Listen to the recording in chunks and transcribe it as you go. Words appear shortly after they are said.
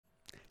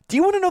Do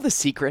you want to know the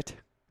secret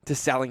to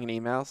selling in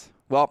emails?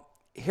 Well,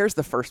 here's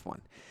the first one.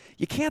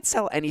 You can't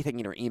sell anything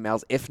in your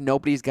emails if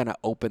nobody's going to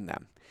open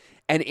them.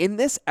 And in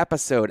this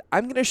episode,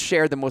 I'm going to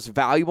share the most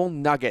valuable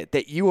nugget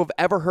that you have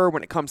ever heard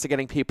when it comes to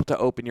getting people to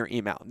open your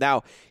email.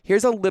 Now,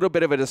 here's a little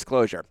bit of a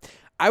disclosure.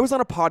 I was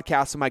on a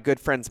podcast with my good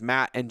friends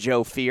Matt and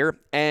Joe Fier,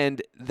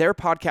 and their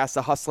podcast,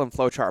 the Hustle and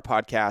Flowchart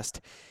podcast,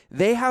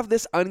 they have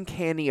this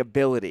uncanny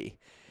ability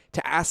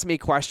to ask me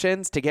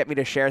questions to get me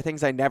to share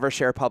things I never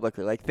share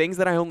publicly, like things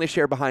that I only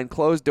share behind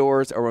closed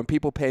doors or when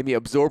people pay me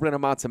absorbent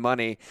amounts of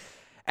money.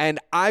 And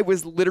I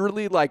was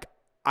literally like,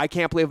 I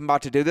can't believe I'm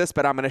about to do this,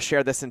 but I'm going to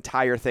share this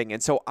entire thing.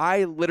 And so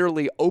I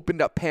literally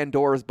opened up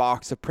Pandora's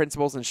box of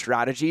principles and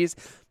strategies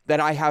that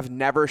I have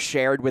never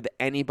shared with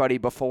anybody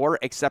before,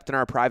 except in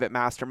our private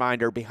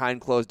mastermind or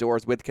behind closed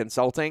doors with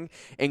consulting,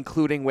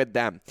 including with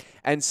them.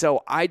 And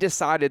so I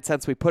decided,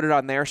 since we put it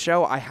on their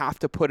show, I have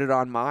to put it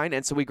on mine.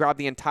 And so we grabbed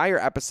the entire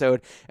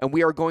episode and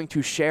we are going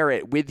to share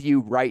it with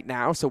you right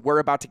now. So we're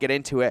about to get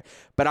into it,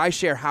 but I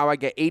share how I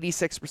get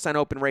 86%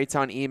 open rates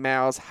on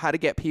emails, how to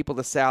get people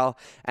to sell,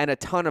 and a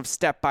ton of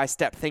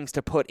step-by-step things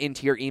to put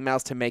into your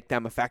emails to make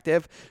them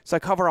effective. So I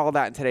cover all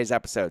that in today's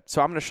episode.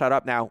 So I'm going to shut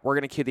up now. We're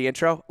going to cue the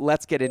intro.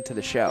 Let's get into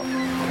the show.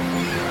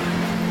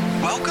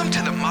 Welcome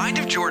to the Mind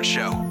of George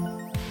Show.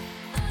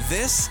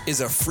 This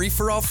is a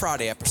free-for-all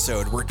Friday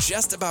episode where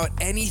just about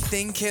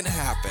anything can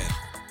happen.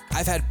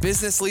 I've had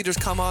business leaders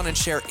come on and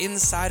share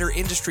insider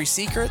industry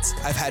secrets.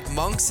 I've had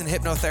monks and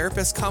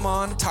hypnotherapists come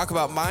on, talk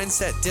about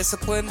mindset,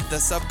 discipline, the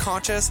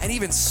subconscious, and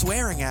even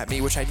swearing at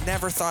me, which I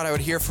never thought I would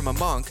hear from a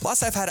monk.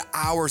 Plus, I've had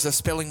hours of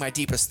spilling my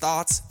deepest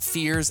thoughts,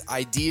 fears,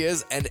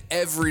 ideas, and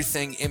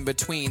everything in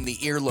between the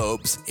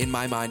earlobes in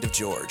my Mind of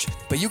George.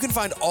 But you can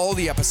find all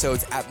the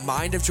episodes at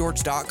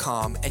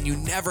mindofgeorge.com, and you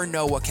never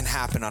know what can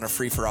happen on a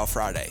free-for-all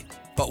Friday.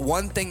 But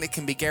one thing that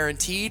can be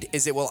guaranteed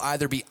is it will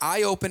either be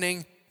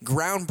eye-opening,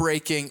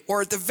 groundbreaking,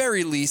 or at the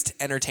very least,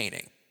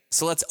 entertaining.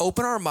 So let's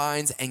open our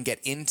minds and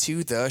get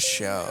into the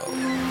show.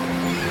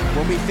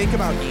 When we think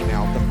about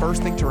email, the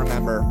first thing to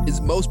remember is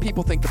most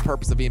people think the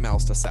purpose of email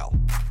is to sell.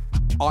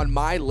 On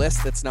my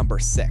list, that's number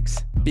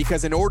 6.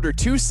 Because in order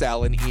to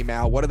sell an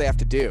email, what do they have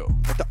to do?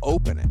 They have to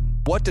open it.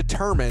 What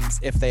determines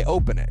if they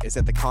open it? Is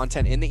it the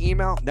content in the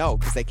email? No,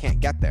 because they can't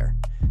get there.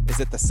 Is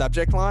it the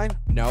subject line?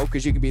 No,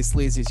 because you can be as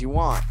sleazy as you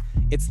want.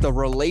 It's the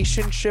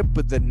relationship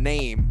with the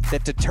name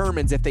that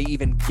determines if they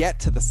even get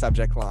to the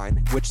subject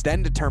line, which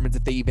then determines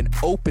if they even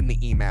open the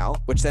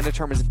email, which then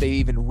determines if they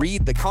even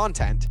read the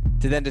content,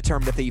 to then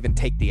determine if they even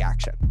take the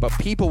action. But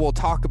people will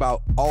talk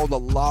about all the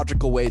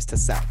logical ways to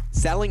sell.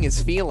 Selling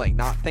is feeling,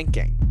 not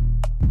thinking.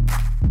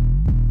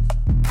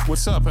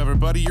 What's up,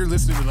 everybody? You're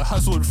listening to the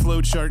Hustle and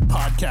Flowchart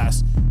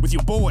podcast with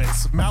your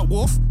boys, Matt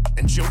Wolfe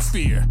and Joe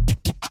Fier.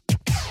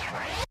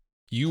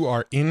 You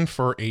are in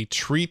for a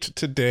treat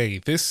today.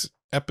 This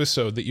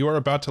episode that you are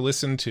about to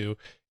listen to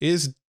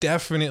is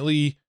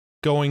definitely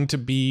going to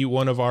be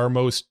one of our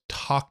most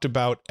talked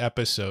about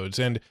episodes.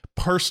 And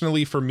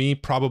personally, for me,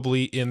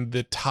 probably in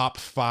the top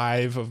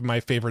 5 of my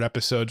favorite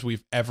episodes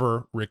we've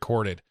ever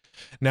recorded.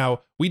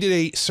 Now, we did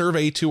a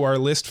survey to our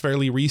list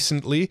fairly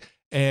recently,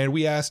 and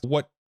we asked,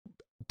 what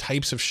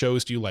types of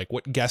shows do you like?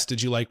 What guests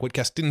did you like? What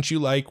guests didn't you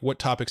like? What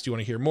topics do you want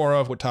to hear more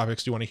of? What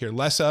topics do you want to hear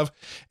less of?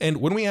 And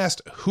when we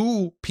asked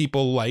who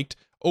people liked,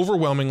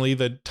 overwhelmingly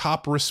the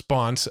top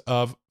response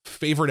of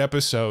favorite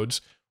episodes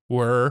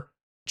were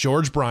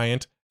George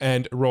Bryant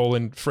and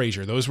Roland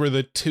Frasier. Those were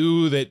the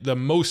two that the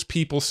most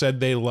people said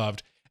they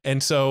loved.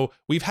 And so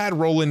we've had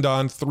Roland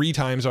on 3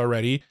 times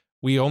already.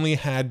 We only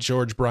had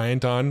George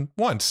Bryant on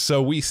once.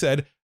 So we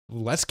said,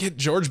 let's get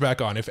George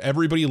back on. If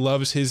everybody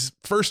loves his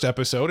first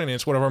episode and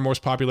it's one of our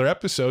most popular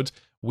episodes,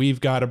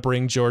 we've got to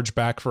bring George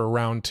back for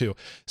round 2.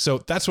 So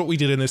that's what we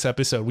did in this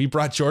episode. We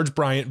brought George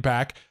Bryant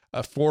back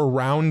for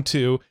round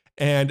 2.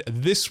 And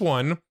this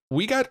one,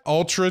 we got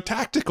ultra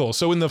tactical.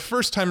 So in the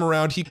first time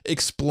around, he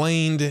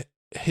explained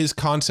his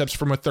concepts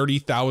from a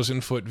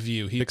 30,000 foot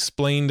view. He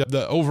explained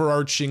the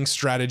overarching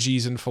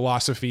strategies and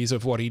philosophies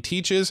of what he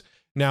teaches.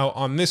 Now,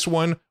 on this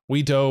one,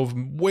 we dove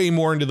way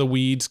more into the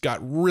weeds, got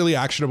really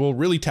actionable,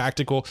 really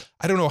tactical.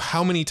 I don't know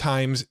how many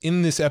times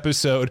in this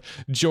episode,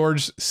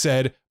 George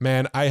said,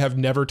 man, I have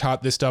never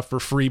taught this stuff for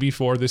free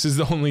before. This is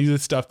the only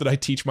stuff that I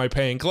teach my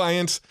paying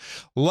clients.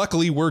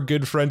 Luckily, we're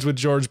good friends with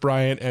George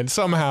Bryant, and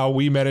somehow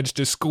we managed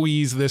to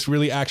squeeze this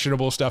really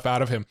actionable stuff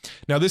out of him.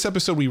 Now, this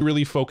episode, we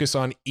really focus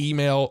on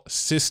email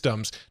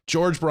systems.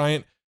 George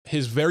Bryant,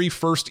 his very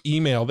first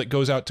email that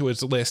goes out to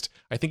his list,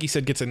 I think he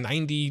said gets a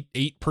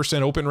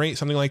 98% open rate,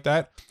 something like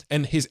that.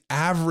 And his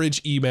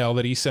average email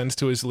that he sends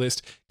to his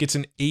list gets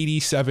an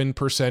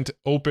 87%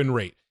 open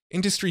rate.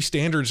 Industry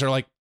standards are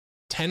like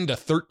 10 to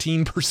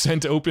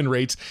 13% open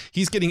rates.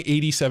 He's getting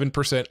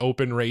 87%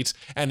 open rates,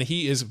 and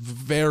he is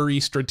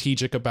very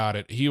strategic about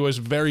it. He was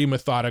very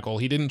methodical.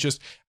 He didn't just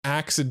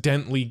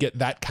accidentally get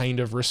that kind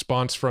of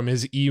response from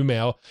his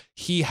email.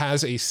 He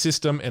has a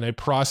system and a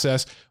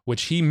process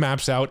which he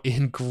maps out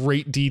in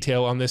great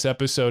detail on this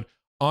episode.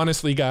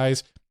 Honestly,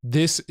 guys,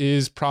 this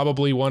is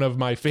probably one of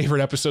my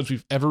favorite episodes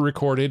we've ever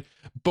recorded,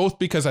 both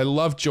because I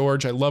love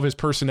George, I love his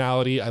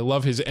personality, I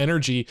love his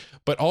energy,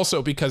 but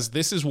also because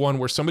this is one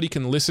where somebody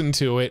can listen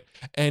to it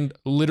and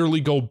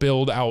literally go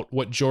build out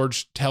what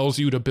George tells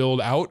you to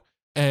build out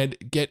and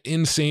get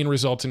insane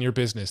results in your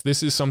business.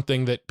 This is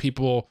something that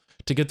people,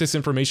 to get this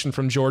information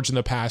from George in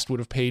the past,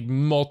 would have paid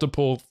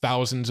multiple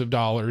thousands of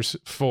dollars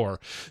for.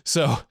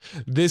 So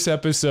this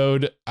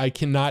episode, I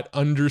can't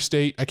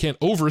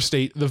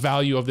overstate the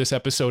value of this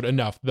episode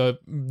enough.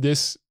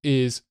 This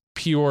is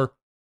pure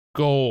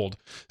gold.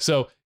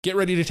 So get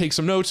ready to take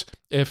some notes.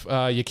 If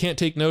you can't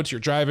take notes,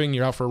 you're driving,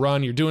 you're out for a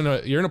run,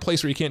 you're in a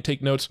place where you can't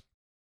take notes,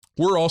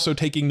 we're also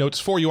taking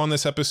notes for you on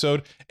this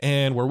episode,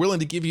 and we're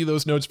willing to give you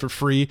those notes for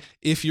free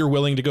if you're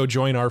willing to go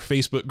join our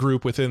Facebook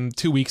group within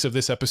 2 weeks of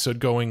this episode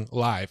going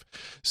live.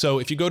 So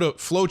if you go to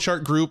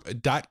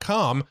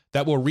flowchartgroup.com,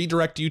 that will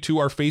redirect you to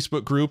our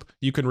Facebook group.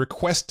 You can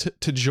request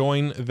to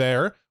join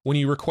there. When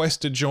you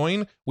request to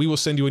join, we will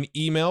send you an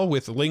email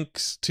with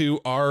links to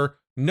our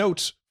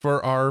notes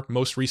for our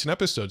most recent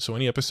episodes. So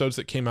any episodes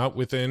that came out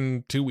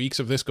within 2 weeks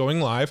of this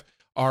going live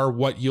are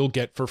what you'll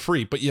get for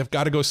free. But you've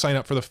got to go sign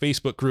up for the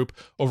Facebook group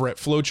over at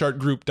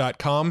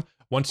flowchartgroup.com.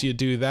 Once you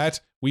do that,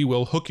 we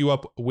will hook you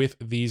up with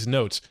these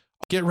notes.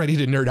 Get ready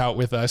to nerd out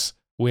with us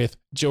with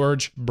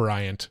George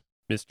Bryant.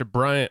 Mr.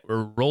 Bryant,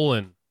 we're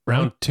rolling.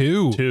 Round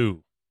two.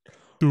 Ching.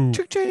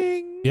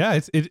 Yeah,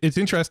 it's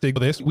interesting.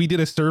 We did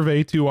a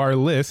survey to our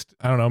list,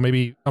 I don't know,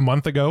 maybe a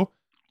month ago.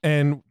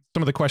 And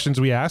some of the questions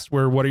we asked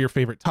were, what are your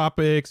favorite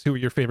topics? Who are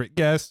your favorite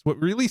guests? What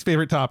were your least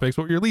favorite topics?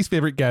 What were your least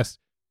favorite guests?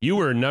 You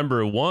were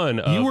number one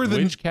of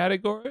which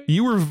category?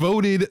 You were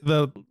voted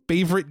the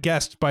favorite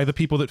guest by the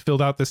people that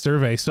filled out the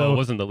survey. So it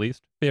wasn't the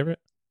least favorite?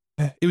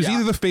 It was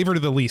either the favorite or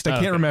the least. I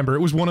can't remember. It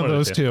was one of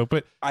those two.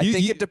 But I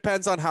think it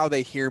depends on how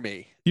they hear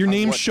me. Your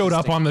name showed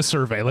up on the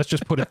survey. Let's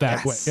just put it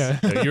that way. Yeah.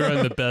 So you're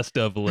on the best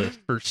of list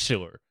for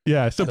sure.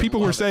 Yeah. So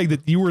people were saying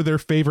that you were their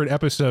favorite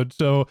episode.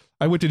 So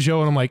I went to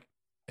Joe and I'm like,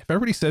 if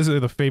everybody says they're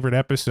the favorite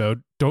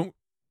episode,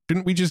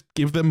 didn't we just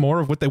give them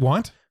more of what they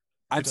want?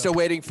 I'm still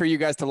waiting for you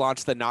guys to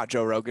launch the Not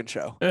Joe Rogan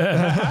show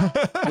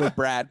with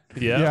Brad.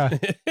 Yeah.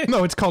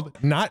 No, it's called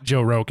Not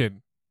Joe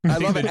Rogan. I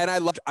love it, and I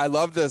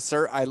loved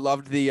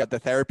the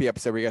therapy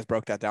episode where you guys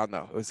broke that down.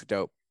 Though it was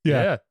dope.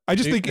 Yeah. I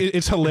just think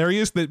it's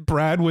hilarious that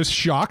Brad was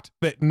shocked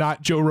that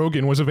Not Joe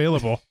Rogan was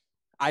available.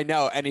 I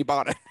know, and he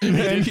bought it.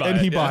 and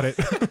he bought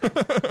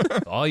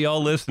it. All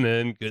y'all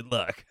listening, good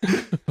luck.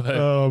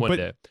 One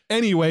day.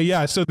 Anyway,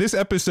 yeah, so this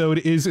episode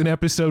is an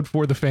episode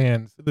for the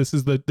fans. This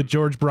is the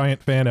George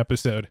Bryant fan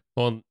episode.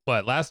 Well,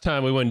 last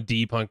time we went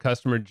deep on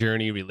customer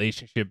journey,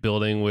 relationship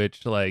building,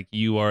 which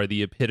you are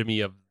the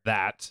epitome of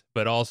that.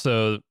 But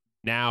also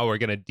now we're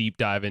going to deep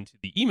dive into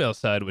the email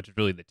side, which is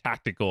really the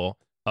tactical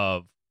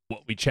of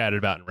what we chatted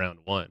about in round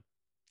one.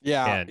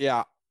 Yeah.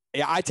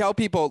 I tell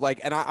people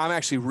and I'm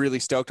actually really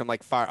stoked. I'm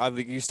like, fire.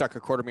 You stuck a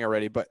quarter me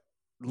already, but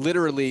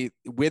literally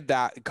with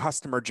that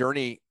customer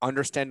journey,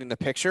 understanding the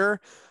picture,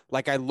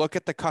 I look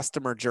at the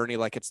customer journey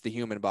like it's the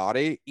human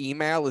body.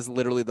 Email is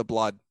literally the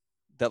blood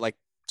that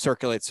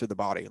circulates through the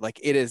body.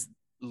 It is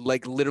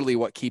literally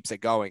what keeps it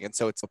going. And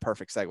so it's a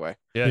perfect segue.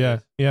 Yeah.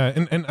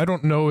 And I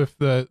don't know if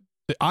the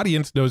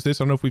audience knows this.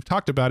 I don't know if we've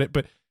talked about it,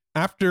 but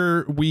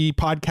after we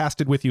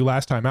podcasted with you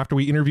last time, after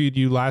we interviewed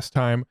you last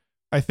time,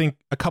 I think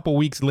a couple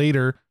weeks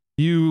later,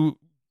 you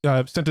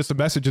sent us a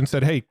message and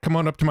said, hey, come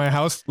on up to my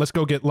house. Let's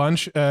go get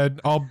lunch.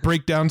 I'll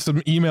break down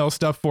some email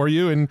stuff for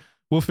you and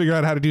we'll figure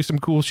out how to do some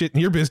cool shit in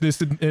your business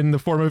in the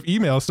form of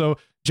email. So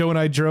Joe and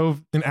I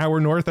drove an hour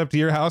north up to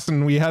your house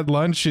and we had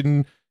lunch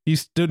and you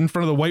stood in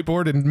front of the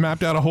whiteboard and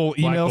mapped out a whole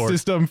email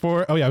system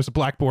for, it was a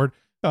blackboard.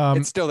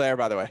 It's still there,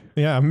 by the way.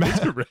 Yeah.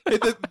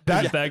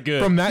 that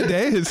good. From that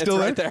day, it's still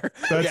right there.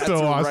 That's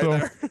so awesome.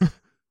 Right.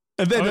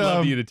 And then I would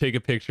love you to take a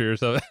picture or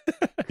something.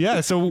 Yeah,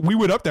 so we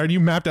went up there and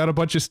you mapped out a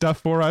bunch of stuff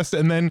for us.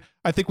 And then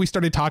I think we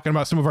started talking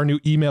about some of our new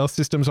email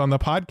systems on the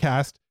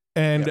podcast.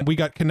 And we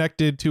got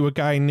connected to a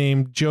guy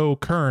named Joe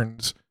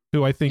Kearns,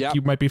 who I think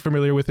you might be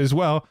familiar with as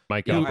well.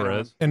 Mike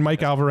Alvarez. And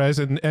Mike Alvarez.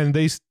 And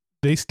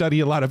they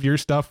study a lot of your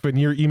stuff and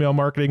your email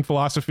marketing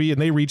philosophy.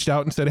 And they reached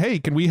out and said, hey,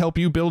 can we help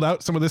you build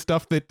out some of the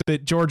stuff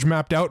that George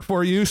mapped out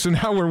for you? So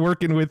now we're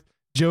working with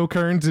Joe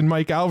Kearns and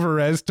Mike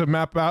Alvarez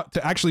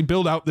to actually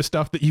build out the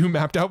stuff that you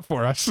mapped out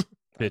for us.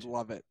 I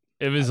love it.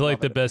 It was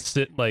the best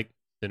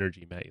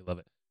synergy, Matt. You love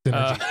it.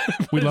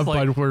 Synergy. We love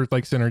words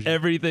like synergy.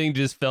 Everything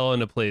just fell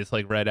into place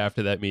right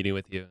after that meeting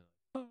with you.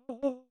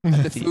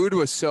 The food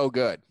was so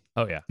good.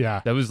 Oh yeah.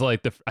 Yeah. That was I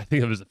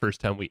think it was the first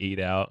time we ate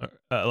out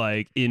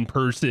in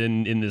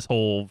person in this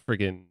whole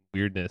friggin'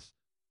 weirdness.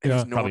 It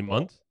was probably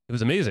months. It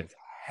was amazing.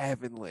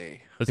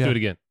 Heavenly. Let's do it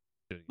again.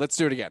 Let's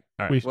do it again.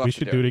 All right. We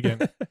should do it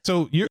again.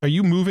 So are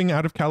you moving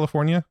out of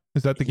California?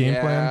 Is that the game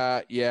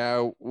plan?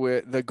 Yeah.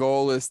 The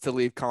goal is to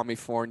leave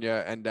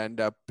California and end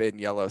up in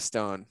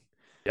Yellowstone.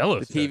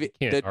 Yellowstone.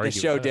 The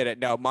show did it.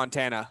 No,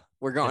 Montana.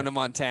 We're going to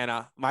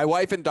Montana. My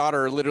wife and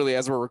daughter are literally,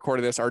 as we're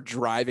recording this, are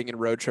driving and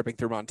road tripping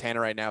through Montana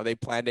right now. They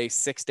planned a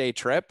 6-day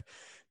trip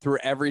through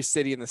every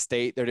city in the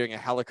state. They're doing a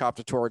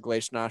helicopter tour of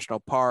Glacier National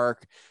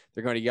Park.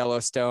 They're going to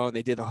Yellowstone.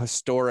 They did a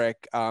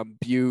historic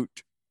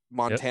Butte,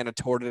 Montana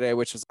tour today,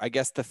 which was, I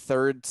guess, the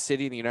third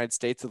city in the United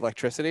States with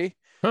electricity.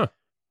 Huh.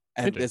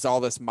 And there's all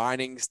this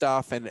mining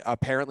stuff. And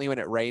apparently when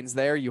it rains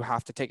there, you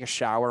have to take a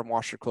shower and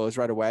wash your clothes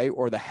right away,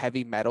 or the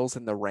heavy metals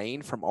in the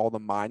rain from all the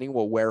mining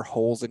will wear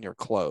holes in your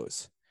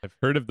clothes. I've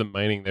heard of the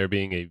mining there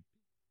being a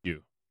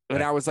view.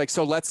 And I was like,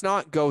 so let's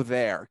not go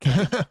there.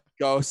 Can we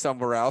go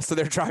somewhere else? So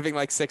they're driving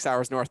like 6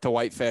 hours north to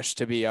Whitefish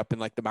to be up in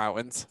like the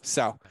mountains.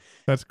 So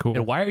That's cool.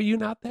 And why are you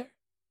not there?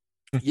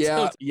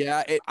 yeah.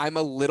 I'm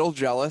a little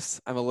jealous.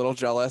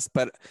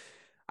 But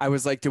I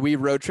was like, do we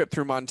road trip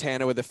through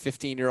Montana with a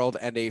 15-year-old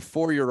and a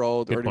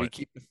 4-year-old, or do we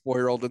keep the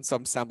 4-year-old in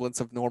some semblance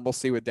of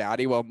normalcy with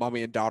daddy while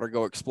mommy and daughter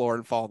go explore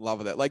and fall in love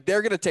with it? Like,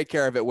 they're going to take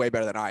care of it way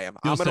better than I am.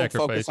 I'm going to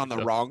focus on the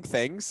wrong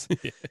things.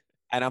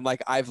 And I'm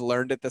like, I've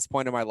learned at this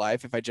point in my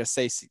life, if I just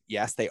say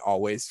yes, they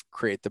always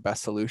create the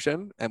best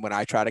solution. And when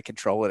I try to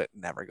control it, it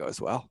never goes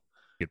well.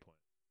 Good point.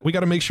 We got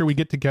to make sure we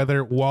get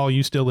together while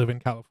you still live in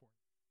California.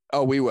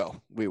 Oh, we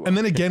will. And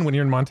then again, when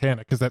you're in Montana,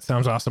 because that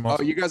sounds awesome.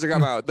 Also. Oh, you guys are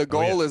coming out. The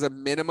goal is a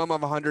minimum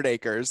of 100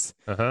 acres.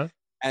 Uh-huh.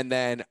 And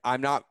then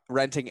I'm not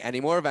renting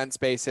any more event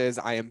spaces.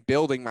 I am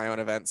building my own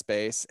event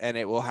space, and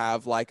it will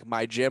have like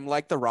my gym,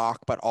 like The Rock,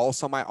 but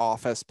also my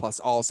office,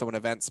 plus also an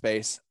event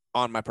space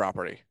on my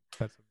property.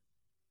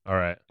 All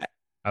right.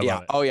 I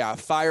love it. Oh yeah.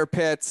 Fire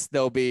pits.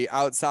 There'll be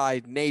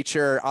outside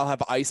nature. I'll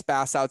have ice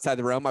baths outside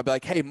the room. I'll be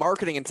like, hey,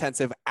 marketing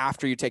intensive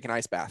after you take an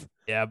ice bath.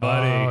 Yeah,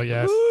 buddy. Oh,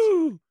 yes.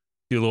 Woo!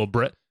 Do a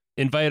little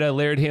invite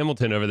Laird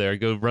Hamilton over there.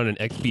 Go run an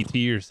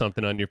XPT or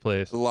something on your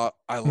place.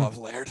 I love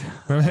Laird.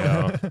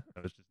 Yeah,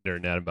 I was just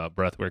nerding out about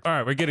breath work. All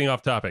right, we're getting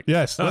off topic.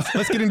 Yes,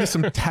 let's get into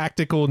some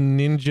tactical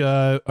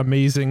ninja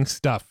amazing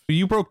stuff.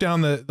 You broke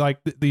down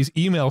these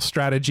email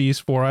strategies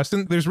for us,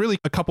 and there's really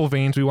a couple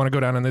veins we want to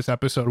go down in this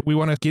episode. We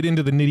want to get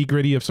into the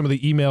nitty-gritty of some of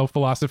the email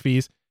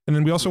philosophies, and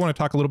then we also want to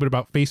talk a little bit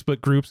about Facebook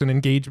groups and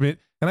engagement.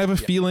 And I have a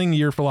feeling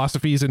your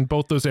philosophies in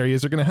both those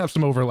areas are going to have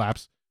some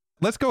overlaps.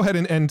 Let's go ahead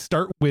and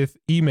start with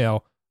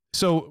email.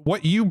 So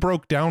what you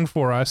broke down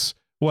for us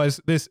was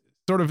this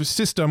sort of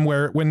system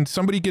where when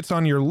somebody gets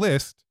on your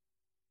list,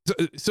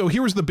 so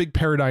here was the big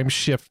paradigm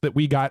shift that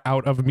we got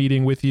out of a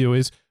meeting with you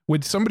is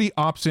when somebody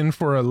opts in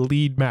for a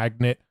lead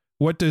magnet,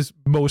 what does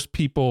most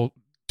people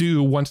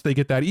do once they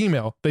get that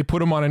email? They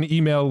put them on an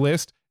email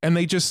list and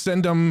they just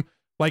send them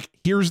like,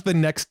 here's the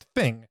next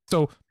thing.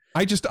 So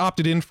I just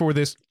opted in for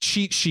this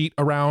cheat sheet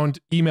around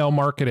email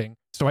marketing.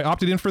 So I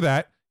opted in for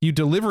that. You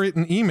deliver it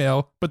in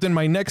email, but then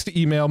my next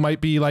email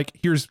might be like,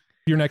 here's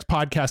your next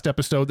podcast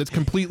episode that's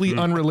completely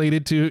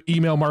unrelated to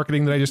email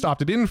marketing that I just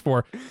opted in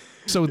for.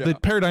 So the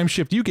paradigm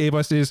shift you gave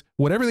us is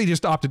whatever they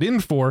just opted in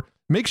for,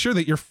 make sure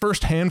that your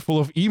first handful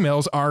of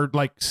emails are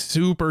like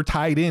super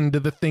tied into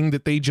the thing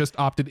that they just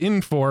opted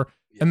in for.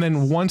 Yes. And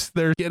then once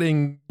they're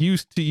getting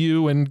used to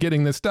you and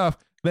getting this stuff,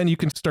 then you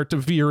can start to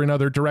veer in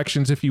other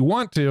directions if you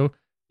want to.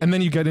 And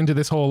then you get into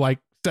this whole like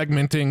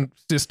segmenting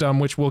system,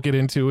 which we'll get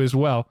into as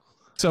well.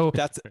 So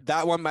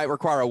that one might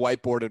require a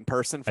whiteboard in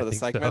person for the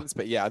segments,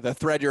 but yeah, the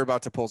thread you're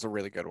about to pull is a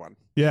really good one.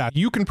 Yeah,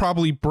 you can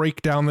probably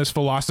break down this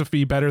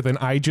philosophy better than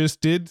I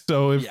just did.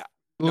 So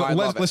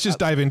let's just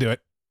dive into it.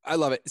 I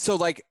love it. So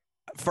like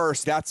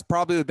first, that's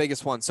probably the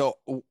biggest one. So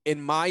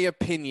in my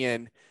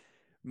opinion,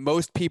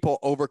 most people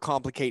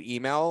overcomplicate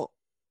email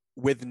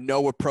with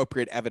no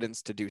appropriate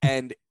evidence to do.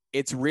 And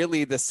it's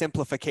really the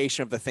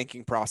simplification of the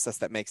thinking process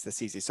that makes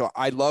this easy. So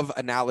I love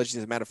analogies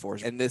and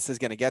metaphors, and this is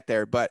going to get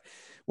there. But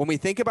when we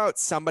think about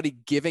somebody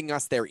giving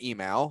us their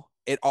email,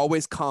 it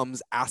always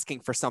comes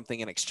asking for something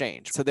in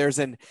exchange. So there's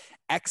an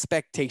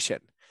expectation.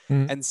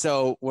 And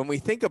so when we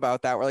think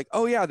about that, we're like,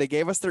 oh yeah, they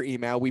gave us their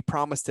email. We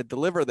promised to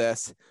deliver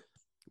this.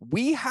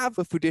 We have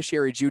a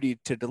fiduciary duty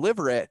to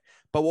deliver it.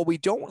 But what we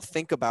don't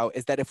think about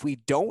is that if we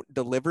don't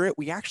deliver it,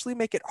 we actually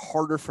make it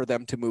harder for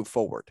them to move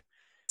forward.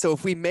 So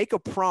if we make a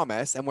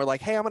promise and we're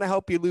like, hey, I'm going to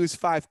help you lose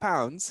 5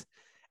 pounds.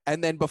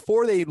 And then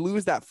before they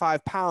lose that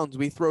 5 pounds,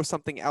 we throw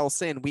something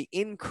else in, we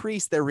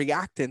increase their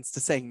reactance to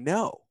saying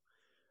no.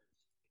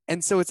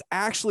 And so it's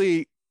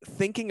actually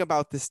thinking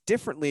about this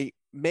differently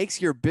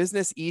makes your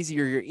business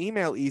easier, your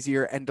email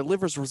easier, and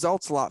delivers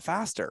results a lot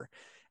faster.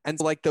 And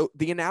so like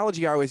the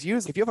analogy I always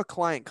use, if you have a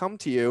client come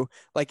to you,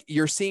 like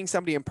you're seeing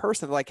somebody in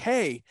person, like,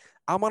 hey,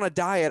 I'm on a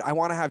diet. I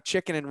want to have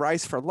chicken and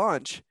rice for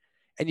lunch.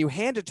 And you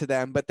hand it to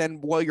them, but then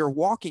while you're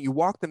walking, you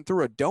walk them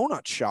through a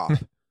donut shop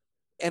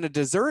and a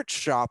dessert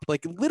shop.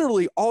 Like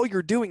literally all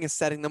you're doing is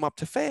setting them up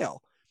to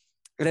fail.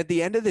 And at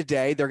the end of the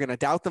day, they're going to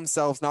doubt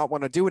themselves, not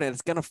want to do it. And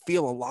it's going to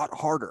feel a lot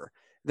harder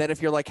than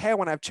if you're like, hey, I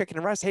want to have chicken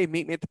and rice. Hey,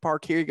 meet me at the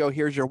park. Here you go.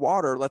 Here's your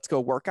water. Let's go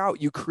work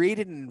out. You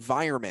created an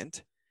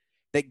environment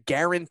that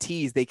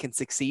guarantees they can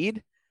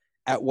succeed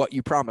at what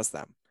you promise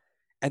them.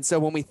 And so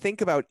when we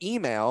think about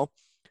email,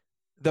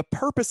 the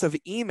purpose of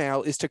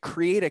email is to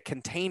create a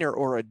container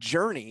or a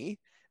journey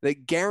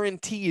that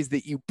guarantees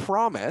that you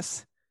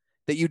promise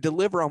that you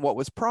deliver on what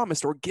was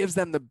promised or gives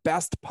them the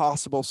best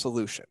possible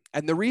solution.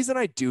 And the reason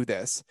I do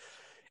this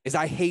is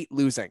I hate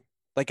losing.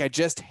 Like I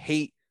just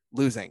hate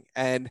losing.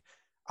 And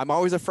I'm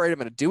always afraid I'm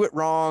going to do it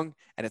wrong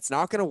and it's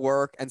not going to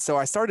work. And so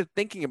I started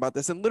thinking about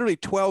this, and literally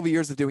 12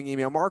 years of doing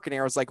email marketing,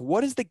 I was like,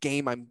 what is the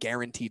game I'm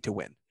guaranteed to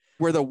win?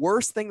 Where the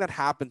worst thing that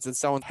happens is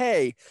someone,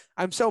 hey,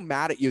 I'm so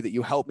mad at you that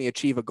you helped me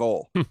achieve a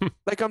goal.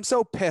 Like, I'm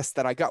so pissed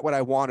that I got what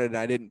I wanted and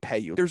I didn't pay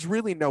you. There's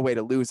really no way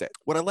to lose it.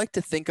 What I like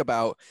to think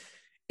about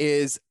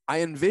is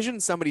I envision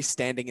somebody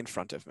standing in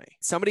front of me.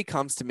 Somebody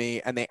comes to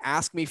me and they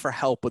ask me for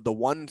help with the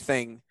one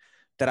thing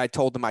that I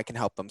told them I can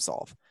help them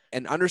solve.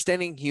 And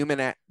understanding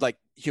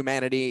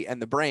humanity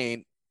and the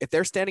brain, if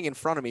they're standing in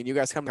front of me and you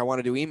guys come, I want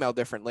to do email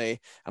differently.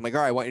 I'm like,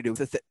 all right, I want you to do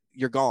this.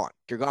 You're gone.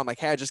 You're gone. I'm like,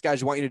 hey, I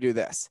want you to do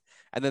this.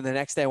 And then the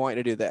next day I want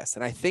you to do this.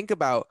 And I think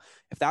about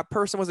if that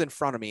person was in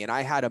front of me and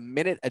I had a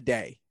minute a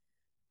day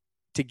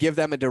to give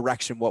them a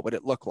direction, what would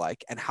it look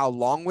like? And how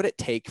long would it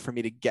take for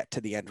me to get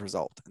to the end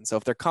result? And so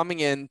if they're coming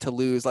in to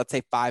lose, let's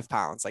say 5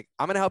 pounds, like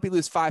I'm going to help you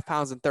lose 5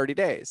 pounds in 30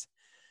 days.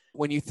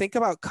 When you think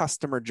about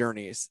customer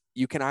journeys,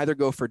 you can either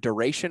go for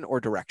duration or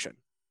direction.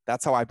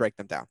 That's how I break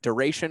them down,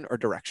 duration or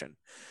direction.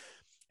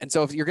 And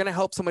so if you're going to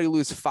help somebody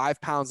lose 5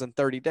 pounds in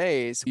 30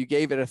 days, you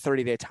gave it a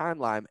 30-day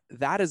timeline,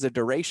 that is a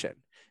duration.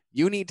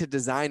 You need to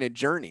design a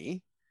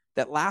journey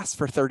that lasts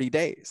for 30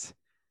 days.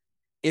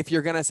 If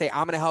you're going to say,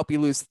 I'm going to help you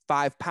lose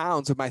 5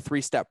 pounds with my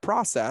 3-step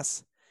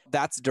process,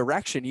 that's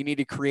direction. You need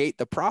to create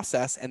the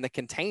process and the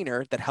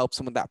container that helps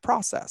them with that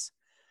process.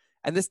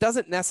 And this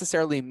doesn't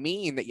necessarily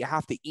mean that you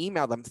have to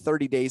email them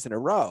 30 days in a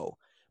row,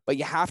 but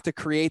you have to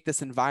create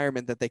this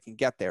environment that they can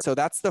get there. So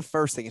that's the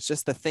first thing. It's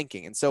just the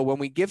thinking. And so when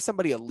we give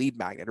somebody a lead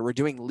magnet or we're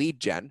doing lead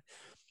gen,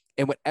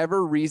 and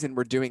whatever reason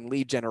we're doing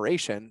lead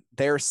generation,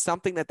 there's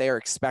something that they are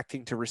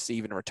expecting to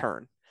receive in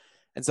return.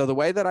 And so the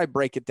way that I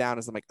break it down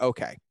is I'm like,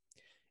 okay,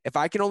 if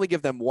I can only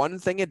give them one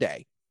thing a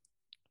day,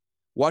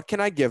 what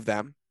can I give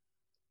them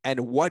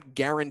and what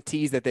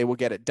guarantees that they will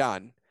get it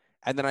done?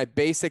 And then I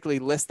basically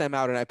list them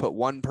out and I put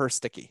one per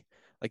sticky,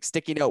 like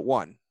sticky note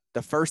 1.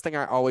 The first thing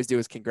I always do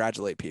is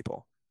congratulate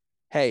people.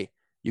 Hey,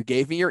 you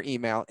gave me your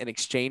email in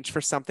exchange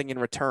for something in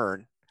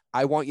return.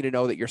 I want you to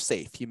know that you're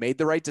safe. You made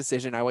the right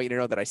decision. I want you to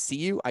know that I see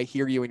you, I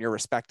hear you, and you're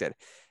respected.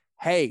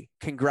 Hey,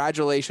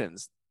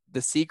 congratulations.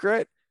 The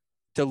secret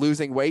to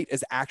losing weight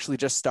is actually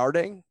just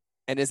starting.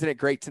 And isn't it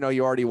great to know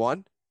you already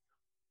won?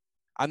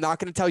 I'm not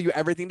going to tell you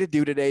everything to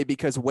do today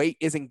because weight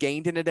isn't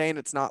gained in a day and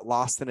it's not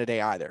lost in a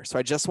day either. So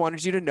I just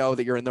wanted you to know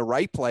that you're in the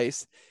right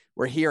place.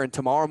 We're here, and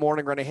tomorrow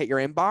morning we're going to hit your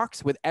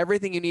inbox with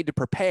everything you need to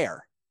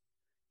prepare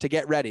to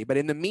get ready. But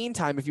in the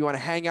meantime, if you want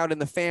to hang out in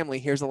the family,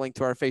 here's a link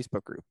to our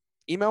Facebook group.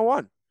 Email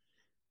 1.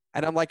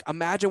 And I'm like,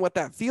 imagine what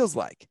that feels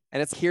like.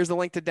 And it's here's the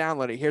link to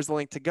download it. Here's the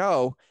link to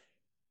go.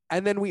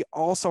 And then we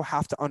also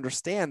have to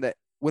understand that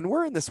when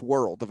we're in this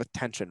world of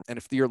attention, and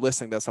if you're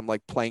listening to this, I'm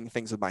like playing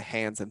things with my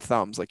hands and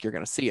thumbs, like you're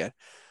going to see it.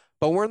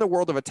 But when we're in the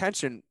world of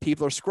attention,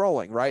 people are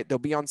scrolling, right? They'll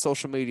be on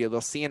social media.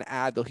 They'll see an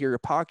ad. They'll hear your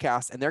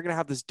podcast, and they're going to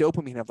have this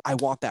dopamine of, I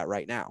want that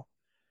right now.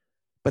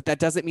 But that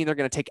doesn't mean they're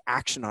going to take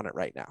action on it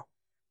right now.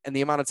 And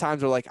the amount of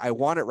times they're like, I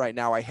want it right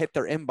now. I hit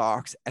their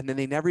inbox, and then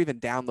they never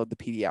even download the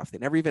PDF. They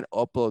never even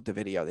upload the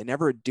video. They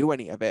never do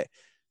any of it.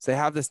 So they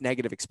have this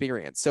negative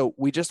experience. So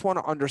we just want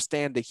to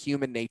understand the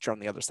human nature on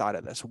the other side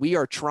of this. We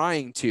are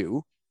trying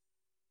to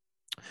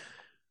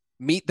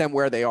meet them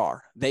where they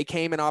are. They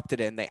came and opted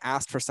in. They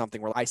asked for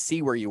something where I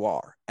see where you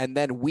are. And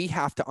then we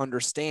have to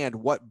understand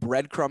what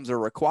breadcrumbs are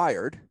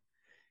required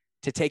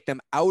to take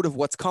them out of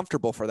what's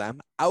comfortable for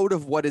them, out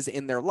of what is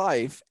in their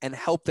life, and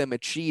help them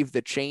achieve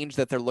the change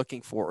that they're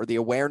looking for, or the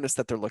awareness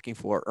that they're looking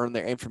for, or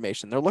their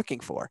information they're looking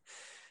for.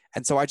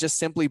 And so I just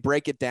simply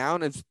break it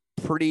down as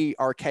pretty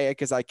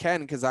archaic as I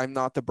can, because I'm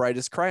not the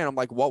brightest crayon. I'm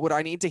like, what would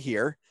I need to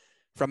hear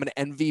from an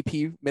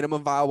MVP,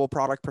 minimum viable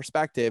product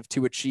perspective,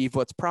 to achieve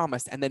what's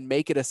promised, and then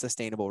make it a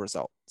sustainable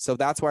result? So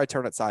that's why I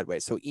turn it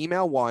sideways. So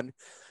email 1.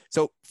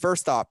 So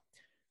first off,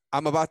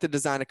 I'm about to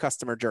design a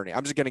customer journey.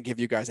 I'm just going to give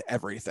you guys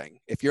everything.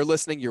 If you're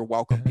listening, you're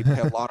welcome. People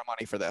pay a lot of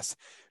money for this.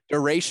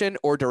 Duration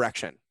or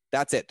direction.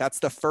 That's it. That's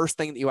the first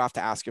thing that you have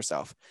to ask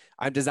yourself.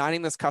 I'm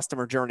designing this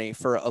customer journey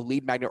for a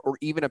lead magnet or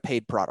even a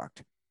paid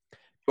product.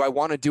 Do I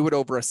want to do it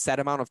over a set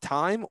amount of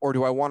time, or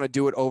do I want to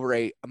do it over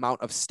a amount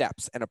of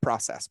steps and a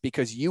process?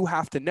 Because you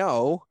have to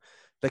know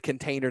the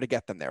container to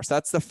get them there. So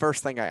that's the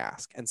first thing I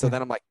ask. And so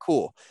then I'm like,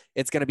 cool,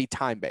 it's going to be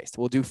time-based.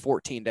 We'll do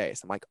 14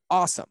 days. I'm like,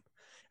 awesome.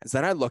 And so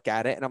then I look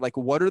at it and I'm like,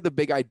 what are the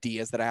big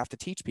ideas that I have to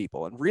teach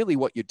people? And really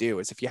what you do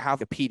is, if you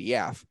have a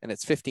PDF and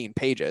it's 15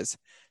 pages,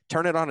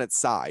 turn it on its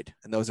side.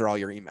 And those are all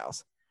your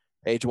emails.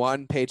 Page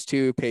 1, page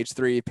 2, page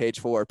 3, page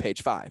 4,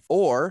 page 5.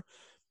 Or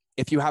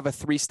if you have a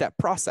 3-step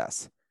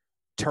process,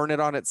 turn it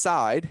on its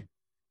side.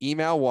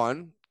 Email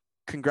 1,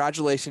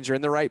 congratulations, you're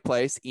in the right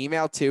place.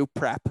 Email 2,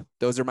 prep.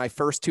 Those are my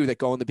first 2 that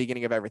go in the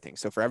beginning of everything.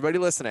 So for everybody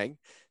listening,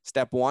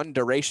 step 1,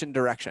 duration,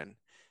 direction.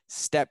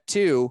 Step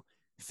 2,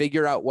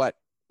 figure out what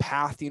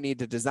path you need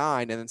to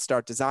design and then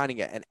start designing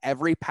it. And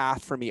every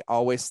path for me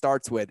always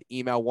starts with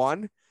email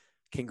 1,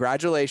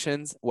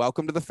 congratulations.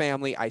 Welcome to the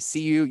family. I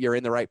see you. You're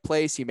in the right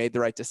place. You made the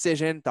right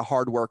decision. The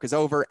hard work is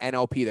over.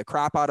 NLP the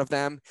crap out of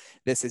them.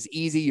 This is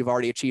easy. You've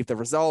already achieved the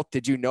result.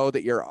 Did you know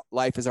that your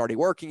life is already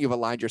working? You've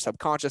aligned your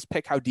subconscious.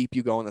 Pick how deep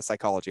you go in the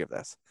psychology of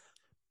this.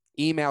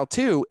 Email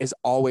 2 is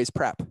always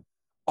prep.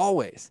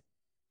 Always.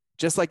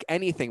 Just like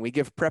anything, we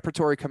give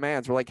preparatory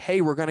commands. We're like, hey,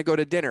 we're going to go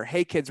to dinner.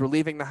 Hey, kids, we're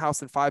leaving the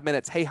house in 5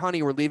 minutes. Hey,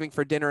 honey, we're leaving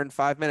for dinner in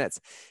 5 minutes.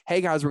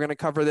 Hey, guys, we're going to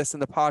cover this in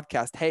the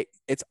podcast. Hey,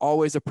 it's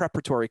always a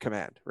preparatory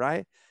command,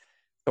 right?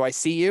 So I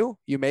see you.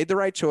 You made the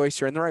right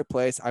choice. You're in the right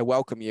place. I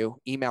welcome you.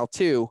 Email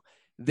 2,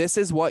 this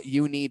is what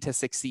you need to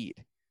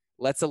succeed.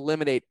 Let's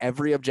eliminate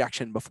every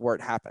objection before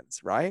it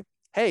happens, right?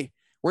 Hey,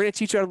 we're going to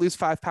teach you how to lose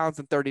 5 pounds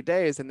in 30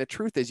 days. And the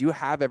truth is you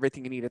have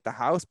everything you need at the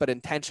house, but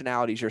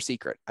intentionality is your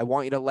secret. I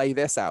want you to lay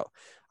this out.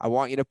 I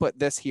want you to put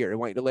this here. I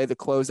want you to lay the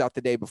clothes out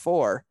the day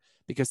before,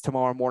 because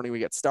tomorrow morning we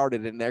get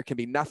started and there can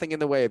be nothing in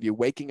the way of you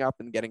waking up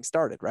and getting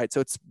started, right?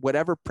 So it's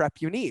whatever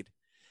prep you need.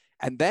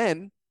 And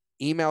then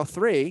email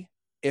 3,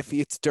 if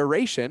it's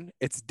duration,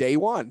 it's day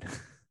 1.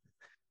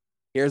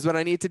 Here's what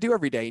I need to do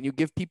every day. And you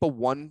give people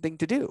one thing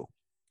to do.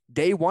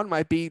 Day 1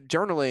 might be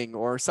journaling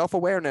or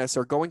self-awareness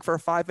or going for a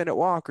 5-minute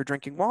walk or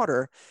drinking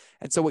water.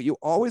 And so what you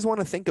always want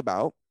to think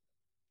about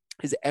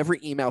is every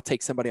email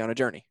takes somebody on a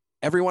journey,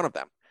 every one of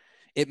them.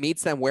 It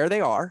meets them where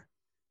they are.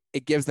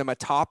 It gives them a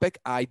topic,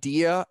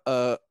 idea,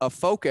 a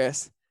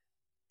focus,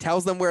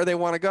 tells them where they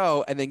want to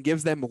go, and then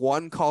gives them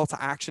one call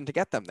to action to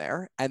get them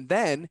there. And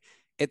then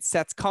it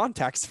sets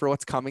context for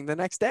what's coming the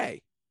next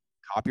day.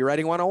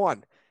 Copywriting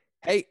 101.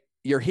 Hey,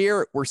 you're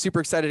here. We're super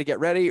excited to get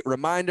ready.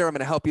 Reminder, I'm going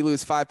to help you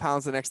lose 5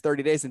 pounds the next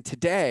 30 days. And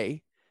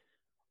today,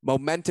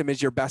 momentum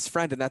is your best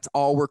friend. And that's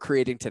all we're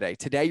creating today.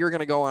 Today, you're going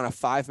to go on a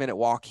 5-minute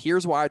walk.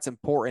 Here's why it's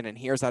important. And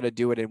here's how to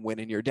do it and win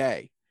in your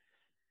day.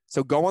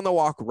 So go on the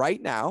walk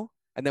right now.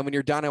 And then when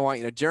you're done, I want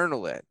you to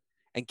journal it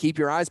and keep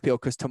your eyes peeled,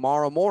 because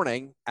tomorrow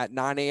morning at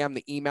 9 a.m.,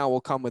 the email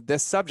will come with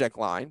this subject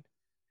line.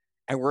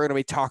 And we're going to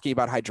be talking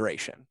about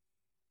hydration.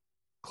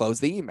 Close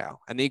the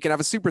email. And then you can have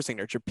a super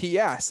signature.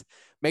 P.S.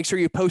 Make sure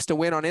you post a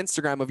win on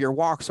Instagram of your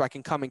walk so I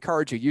can come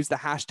encourage you. Use the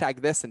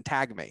hashtag this and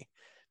tag me.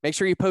 Make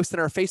sure you post in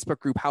our Facebook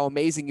group how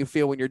amazing you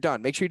feel when you're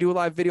done. Make sure you do a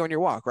live video on your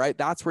walk, right?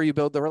 That's where you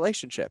build the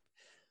relationship.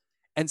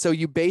 And so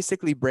you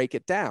basically break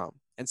it down.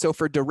 And so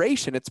for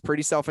duration, it's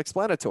pretty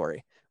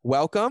self-explanatory.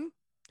 Welcome,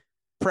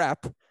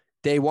 prep,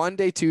 day 1,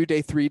 day 2,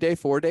 day 3, day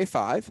 4, day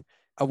 5,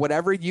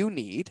 whatever you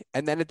need.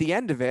 And then at the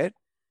end of it,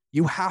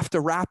 you have to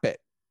wrap it.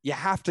 You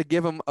have to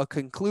give them a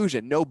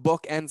conclusion. No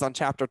book ends on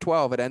chapter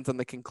 12. It ends on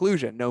the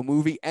conclusion. No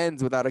movie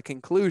ends without a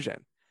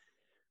conclusion,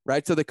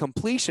 right? So the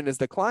completion is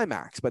the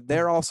climax, but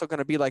they're also going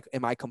to be like,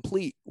 am I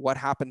complete? What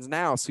happens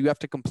now? So you have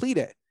to complete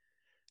it.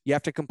 You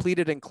have to complete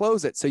it and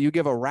close it. So you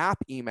give a wrap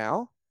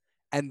email,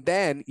 and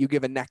then you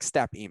give a next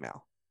step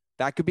email.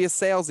 That could be a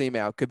sales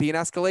email, could be an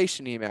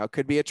escalation email,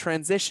 could be a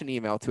transition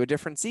email to a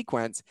different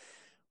sequence.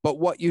 But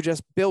what you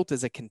just built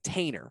is a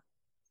container.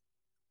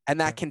 And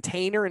that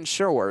container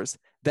ensures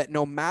that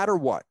no matter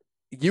what,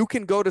 you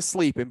can go to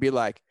sleep and be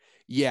like,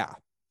 yeah,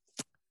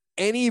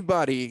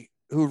 anybody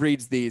who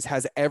reads these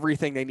has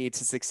everything they need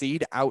to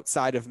succeed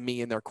outside of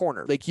me in their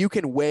corner. Like, you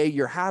can weigh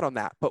your hat on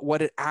that. But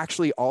what it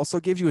actually also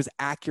gives you is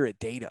accurate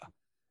data.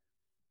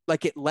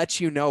 Like, it lets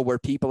you know where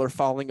people are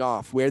falling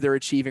off, where they're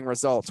achieving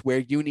results, where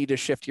you need to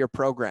shift your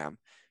program.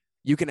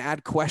 You can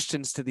add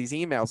questions to these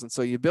emails. And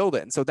so you build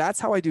it. And so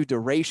that's how I do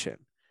duration.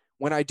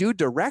 When I do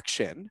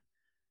direction,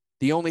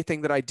 the only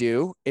thing that I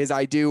do is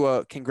I do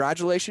a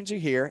congratulations, you're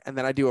here. And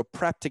then I do a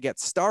prep to get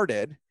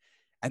started.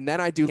 And then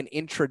I do an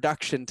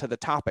introduction to the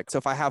topic. So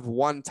if I have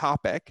one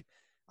topic,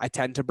 I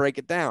tend to break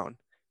it down.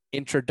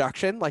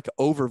 Introduction, like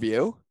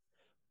overview,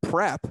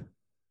 prep,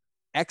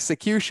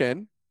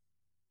 execution,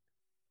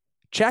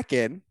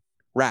 check-in,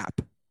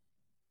 wrap.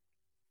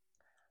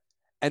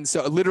 And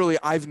so literally,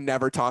 I've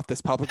never taught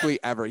this publicly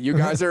ever. You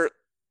guys are,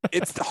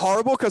 it's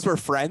horrible because we're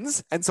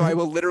friends. And so I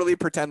will literally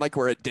pretend like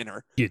we're at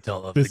dinner. Get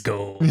all of the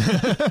gold.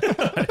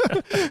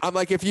 I'm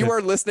like, if you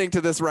are listening to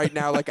this right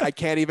now, like, I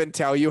can't even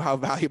tell you how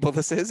valuable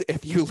this is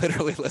if you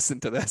literally listen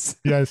to this.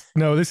 Yes.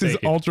 No, this is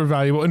ultra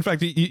valuable. In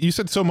fact, you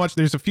said so much.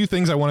 There's a few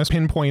things I want to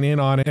pinpoint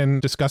in on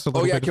and discuss a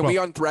little bit. Can we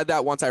unthread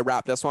that once I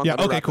wrap this one? Yeah.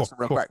 Okay, cool.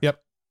 Quick. Yep.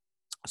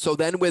 So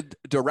then with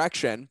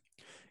direction,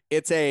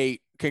 it's a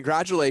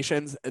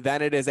congratulations,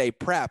 then it is a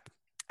prep,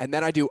 and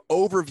then I do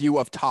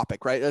overview of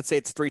topic, right? Let's say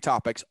it's 3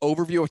 topics,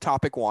 overview of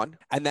topic 1,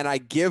 and then I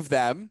give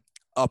them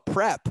a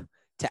prep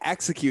to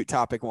execute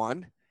topic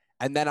 1,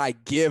 and then I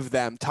give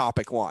them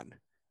topic 1.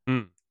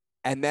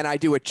 And then I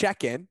do a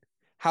check-in.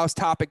 How's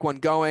topic 1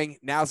 going?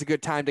 Now's a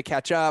good time to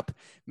catch up.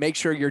 Make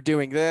sure you're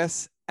doing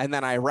this. And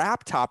then I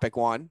wrap topic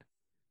 1,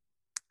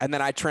 and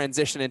then I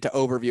transition into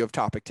overview of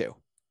topic 2.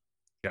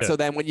 Yeah. So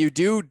then when you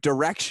do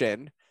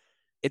direction,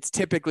 it's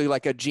typically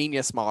like a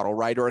genius model,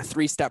 right? Or a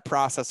 3-step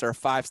process or a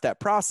 5-step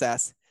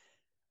process.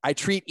 I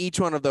treat each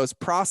one of those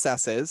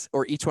processes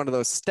or each one of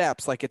those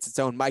steps like it's its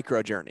own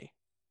micro journey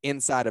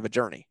inside of a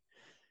journey.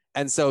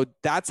 And so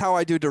that's how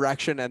I do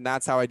direction, and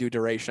that's how I do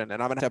duration.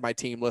 And I'm going to have my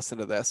team listen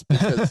to this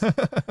because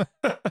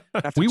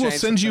we will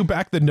send you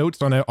back the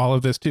notes on all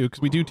of this too,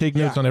 because we do take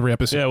notes on every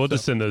episode. Yeah, we'll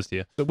just send those to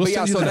you. So we'll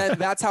send you then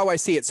that's how I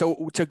see it.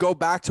 So to go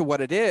back to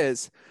what it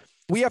is,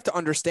 we have to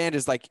understand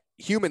is like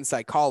human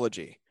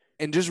psychology,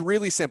 and just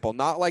really simple,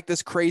 not like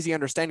this crazy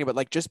understanding, but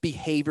like just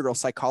behavioral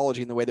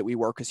psychology in the way that we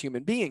work as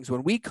human beings.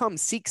 When we come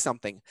seek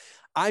something,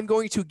 I'm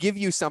going to give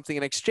you something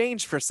in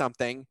exchange for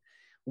something.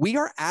 We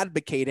are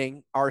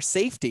advocating our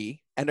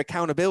safety and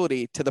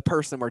accountability to the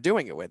person we're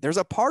doing it with. There's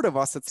a part of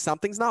us that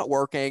something's not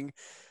working.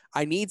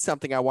 I need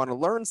something. I want to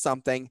learn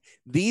something.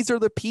 These are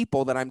the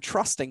people that I'm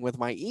trusting with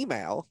my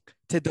email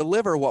to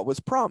deliver what was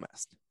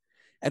promised.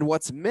 And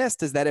what's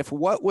missed is that if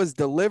what was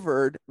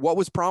delivered, what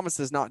was promised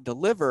is not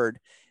delivered,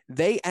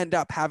 they end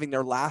up having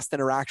their last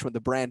interaction with the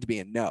brand be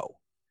a no.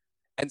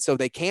 And so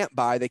they can't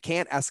buy, they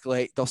can't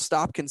escalate. They'll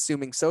stop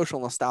consuming social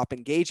and they'll stop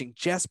engaging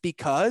just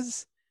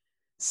because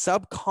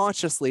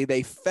subconsciously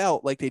they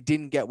felt like they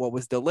didn't get what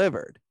was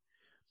delivered.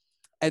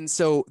 And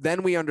so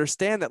then we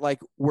understand that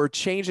like we're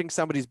changing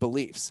somebody's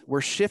beliefs.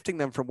 We're shifting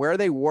them from where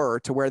they were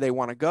to where they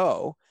want to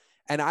go.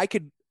 And I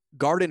could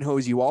garden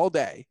hose you all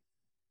day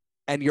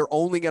and you're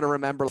only going to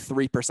remember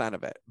 3%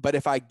 of it. But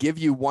if I give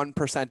you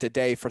 1% a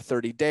day for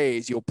 30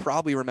 days, you'll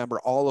probably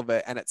remember all of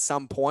it. And at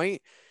some point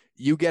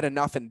you get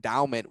enough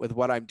endowment with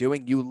what I'm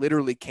doing, you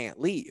literally can't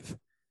leave.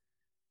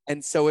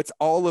 And so it's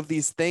all of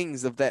these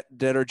things that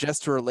are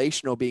just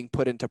relational being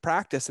put into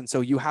practice. And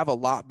so you have a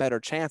lot better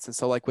chance. And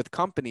so like with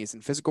companies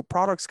and physical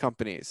products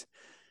companies,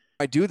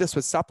 I do this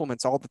with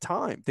supplements all the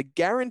time. The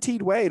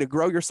guaranteed way to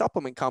grow your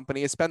supplement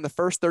company is spend the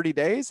first 30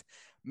 days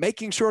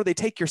making sure they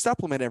take your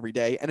supplement every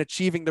day and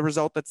achieving the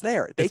result that's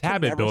there. They It's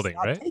habit building,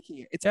 right? Taking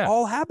it. It's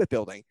all habit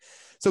building.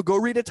 So go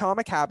read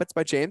Atomic Habits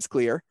by James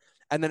Clear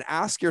and then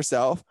ask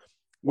yourself,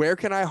 where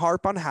can I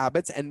harp on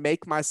habits and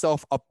make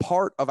myself a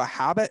part of a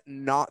habit,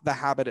 not the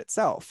habit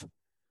itself?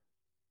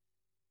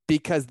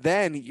 Because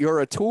then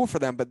you're a tool for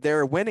them, but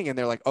they're winning and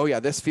they're like, oh yeah,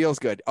 this feels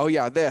good. Oh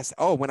yeah, this.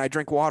 Oh, when I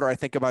drink water, I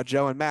think about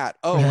Joe and Matt.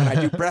 Oh, when I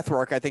do breath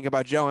work, I think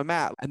about Joe and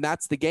Matt. And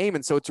that's the game.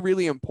 And so it's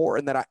really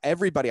important that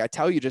I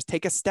tell you, just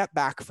take a step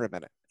back for a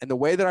minute. And the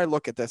way that I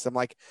look at this, I'm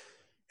like,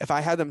 if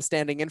I had them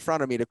standing in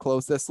front of me to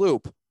close this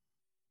loop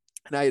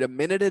and I had a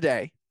minute a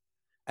day,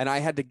 and I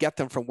had to get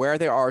them from where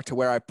they are to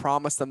where I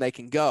promised them they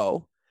can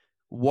go,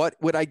 what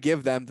would I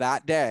give them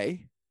that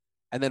day?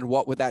 And then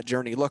what would that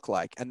journey look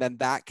like? And then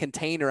that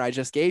container I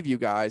just gave you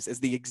guys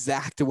is the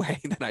exact way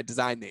that I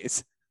designed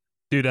these.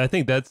 Dude, I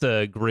think that's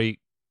a great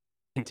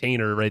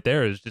container right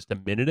there, is just a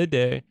minute a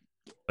day.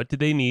 What do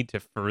they need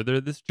to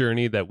further this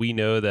journey that we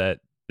know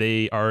that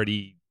they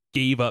already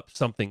gave up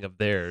something of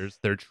theirs,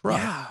 their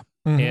trust,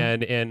 Yeah.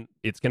 and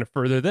it's going to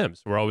further them.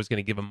 So we're always going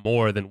to give them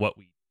more than what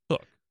we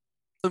took.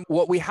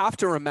 What we have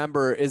to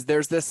remember is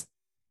there's this,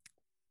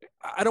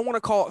 I don't want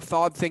to call it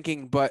thought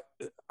thinking, but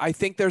I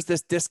think there's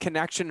this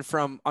disconnection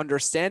from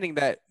understanding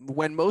that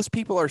when most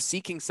people are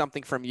seeking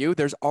something from you,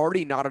 there's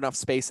already not enough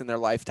space in their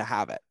life to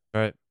have it.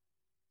 Right.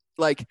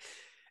 Like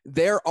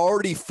they're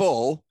already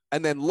full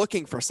and then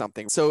looking for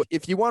something. So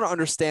if you want to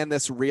understand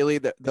this, really,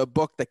 the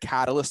book, The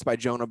Catalyst by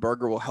Jonah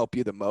Berger will help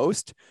you the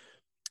most.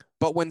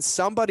 But when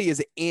somebody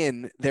is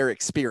in their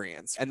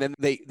experience and then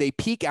they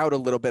peek out a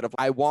little bit of,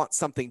 I want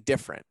something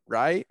different,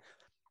 right?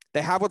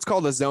 They have what's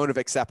called a zone of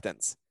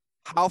acceptance,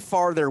 how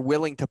far they're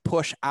willing to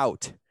push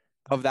out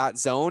of that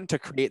zone to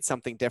create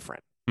something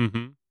different.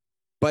 Mm-hmm.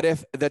 But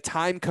if the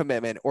time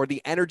commitment or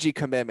the energy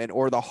commitment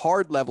or the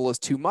hard level is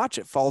too much,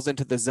 it falls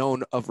into the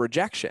zone of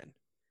rejection.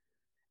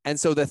 And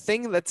so the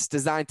thing that's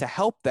designed to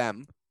help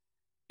them,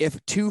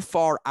 if too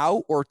far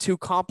out or too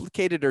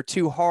complicated or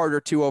too hard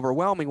or too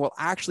overwhelming, will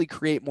actually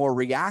create more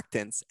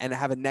reactance and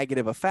have a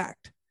negative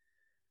effect.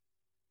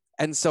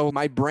 And so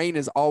my brain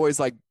is always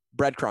like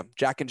breadcrumb,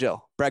 Jack and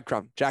Jill,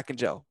 breadcrumb, Jack and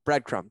Jill,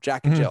 breadcrumb,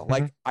 Jack and Jill.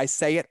 Like I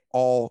say it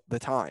all the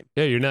time.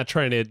 Yeah, you're not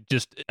trying to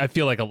just, I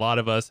feel like a lot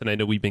of us, and I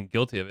know we've been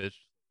guilty of it,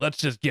 let's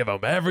just give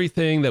them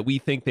everything that we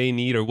think they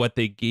need or what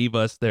they gave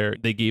us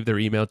they gave their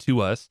email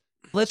to us.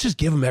 Let's just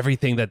give them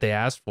everything that they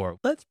asked for.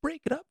 Let's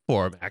break it up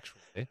for them,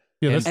 actually.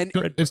 Yeah,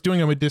 it's doing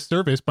them a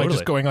disservice by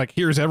just going like,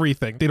 here's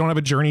everything. They don't have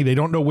a journey. They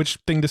don't know which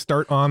thing to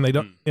start on. They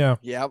don't,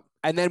 Yeah.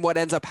 And then what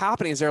ends up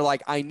happening is they're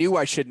like, I knew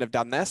I shouldn't have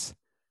done this.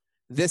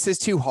 This is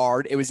too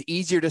hard. It was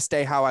easier to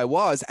stay how I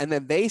was. And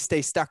then they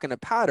stay stuck in a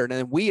pattern.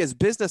 And we as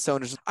business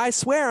owners, I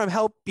swear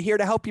I'm here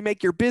to help you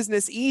make your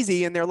business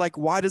easy. And they're like,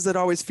 why does it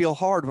always feel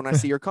hard when I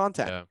see your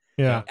content?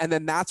 Yeah. And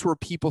then that's where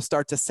people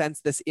start to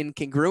sense this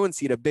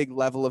incongruency at a big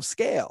level of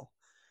scale.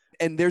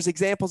 And there's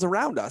examples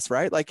around us,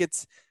 right? Like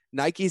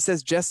Nike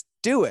says, just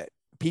do it.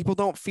 People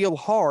don't feel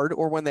hard,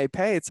 or when they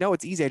pay, it's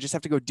easy. I just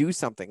have to go do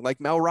something.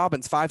 Like Mel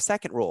Robbins'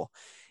 5-second rule.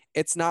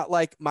 It's not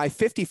like my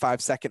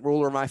 55-second rule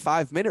or my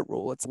 5-minute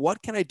rule. It's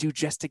what can I do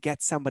just to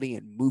get somebody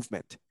in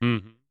movement,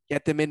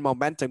 get them in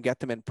momentum, get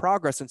them in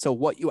progress. And so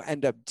what you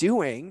end up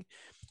doing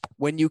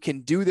when you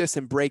can do this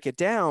and break it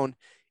down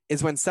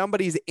is when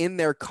somebody's in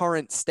their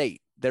current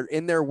state, they're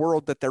in their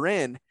world that they're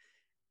in,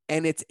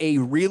 And it's a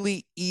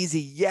really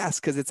easy yes,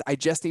 because I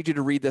just need you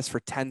to read this for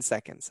 10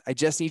 seconds. I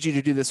just need you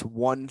to do this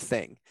one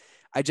thing.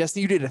 I just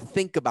need you to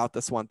think about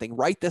this one thing,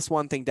 write this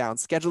one thing down,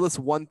 schedule this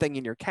one thing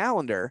in your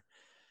calendar.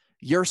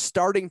 You're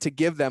starting to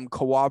give them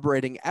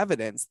corroborating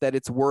evidence that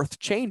it's worth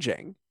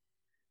changing.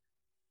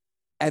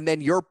 And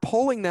then you're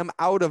pulling them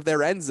out of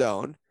their end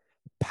zone,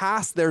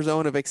 past their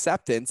zone of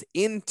acceptance,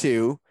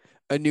 into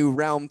a new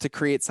realm to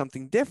create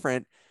something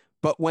different.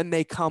 But when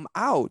they come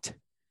out,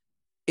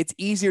 it's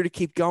easier to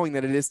keep going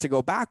than it is to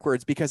go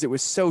backwards, because it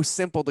was so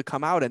simple to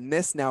come out, and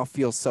this now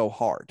feels so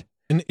hard.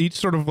 And each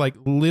sort of like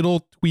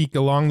little tweak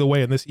along the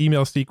way in this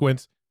email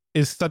sequence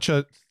is such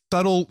a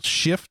subtle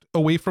shift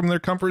away from their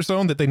comfort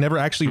zone that they never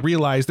actually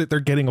realize that they're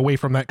getting away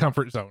from that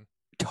comfort zone.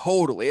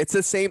 Totally. It's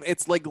the same.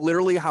 It's like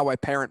literally how I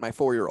parent my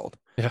 4-year-old.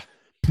 Yeah.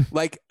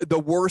 Like the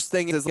worst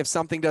thing is if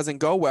something doesn't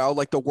go well,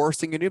 like the worst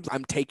thing you do is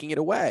I'm taking it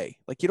away.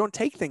 Like you don't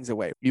take things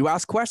away. You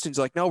ask questions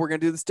like, no, we're going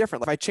to do this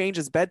different. If I change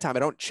his bedtime, I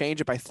don't change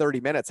it by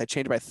 30 minutes. I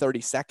change it by 30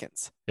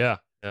 seconds. Yeah.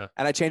 Yeah.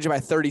 And I change it by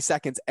 30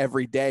 seconds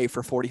every day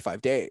for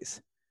 45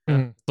 days.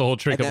 Mm. The whole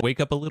trick And of then- wake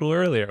up a little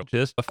earlier,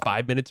 just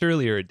 5 minutes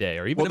earlier a day,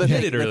 or even Well, a the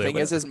minute earlier. thing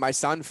is my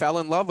son fell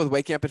in love with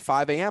waking up at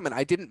 5 a.m. and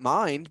I didn't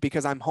mind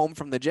because I'm home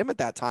from the gym at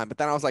that time. But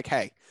then I was like,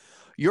 hey,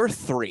 you're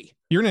 3.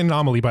 You're an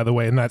anomaly, by the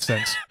way, in that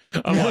sense.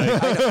 I'm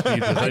like, Jesus,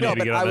 I I know, need to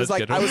but get on I was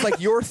that like, schedule.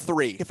 you're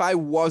 3. If I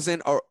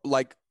wasn't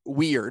like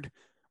weird,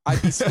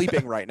 I'd be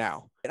sleeping right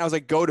now. And I was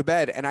like, go to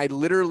bed. And I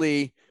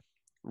literally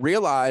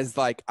realized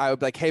like, I would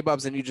be like, hey,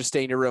 Bubs, and you just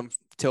stay in your room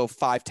till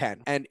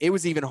 5:10. And it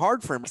was even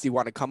hard for him because he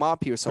wanted to come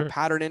up. He was so Sure.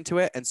 patterned into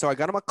it. And so I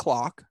got him a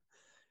clock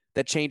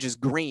that changes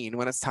green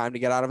when it's time to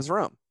get out of his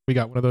room. We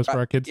got one of those for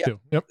our kids Yeah. too.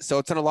 Yep. So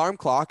it's an alarm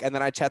clock. And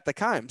then I check the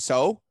time.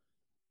 So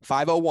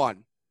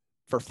 5:01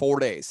 for 4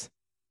 days.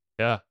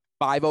 Yeah.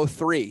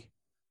 5:03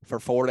 for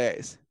 4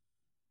 days.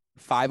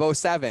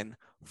 5:07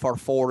 for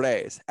 4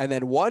 days. And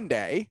then one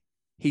day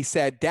he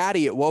said,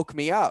 Daddy, it woke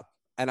me up.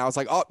 And I was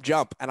like, oh,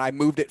 jump. And I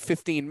moved it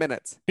 15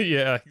 minutes.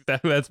 Yeah,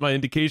 exactly. That's my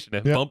indication.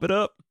 Yeah. Bump it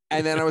up.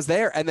 And then I was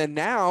there. And then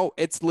now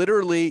it's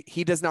literally,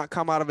 he does not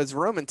come out of his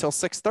room until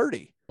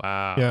 6:30.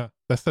 Wow. Yeah.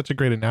 That's such a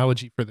great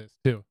analogy for this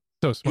too.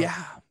 So smart.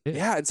 Yeah. Yeah.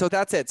 Yeah. And so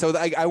that's it. So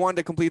I wanted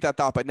to complete that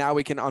thought, but now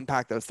we can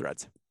unpack those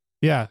threads.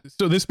 Yeah.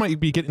 So this might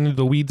be getting into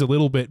the weeds a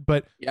little bit,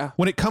 but Yeah.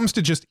 when it comes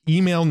to just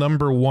email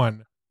number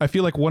one, I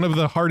feel like one of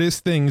the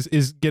hardest things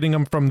is getting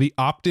them from the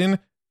opt-in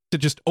to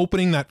just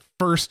opening that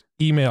first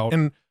email.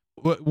 And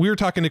we were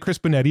talking to Chris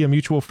Bonetti, a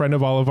mutual friend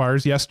of all of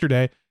ours,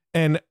 yesterday,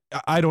 and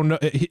I don't know,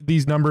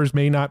 these numbers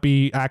may not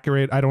be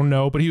accurate, I don't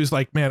know, but he was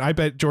like, man, I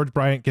bet George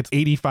Bryant gets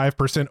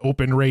 85%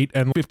 open rate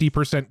and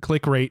 50%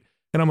 click rate.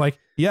 And I'm like,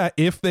 yeah,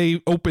 if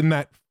they open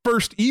that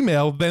first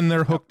email, then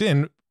they're hooked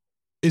in.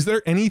 Is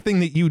there anything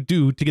that you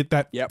do to get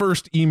that Yep.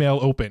 first email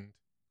opened?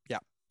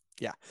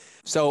 Yeah.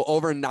 So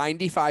over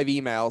 95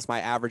 emails, my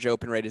average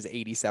open rate is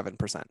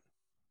 87%.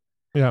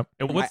 Yeah.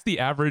 And what's the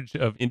average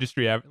of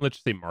industry average? Let's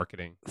just say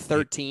marketing.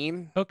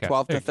 13, Okay.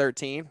 12 to Hey.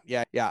 13.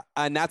 Yeah. Yeah.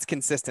 And that's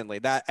consistently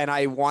that. And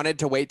I wanted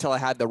to wait till I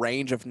had the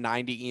range of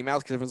 90 emails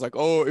because everyone's like,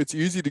 oh, it's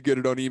easy to get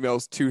it on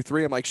emails 2,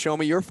 3. I'm like, show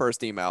me your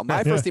first email.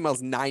 My first email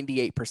is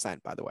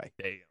 98%, by the way.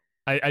 There you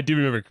go. I do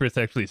remember Chris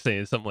actually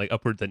saying something like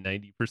upwards of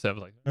 90%. I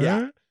was like,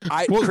 Yeah.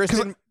 Well, 'cause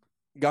Kristen,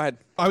 go ahead.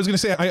 I was going to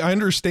say, I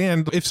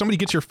understand if somebody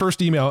gets your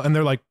first email and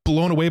they're like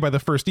blown away by the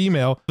first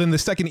email, then the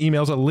second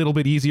email is a little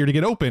bit easier to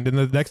get opened and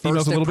the next email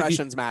is First a little bit.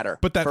 impressions matter.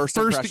 But that First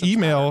first impressions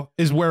email matter.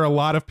 is where a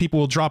lot of people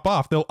will drop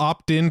off. They'll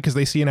opt in because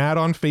they see an ad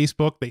on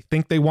Facebook. They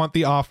think they want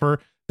the offer.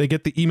 They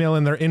get the email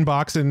in their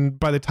inbox. And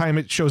by the time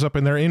it shows up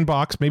in their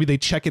inbox, maybe they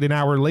check it an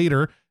hour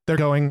later. They're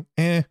going,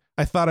 I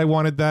thought I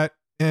wanted that.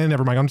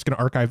 Never mind. I'm just going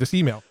to archive this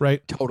email, right?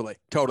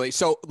 Totally.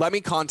 So let me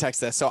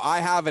context this. So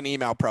I have an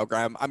email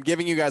program. I'm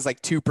giving you guys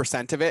like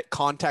 2% of it.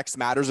 Context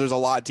matters. There's a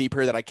lot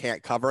deeper that I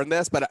can't cover in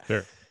this, but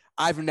Sure.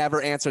 I've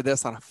never answered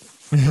this on a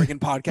freaking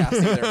podcast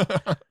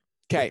either.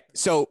 Okay.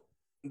 So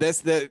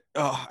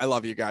I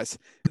love you guys.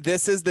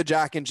 This is the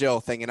Jack and Jill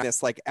thing. And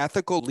this like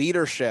ethical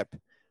leadership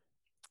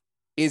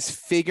is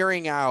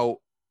figuring out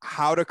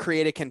how to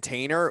create a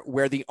container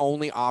where the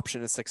only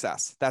option is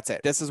success. That's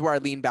it. This is where I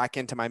lean back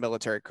into my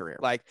military career.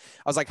 Like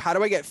I was like, how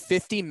do I get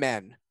 50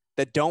 men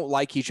that don't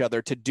like each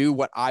other to do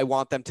what I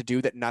want them to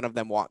do that none of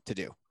them want to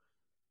do?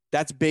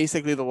 That's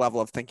basically the level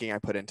of thinking I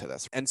put into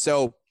this. And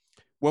so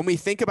when we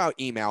think about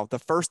email, the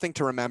first thing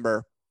to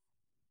remember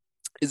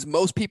is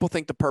most people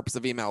think the purpose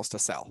of email is to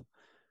sell.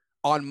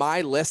 On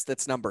my list,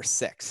 that's number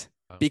 6.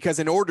 Because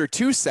in order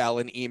to sell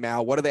an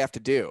email, what do they have to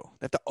do?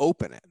 They have to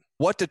open it.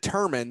 What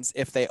determines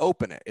if they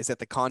open it? Is it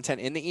the content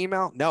in the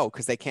email? No,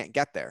 because they can't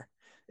get there.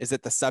 Is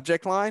it the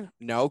subject line?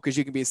 No, because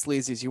you can be as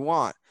sleazy as you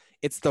want.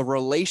 It's the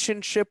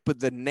relationship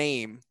with the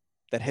name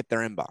that hit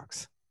their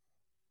inbox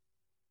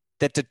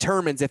that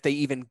determines if they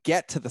even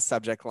get to the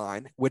subject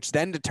line, which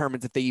then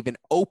determines if they even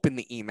open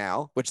the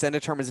email, which then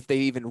determines if they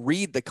even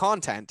read the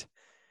content,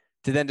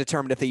 to then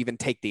determine if they even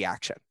take the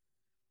action.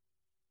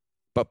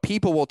 But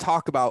people will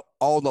talk about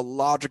all the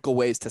logical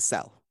ways to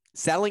sell.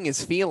 Selling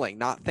is feeling,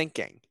 not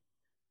thinking.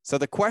 So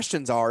the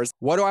questions are, is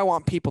what do I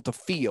want people to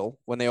feel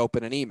when they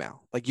open an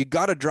email? Like, you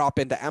got to drop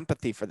into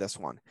empathy for this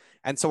one.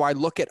 And so I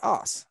look at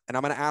us, and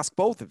I'm going to ask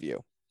both of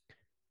you,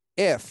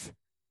 if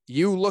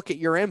you look at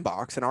your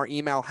inbox and our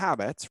email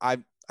habits, I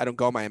don't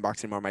go in my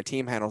inbox anymore. My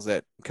team handles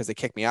it because they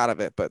kicked me out of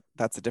it, but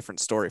that's a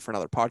different story for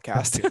another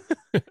podcast.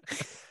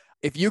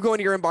 If you go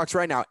into your inbox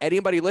right now,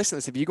 anybody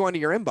listening to this, if you go into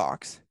your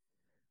inbox,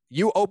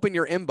 you open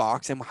your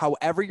inbox, and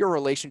however your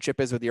relationship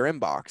is with your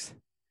inbox,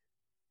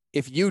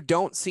 if you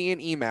don't see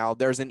an email,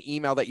 there's an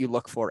email that you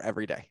look for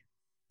every day.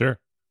 Sure.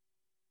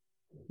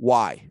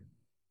 Why?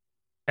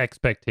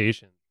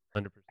 Expectation.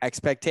 100%.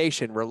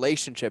 Expectation,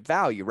 relationship,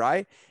 value,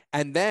 right?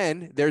 And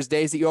then there's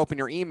days that you open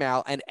your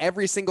email, and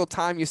every single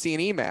time you see an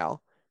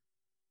email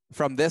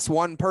from this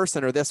one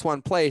person or this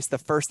one place, the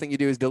first thing you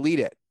do is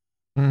delete it.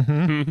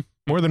 Mm-hmm.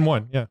 More than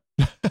one, yeah.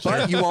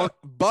 But you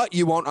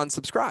won't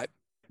unsubscribe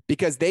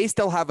because they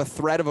still have a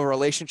thread of a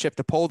relationship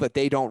to pull that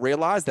they don't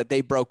realize that they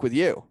broke with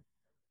you.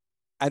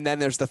 And then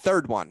there's the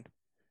third one.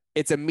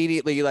 It's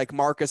immediately like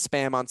mark as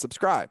spam,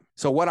 unsubscribe.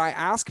 So what I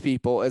ask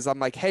people is, I'm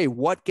like, hey,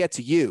 what gets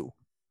you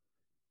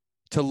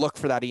to look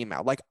for that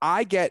email? Like,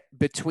 I get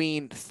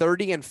between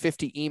 30 and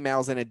 50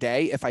 emails in a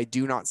day if I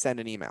do not send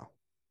an email.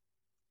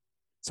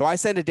 So I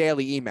send a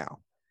daily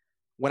email.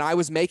 When I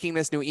was making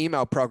this new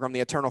email program, the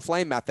Eternal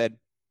Flame Method,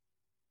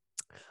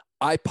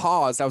 I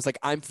paused. I was like,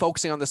 I'm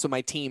focusing on this with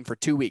my team for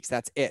 2 weeks.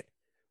 That's it.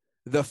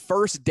 The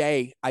first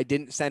day I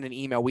didn't send an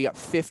email, we got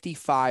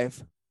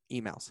 55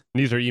 emails.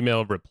 These are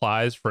email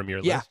replies from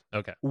your list?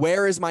 Okay.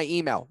 Where is my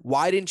email?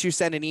 Why didn't you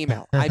send an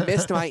email? I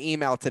missed my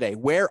email today.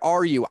 Where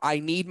are you? I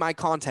need my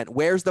content.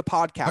 Where's the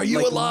podcast? Are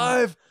you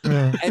alive?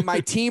 And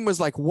my team was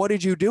like, what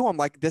did you do? I'm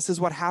like, this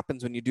is what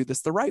happens when you do this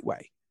the right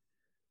way.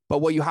 But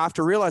what you have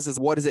to realize is,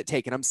 what does it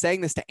take? And I'm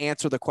saying this to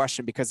answer the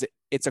question because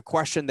it's a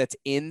question that's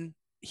in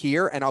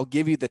here, and I'll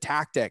give you the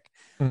tactic.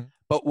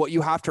 But what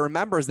you have to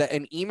remember is that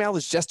an email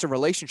is just a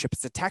relationship.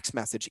 It's a text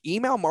message.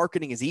 Email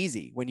marketing is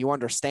easy when you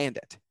understand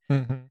it.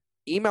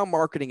 Email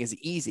marketing is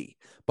easy.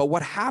 But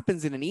what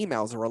happens in an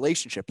email is a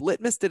relationship.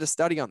 Litmus did a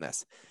study on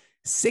this.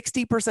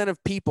 60%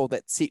 of people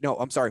that see,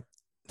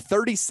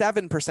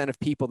 37% of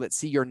people that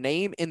see your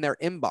name in their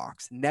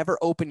inbox never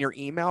open your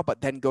email,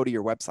 but then go to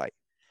your website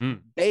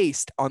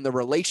based on the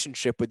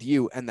relationship with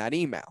you and that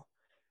email.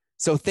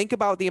 So think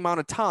about the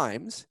amount of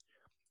times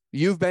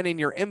you've been in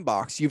your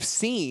inbox, you've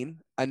seen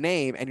a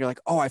name and you're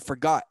like, oh, I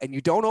forgot. And you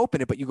don't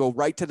open it, but you go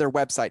right to their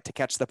website to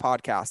catch the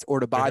podcast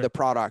or to buy the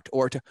product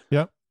or to,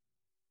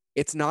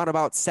 It's not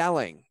about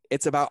selling.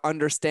 It's about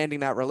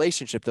understanding that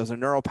relationship. Those are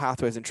neural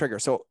pathways and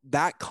triggers. So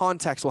that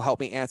context will help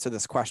me answer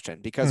this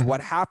question, because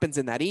what happens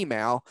in that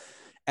email,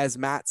 as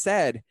Matt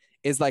said,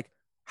 is like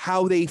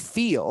how they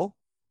feel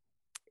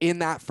in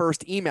that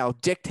first email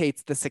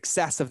dictates the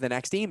success of the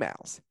next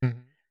emails.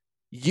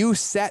 You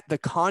set the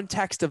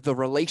context of the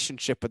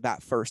relationship with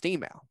that first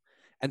email.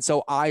 And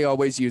so I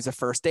always use a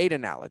first date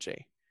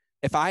analogy.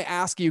 If I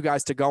ask you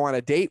guys to go on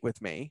a date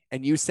with me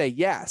and you say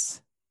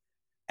yes,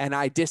 and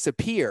I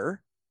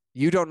disappear,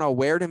 you don't know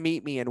where to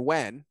meet me and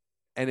when,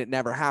 and it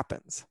never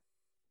happens.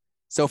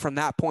 So from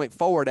that point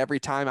forward, every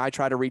time I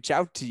try to reach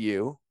out to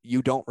you,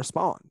 you don't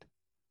respond.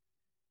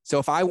 So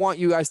if I want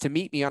you guys to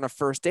meet me on a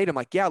first date, I'm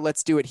like, yeah,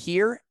 let's do it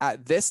here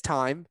at this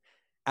time,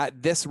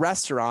 at this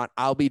restaurant.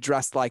 I'll be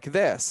dressed like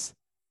this.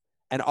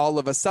 And all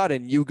of a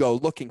sudden you go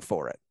looking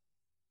for it.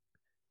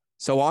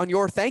 So on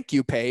your thank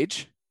you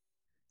page,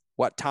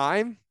 what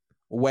time,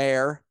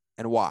 where,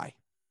 and why?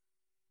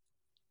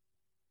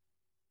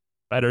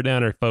 Write her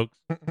down, folks.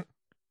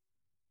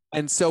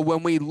 And so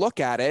when we look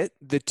at it,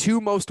 the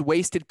two most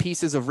wasted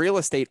pieces of real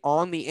estate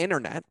on the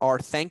internet are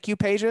thank you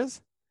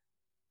pages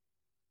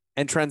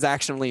and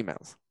transactional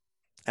emails.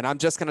 And I'm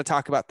just going to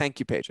talk about thank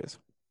you pages.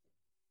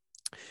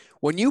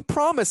 When you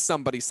promise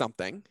somebody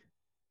something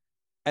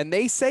and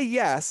they say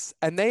yes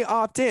and they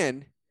opt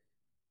in,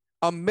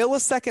 a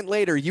millisecond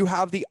later, you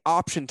have the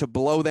option to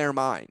blow their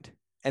mind.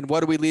 And what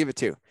do we leave it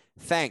to?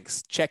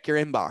 Thanks. Check your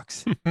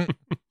inbox.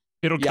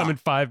 It'll come in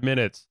 5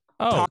 minutes.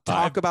 Oh,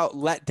 talk about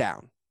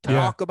letdown.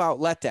 Talk about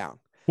letdown.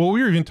 Well,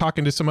 we were even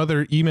talking to some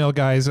other email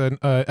guys an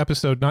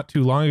episode not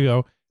too long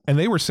ago, and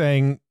they were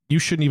saying you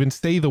shouldn't even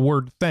say the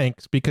word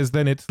thanks, because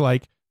then it's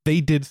like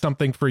they did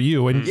something for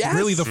you. And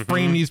really the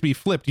frame needs to be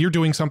flipped. You're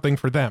doing something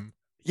for them.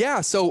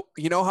 Yeah. So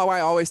you know how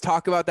I always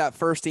talk about that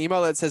first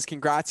email that says,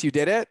 congrats, you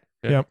did it?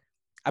 Yep.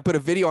 I put a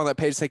video on that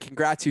page saying,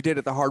 congrats, you did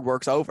it. The hard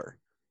work's over.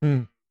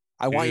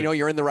 I want you to know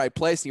you're in the right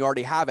place and you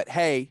already have it.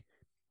 Hey,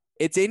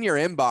 it's in your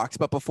inbox,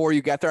 but before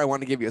you get there, I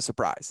want to give you a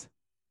surprise.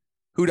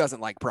 Who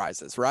doesn't like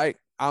prizes, right?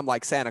 I'm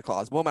like Santa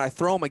Claus. Woman, I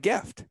throw them a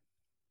gift.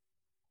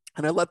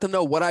 And I let them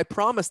know what I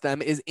promised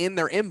them is in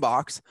their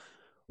inbox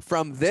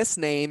from this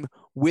name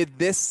with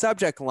this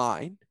subject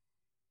line.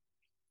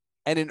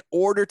 And in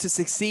order to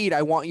succeed,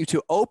 I want you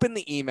to open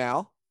the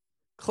email,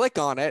 click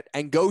on it,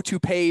 and go to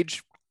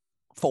page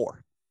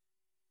 4.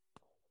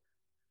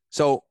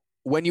 So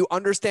when you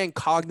understand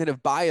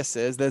cognitive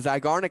biases, the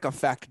Zeigarnik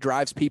effect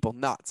drives people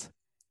nuts.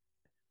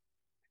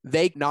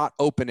 They not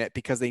open it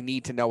because they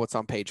need to know what's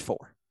on page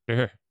 4.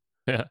 Sure.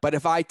 Yeah. But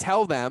if I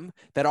tell them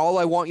that all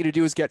I want you to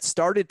do is get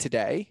started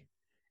today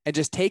and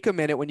just take a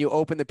minute when you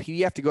open the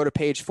PDF to go to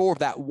page 4,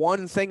 that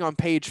one thing on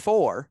page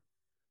 4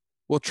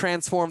 will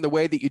transform the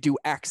way that you do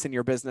X in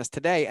your business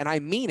today. And I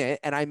mean it,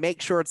 and I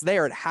make sure it's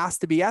there. It has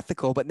to be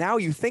ethical. But now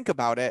you think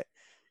about it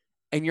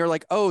and you're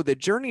like, oh, the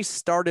journey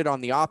started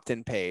on the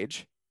opt-in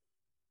page.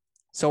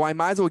 So I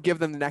might as well give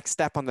them the next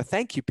step on the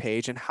thank you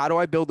page. And how do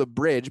I build a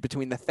bridge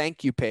between the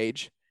thank you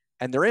page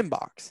and their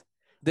inbox?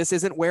 This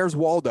isn't where's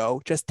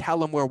Waldo. Just tell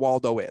them where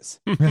Waldo is.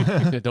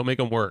 Don't make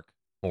them work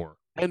more.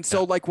 And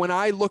so like when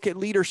I look at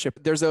leadership,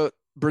 there's a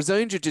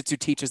Brazilian Jiu-Jitsu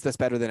teaches this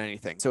better than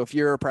anything. So if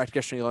you're a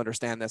practitioner, you'll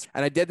understand this.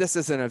 And I did this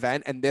as an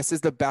event, and this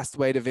is the best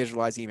way to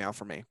visualize email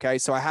for me. Okay.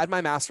 So I had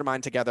my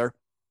mastermind together.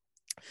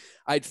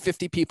 I had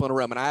 50 people in a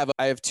room, and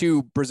I have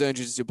 2 Brazilian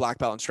Jiu-Jitsu black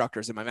belt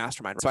instructors in my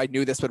mastermind. So I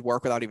knew this would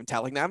work without even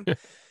telling them.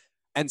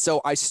 And so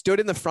I stood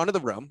in the front of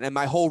the room, and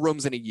my whole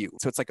room's in a U.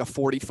 So it's like a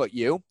 40-foot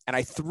U. And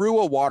I threw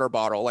a water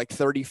bottle like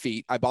 30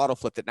 feet. I bottle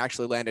flipped it and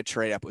actually landed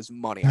straight up. It was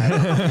money. I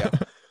had no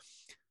idea.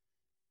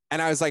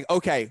 And I was like,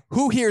 okay,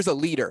 who here's a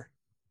leader?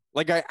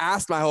 Like I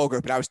asked my whole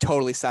group, and I was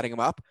totally setting him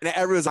up. And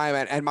everyone's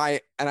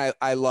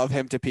I love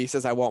him to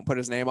pieces. I won't put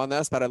his name on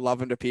this, but I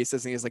love him to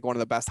pieces. And he's like one of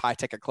the best high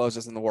ticket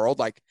closers in the world.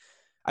 Like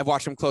I've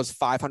watched him close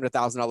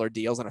 $500,000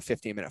 deals on a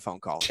 15-minute phone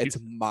call. It's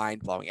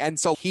mind blowing. And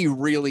so he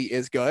really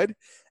is good.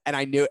 And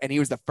I knew, and he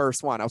was the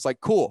first one. I was like,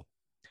 cool.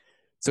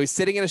 So he's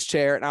sitting in his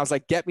chair, and I was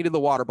like, get me to the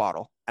water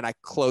bottle. And I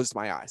closed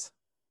my eyes.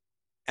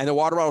 And the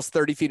water bottle's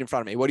 30 feet in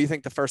front of me. What do you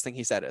think the first thing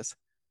he said is?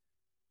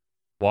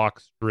 Walk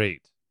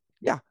straight.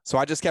 Yeah. So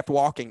I just kept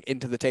walking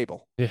into the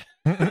table. Yeah.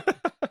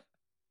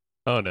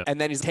 Oh no. And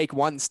then he's take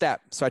 1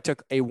 step. So I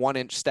took a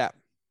 1-inch step.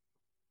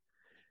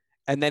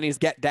 And then he's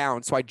get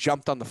down. So I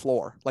jumped on the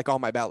floor, like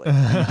on my belly.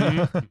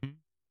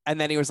 And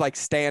then he was like,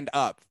 stand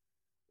up.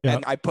 Yep.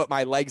 And I put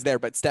my legs there,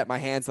 but stepped my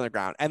hands on the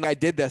ground. And I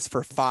did this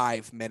for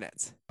 5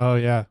 minutes. Oh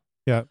yeah.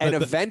 Yeah. And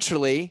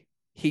eventually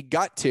he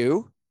got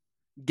to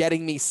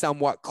getting me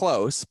somewhat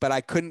close, but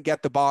I couldn't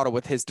get the bottle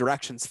with his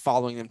directions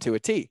following them to a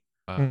T.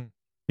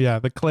 Yeah,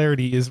 the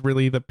clarity is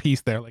really the piece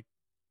there. Like,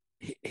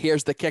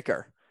 here's the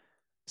kicker.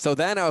 So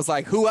then I was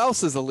like, who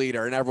else is a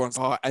leader? And everyone's,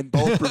 and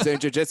both Brazilian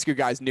Jiu-Jitsu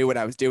guys knew what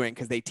I was doing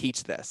because they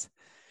teach this.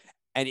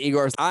 And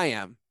Igor's, I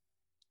am.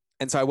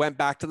 And so I went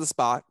back to the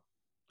spot.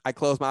 I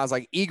closed my eyes, I was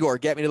like, Igor,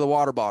 get me to the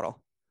water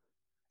bottle.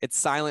 It's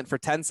silent for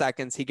 10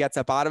 seconds. He gets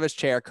up out of his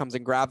chair, comes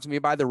and grabs me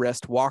by the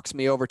wrist, walks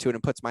me over to it,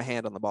 and puts my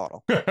hand on the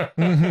bottle.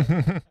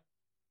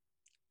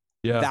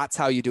 Yeah. That's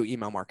how you do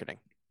email marketing.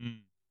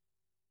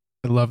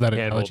 I love that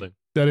analogy.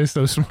 That is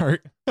so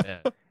smart.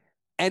 Yeah.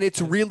 And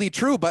it's really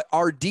true, but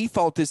our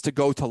default is to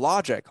go to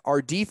logic.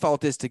 Our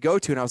default is to go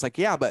to, and I was like,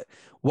 yeah, but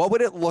what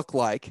would it look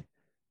like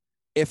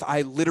if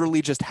I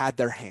literally just had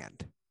their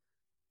hand?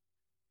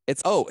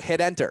 It's, hit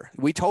enter.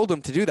 We told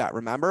them to do that,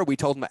 remember? We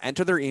told them to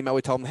enter their email.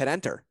 We told them to hit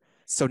enter.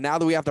 So now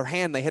that we have their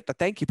hand, they hit the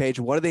thank you page.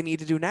 What do they need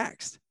to do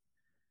next?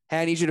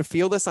 Hey, I need you to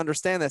feel this,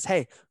 understand this.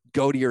 Hey,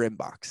 go to your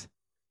inbox.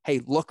 Hey,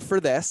 look for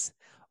this,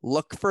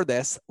 look for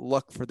this,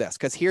 look for this.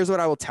 Because here's what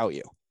I will tell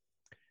you.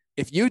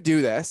 If you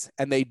do this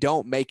and they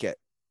don't make it,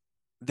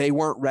 they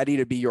weren't ready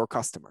to be your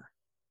customer.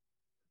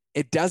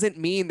 It doesn't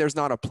mean there's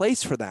not a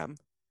place for them,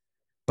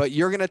 but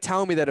you're going to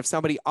tell me that if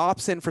somebody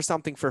opts in for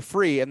something for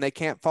free and they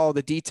can't follow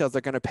the details,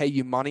 they're going to pay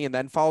you money and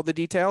then follow the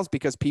details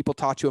because people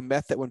taught you a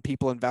myth that when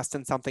people invest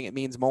in something, it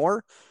means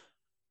more.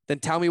 Then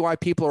tell me why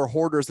people are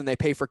hoarders and they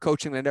pay for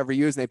coaching they never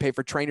use and they pay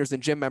for trainers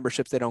and gym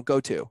memberships they don't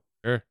go to.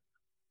 Sure.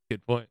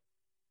 Good point.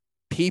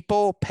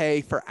 People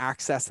pay for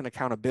access and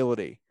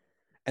accountability.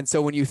 And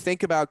so when you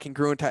think about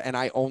congruent, and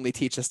I only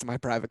teach this to my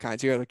private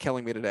clients, you're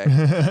killing me today.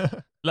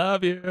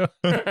 Love you.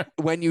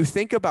 When you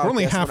think about we're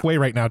only halfway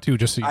right now too,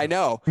 just so you I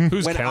know.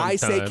 Who's When I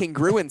say time?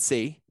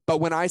 congruency, but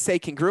when I say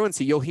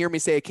congruency, you'll hear me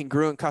say a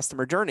congruent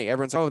customer journey.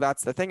 Everyone's,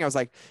 that's the thing. I was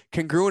like,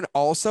 congruent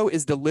also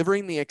is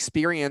delivering the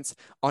experience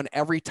on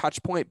every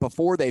touch point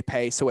before they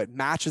pay, so it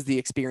matches the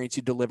experience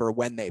you deliver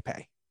when they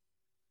pay.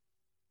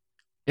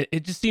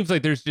 It just seems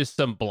like there's just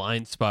some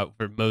blind spot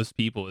for most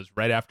people is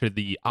right after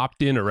the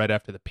opt-in or right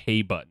after the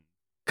pay button.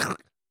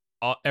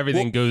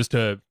 Everything goes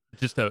to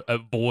just a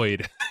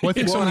void. Well, I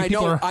think so many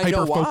people are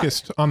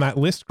hyper-focused on that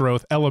list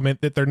growth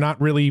element that they're not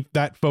really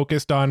that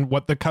focused on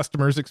what the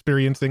customer's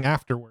experiencing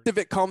afterwards. If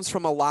it comes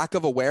from a lack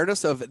of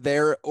awareness of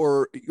their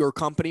or your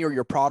company or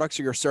your products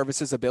or your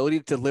services' ability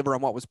to deliver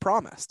on what was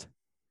promised.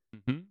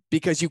 Mm-hmm.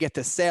 Because you get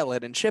to sell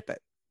it and ship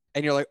it.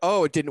 And you're like,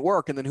 it didn't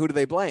work. And then who do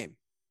they blame?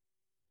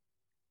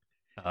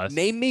 Us.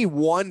 Name me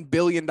 $1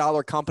 billion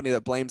company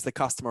that blames the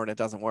customer and it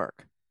doesn't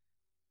work.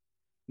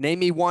 Name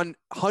me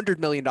 $100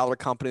 million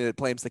company that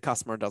blames the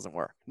customer and doesn't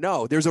work.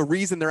 No, there's a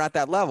reason they're at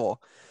that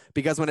level,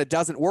 because when it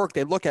doesn't work,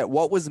 they look at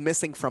what was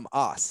missing from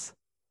us.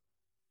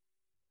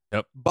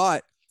 Yep.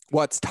 But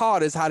what's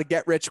taught is how to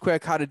get rich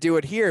quick, how to do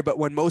it here. But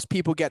when most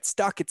people get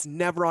stuck, it's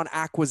never on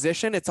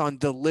acquisition. It's on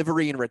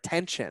delivery and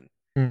retention.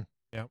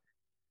 Yep.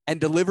 And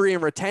delivery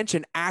and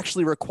retention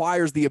actually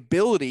requires the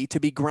ability to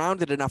be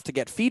grounded enough to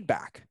get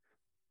feedback.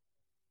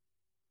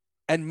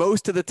 And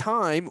most of the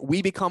time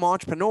we become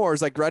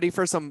entrepreneurs, like ready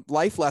for some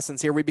life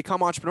lessons here. We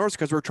become entrepreneurs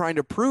because we're trying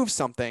to prove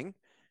something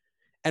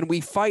and we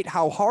fight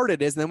how hard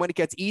it is. And then when it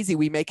gets easy,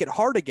 we make it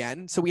hard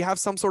again. So we have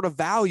some sort of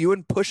value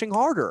in pushing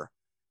harder.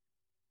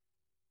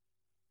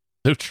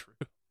 So true.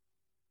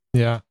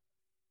 Yeah.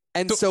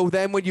 And so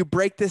then when you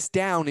break this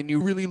down and you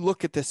really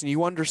look at this and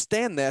you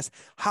understand this,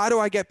 how do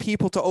I get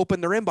people to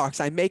open their inbox?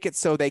 I make it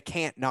so they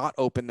can't not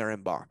open their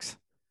inbox.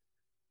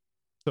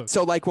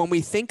 So like when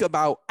we think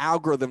about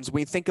algorithms,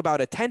 we think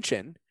about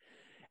attention,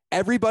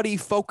 everybody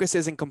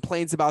focuses and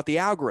complains about the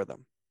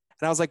algorithm.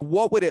 And I was like,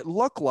 what would it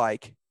look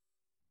like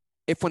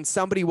if when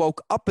somebody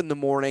woke up in the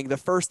morning, the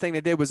first thing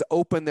they did was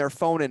open their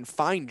phone and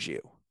find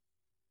you?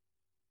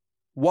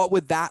 What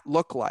would that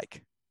look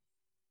like?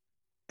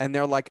 And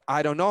they're like,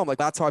 I don't know. I'm like,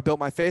 that's how I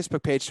built my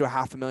Facebook page to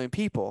 500,000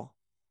 people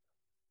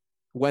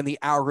when the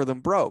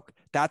algorithm broke.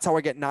 That's how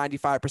I get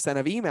 95%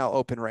 of email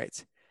open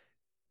rates.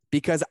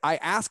 Because I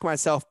ask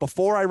myself,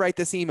 before I write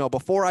this email,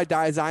 before I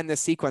design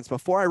this sequence,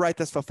 before I write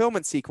this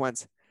fulfillment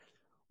sequence,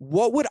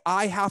 what would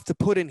I have to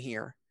put in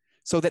here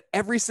so that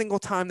every single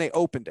time they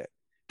opened it,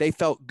 they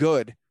felt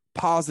good,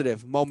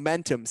 positive,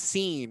 momentum,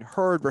 seen,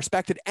 heard,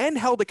 respected, and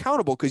held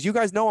accountable? Because you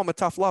guys know I'm a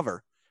tough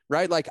lover,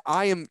 right? Like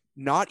I am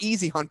not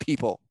easy on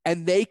people,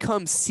 and they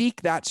come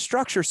seek that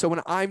structure. So when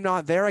I'm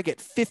not there, I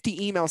get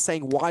 50 emails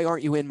saying, why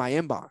aren't you in my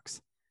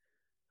inbox?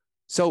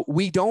 So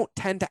we don't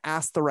tend to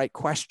ask the right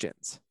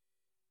questions.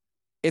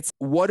 It's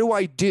what do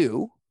I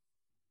do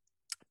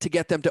to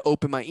get them to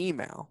open my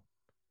email?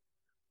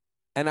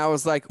 And I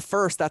was like,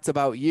 first, that's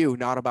about you,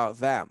 not about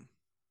them.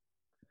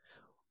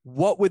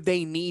 What would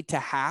they need to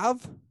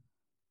have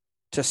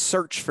to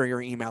search for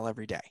your email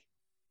every day?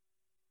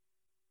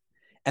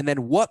 And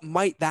then what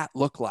might that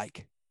look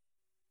like?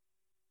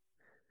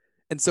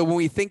 And so when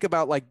we think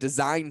about like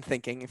design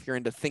thinking, if you're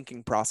into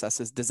thinking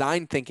processes,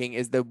 design thinking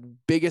is the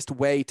biggest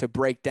way to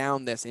break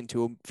down this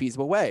into a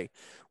feasible way.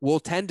 We'll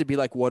tend to be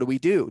like, what do we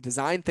do?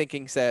 Design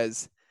thinking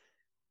says,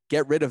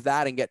 get rid of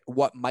that and get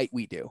what might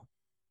we do?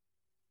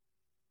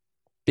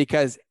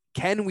 Because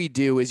can we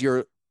do is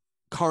your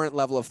current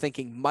level of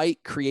thinking.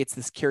 Might creates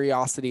this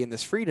curiosity and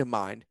this freedom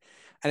mind.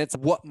 And it's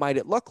what might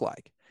it look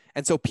like?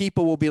 And so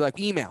people will be like,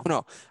 email.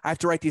 No, I have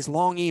to write these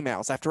long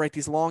emails. I have to write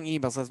these long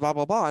emails, blah,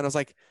 blah, blah. And I was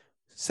like,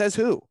 says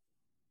who?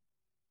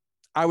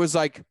 I was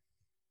like,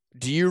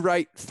 do you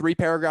write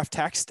 3-paragraph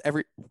text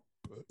every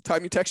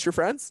time you text your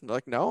friends? And they're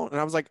like, no. And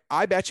I was like,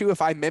 I bet you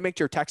if I mimicked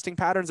your texting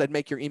patterns, I'd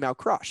make your email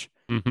crush.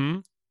 Mm-hmm.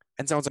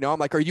 And someone's like, no. I'm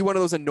like, are you one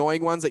of those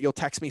annoying ones that you'll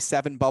text me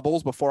 7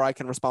 bubbles before I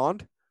can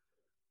respond?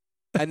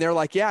 And they're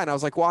like, yeah. And I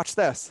was like, watch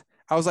this.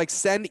 I was like,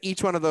 send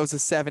each one of those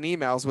as 7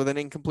 emails with an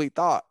incomplete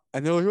thought.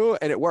 And they're like, oh,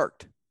 and it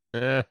worked.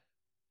 I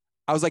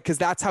was like, because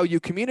that's how you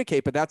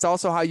communicate, but that's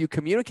also how you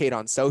communicate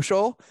on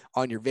social,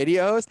 on your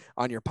videos,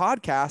 on your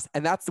podcast.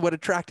 And that's what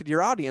attracted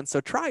your audience.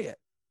 So try it.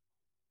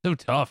 So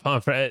tough,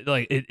 huh?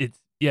 Like it's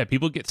yeah,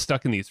 people get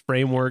stuck in these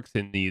frameworks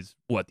and these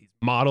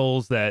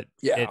models that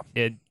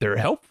they're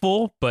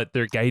helpful, but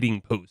they're guiding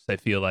posts, I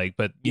feel like.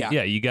 But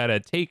yeah, you got to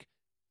take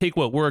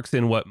what works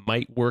and what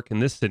might work in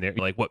this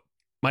scenario, like what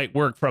might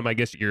work from, I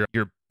guess, your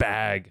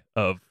bag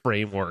of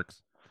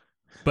frameworks,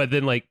 but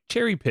then like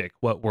cherry pick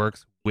what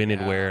works, when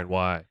and where and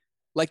why.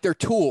 Like they're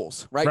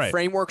tools, right?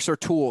 Frameworks are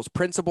tools.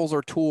 Principles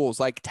are tools.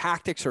 Like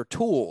tactics are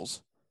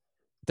tools.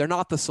 They're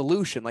not the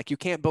solution. Like you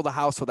can't build a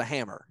house with a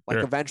hammer. Like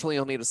eventually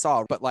you'll need a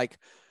saw. But like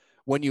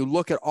when you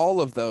look at all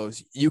of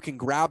those, you can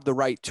grab the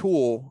right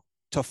tool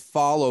to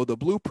follow the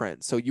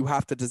blueprint. So you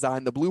have to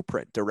design the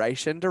blueprint.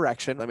 Duration,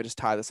 direction. Let me just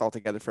tie this all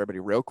together for everybody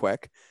real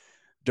quick.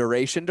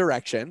 Duration,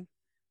 direction.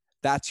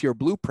 That's your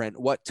blueprint.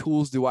 What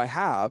tools do I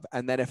have?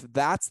 And then if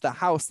that's the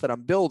house that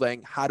I'm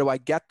building, how do I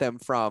get them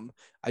from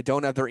I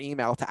don't have their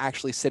email to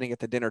actually sitting at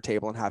the dinner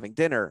table and having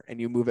dinner?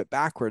 And you move it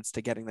backwards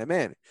to getting them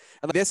in.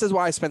 And this is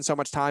why I spend so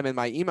much time in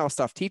my email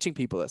stuff teaching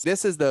people this.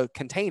 This is the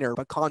container,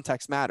 but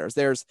context matters.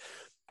 There's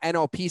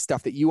NLP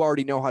stuff that you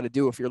already know how to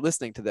do if you're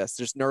listening to this.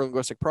 There's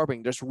neurolinguistic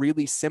programming. There's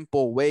really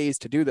simple ways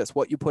to do this.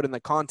 What you put in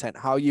the content,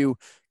 how you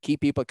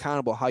keep people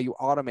accountable, how you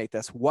automate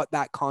this, what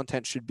that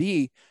content should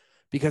be,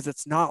 because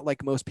it's not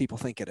like most people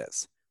think it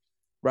is,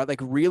 right? Like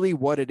really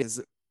what it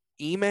is,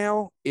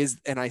 email is,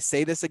 and I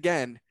say this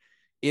again,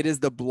 it is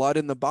the blood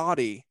in the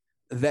body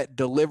that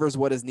delivers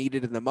what is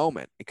needed in the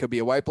moment. It could be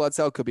a white blood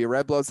cell, could be a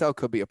red blood cell,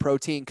 could be a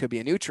protein, could be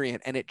a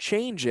nutrient, and it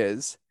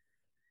changes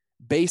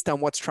based on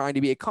what's trying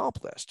to be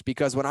accomplished.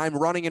 Because when I'm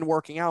running and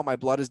working out, my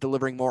blood is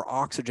delivering more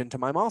oxygen to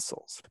my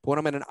muscles. But when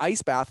I'm in an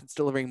ice bath, it's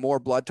delivering more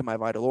blood to my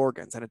vital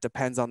organs, and it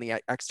depends on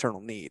the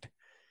external need.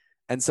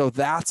 And so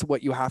that's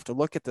what you have to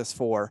look at this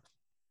for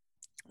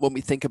when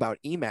we think about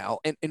email.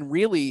 And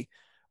really,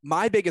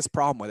 my biggest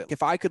problem with it,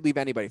 if I could leave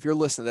anybody, if you're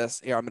listening to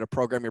this, here, I'm going to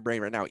program your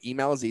brain right now.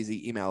 Email is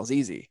easy. Email is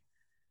easy.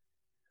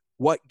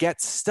 What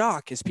gets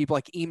stuck is people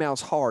like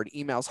email's hard,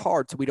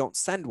 so we don't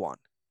send one.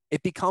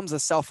 It becomes a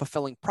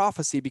self-fulfilling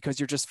prophecy because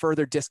you're just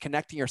further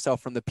disconnecting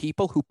yourself from the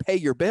people who pay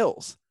your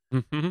bills.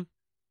 Mm-hmm.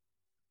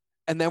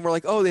 And then we're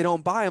like, oh, they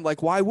don't buy. I'm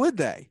like, why would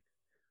they?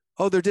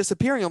 Oh, they're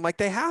disappearing. I'm like,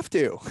 they have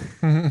to.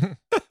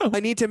 I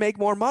need to make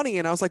more money.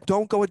 And I was like,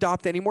 don't go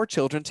adopt any more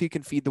children so you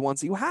can feed the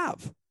ones that you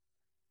have.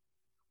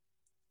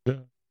 Yeah.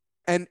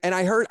 And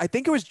I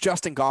think it was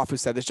Justin Goff who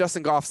said this.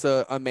 Justin Goff's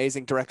an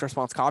amazing direct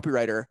response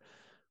copywriter.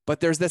 But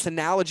there's this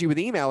analogy with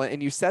email.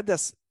 And you said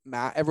this,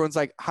 Matt. Everyone's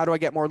like, how do I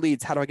get more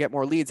leads? How do I get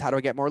more leads? How do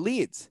I get more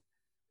leads?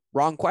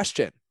 Wrong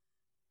question.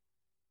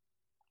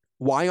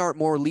 Why aren't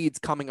more leads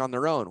coming on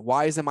their own?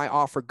 Why isn't my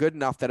offer good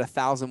enough that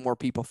 1,000 more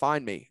people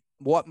find me?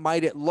 What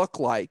might it look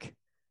like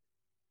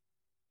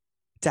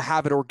to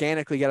have it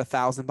organically get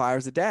 1,000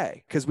 buyers a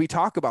day? Because we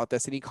talk about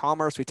this in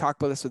e-commerce. We talk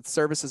about this with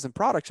services and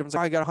products. Everyone's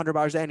like, oh, I got 100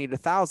 buyers a day. I need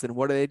 1,000.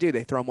 What do?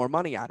 They throw more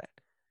money at it.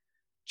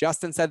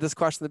 Justin said this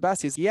question the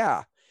best. He's,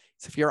 yeah.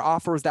 So if your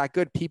offer was that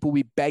good, people will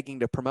be begging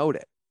to promote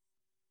it.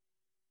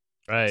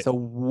 Right.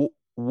 So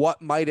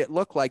what might it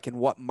look like and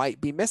what might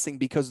be missing?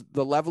 Because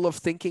the level of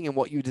thinking and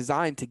what you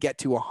designed to get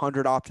to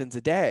 100 opt-ins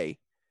a day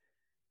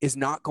is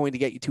not going to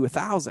get you to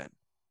 1,000.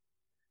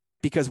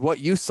 Because what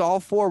you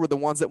solved for were the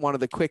ones that wanted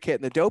the quick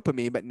hit and the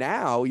dopamine, but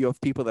now you have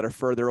people that are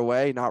further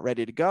away, not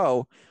ready to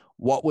go.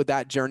 What would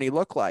that journey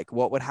look like?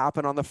 What would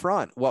happen on the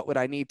front? What would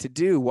I need to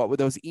do? What would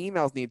those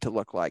emails need to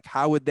look like?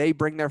 How would they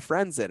bring their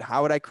friends in?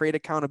 How would I create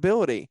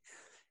accountability?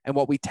 And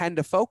what we tend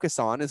to focus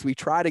on is we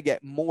try to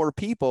get more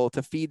people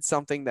to feed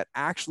something that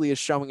actually is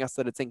showing us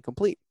that it's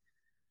incomplete.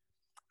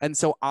 And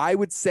so I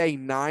would say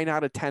 9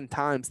 out of 10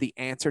 times the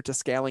answer to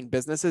scaling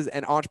businesses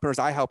and entrepreneurs,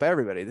 I help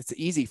everybody. That's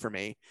easy for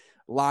me,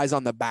 lies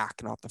on the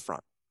back, not the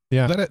front.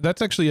 Yeah,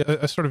 that's actually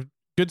a sort of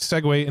good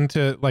segue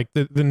into like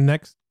the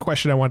next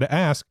question I wanted to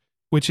ask,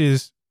 which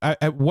is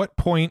at what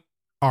point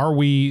are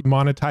we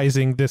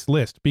monetizing this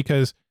list?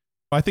 Because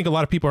I think a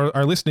lot of people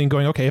are listening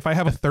going, okay, if I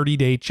have a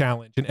 30-day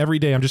challenge and every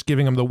day I'm just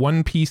giving them the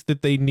one piece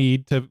that they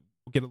need to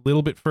get a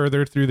little bit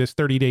further through this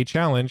 30-day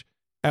challenge,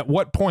 at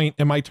what point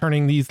am I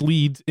turning these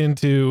leads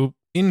into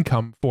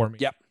income for me?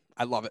 Yep.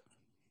 I love it.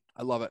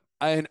 I love it.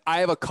 And I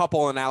have a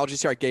couple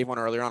analogies here. I gave one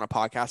earlier on a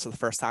podcast for the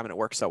first time and it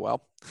worked so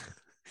well.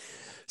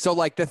 So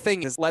like the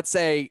thing is, let's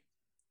say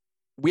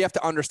we have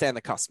to understand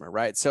the customer,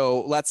 right?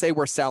 So let's say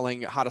we're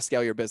selling how to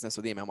scale your business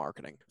with email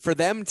marketing. For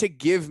them to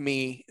give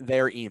me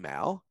their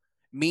email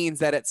means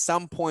that at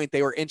some point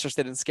they were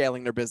interested in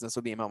scaling their business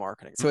with email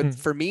marketing. So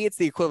for me, it's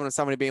the equivalent of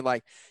somebody being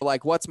like,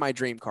 what's my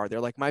dream car? They're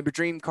like, my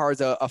dream car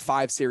is a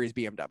 5 Series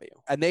BMW.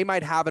 And they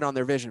might have it on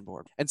their vision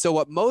board. And so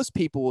what most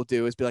people will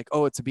do is be like,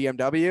 oh, it's a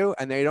BMW.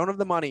 And they don't have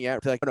the money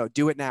yet. They're like, no,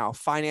 do it now.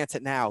 Finance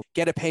it now.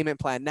 Get a payment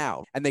plan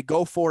now. And they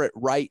go for it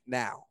right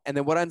now. And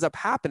then what ends up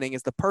happening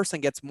is the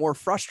person gets more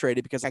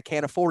frustrated because I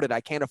can't afford it. I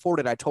can't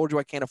afford it. I told you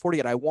I can't afford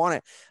it. I want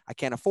it. I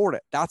can't afford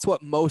it. That's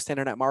what most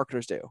internet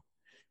marketers do.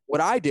 What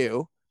I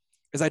do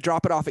is I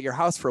drop it off at your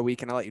house for a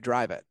week and I let you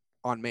drive it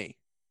on me.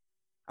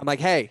 I'm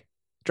like, hey,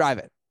 drive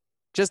it.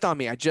 Just on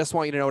me. I just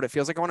want you to know what it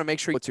feels like. I want to make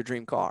sure it's your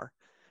dream car.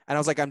 And I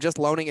was like, I'm just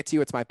loaning it to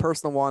you. It's my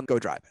personal one. Go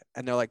drive it.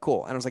 And they're like,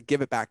 cool. And I was like,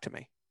 give it back to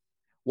me.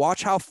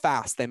 Watch how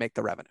fast they make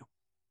the revenue.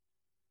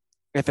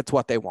 If it's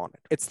what they wanted.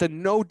 It's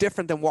no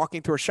different than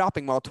walking through a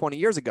shopping mall 20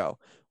 years ago.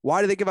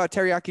 Why do they give out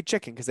teriyaki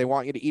chicken? Because they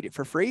want you to eat it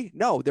for free?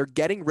 No, they're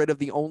getting rid of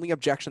the only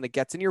objection that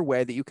gets in your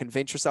way that you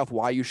convince yourself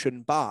why you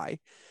shouldn't buy,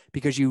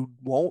 because you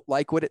won't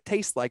like what it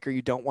tastes like or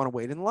you don't want to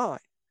wait in line.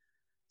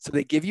 So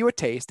they give you a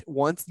taste.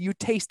 Once you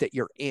taste it,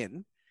 you're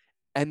in.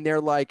 And they're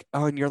like,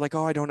 oh, and you're like,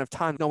 oh, I don't have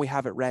time. No, we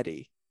have it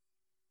ready.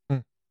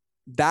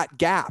 That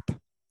gap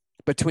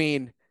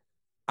between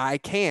I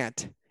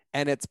can't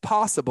and it's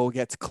possible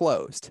gets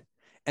closed.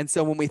 And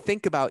so when we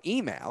think about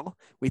email,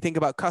 we think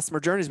about customer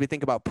journeys, we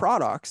think about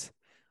products.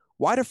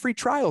 Why do free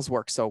trials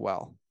work so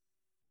well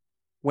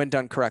when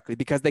done correctly?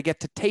 Because they get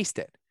to taste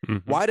it.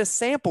 Why do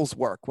samples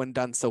work when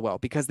done so well?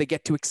 Because they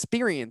get to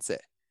experience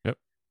it. Yep.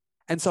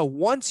 And so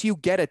once you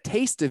get a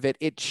taste of it,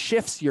 it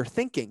shifts your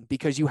thinking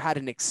because you had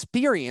an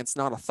experience,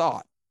 not a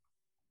thought.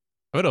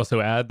 I would also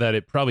add that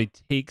it probably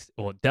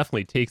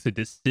definitely takes a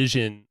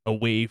decision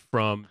away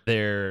from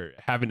their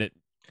having it.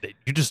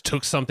 You just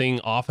took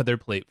something off of their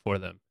plate for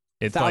them.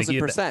 It's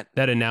 1,000%. like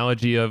that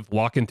analogy of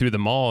walking through the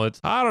mall. It's,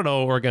 I don't know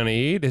what we're going to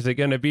eat. Is it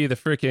going to be the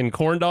freaking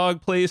corn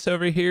dog place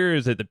over here?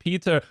 Is it the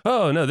pizza?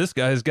 Oh, no, this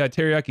guy's got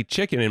teriyaki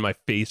chicken in my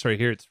face right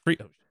here. It's free.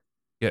 Oh,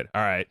 good.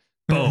 All right.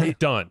 Boom.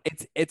 Done.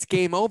 It's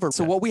game over.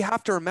 So what we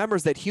have to remember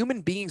is that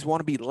human beings want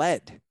to be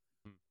led.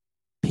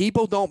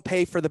 People don't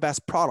pay for the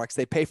best products.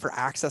 They pay for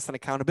access and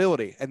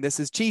accountability. And this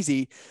is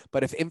cheesy,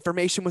 but if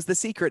information was the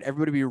secret,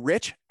 everybody would be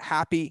rich,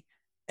 happy,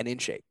 and in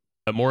shape.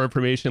 More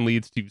information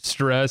leads to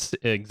stress,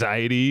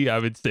 anxiety. I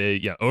would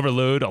say,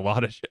 overload, a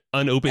lot of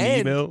unopened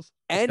emails.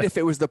 And if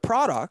it was the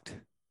product,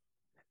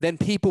 then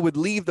people would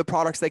leave the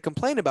products they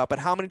complain about. But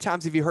how many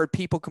times have you heard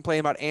people complain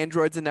about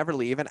Androids and never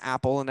leave and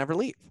Apple and never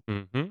leave?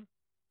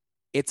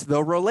 It's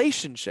the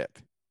relationship.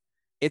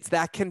 It's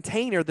that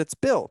container that's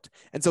built.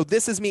 And so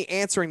this is me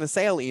answering the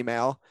sale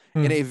email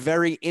in a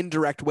very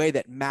indirect way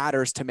that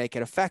matters to make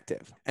it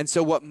effective. And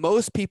so what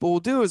most people will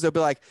do is they'll be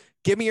like,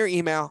 give me your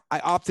email. I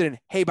opted in.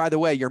 Hey, by the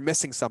way, you're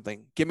missing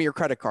something. Give me your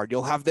credit card.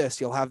 You'll have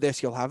this. You'll have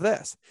this. You'll have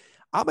this.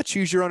 I'm a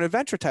choose your own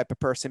adventure type of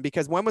person,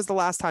 because when was the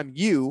last time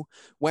you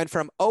went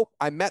from, oh,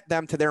 I met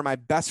them to they're my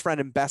best friend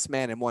and best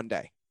man in one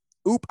day?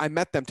 Oop, I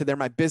met them to they're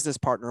my business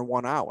partner in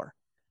 1 hour.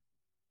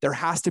 There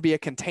has to be a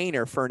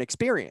container for an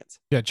experience.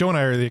 Yeah, Joe and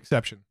I are the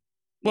exception.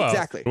 Well,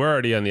 exactly. We're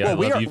already on the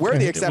Well, we're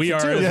the exception we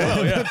are too. as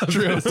well. Yeah, That's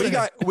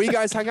true. We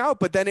guys hung out,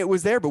 but then it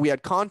was there. But we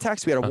had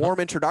context. We had a warm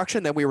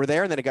introduction. Then we were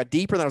there, and then it got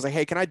deeper. Then I was like,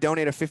 "Hey, can I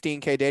donate a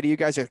 15K day to you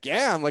guys?" They're like,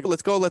 yeah. I'm like,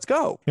 "Let's go."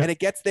 Yeah. And it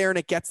gets there, and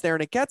it gets there,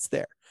 and it gets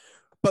there.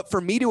 But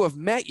for me to have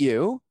met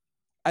you,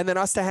 and then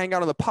us to hang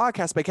out on the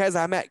podcast because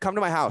come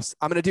to my house.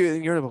 I'm gonna do it.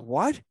 And you're like,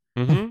 what?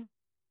 Mm-hmm.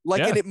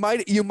 Like, Yeah.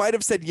 and you might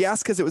have said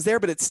yes because it was there,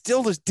 but it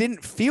still just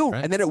didn't feel.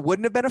 Right. And then it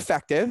wouldn't have been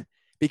effective,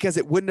 because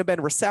it wouldn't have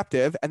been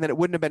receptive, and then it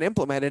wouldn't have been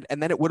implemented,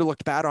 and then it would have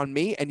looked bad on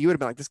me, and you would have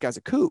been like, this guy's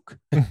a kook.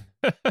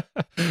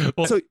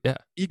 Well, So yeah.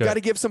 you Go got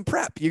to give some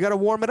prep. You got to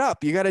warm it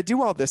up. You got to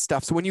do all this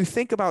stuff. So when you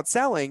think about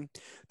selling,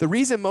 the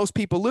reason most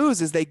people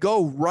lose is they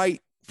go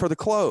right for the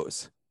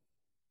close.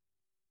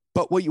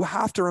 But what you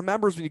have to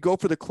remember is when you go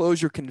for the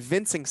close, you're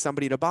convincing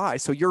somebody to buy.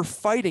 So you're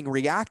fighting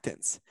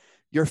reactance.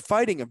 You're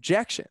fighting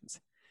objections.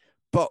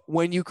 But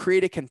when you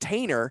create a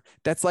container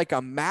that's like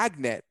a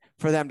magnet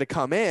for them to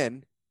come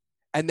in,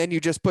 and then you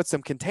just put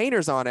some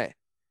containers on it,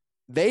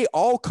 they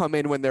all come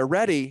in when they're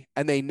ready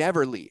and they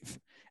never leave.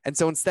 And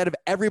so instead of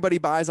everybody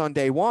buys on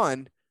day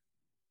 1,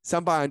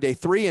 some buy on day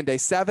 3 and day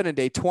 7 and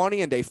day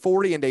 20 and day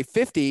 40 and day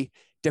 50,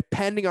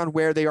 depending on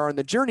where they are in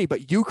the journey.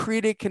 But you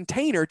create a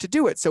container to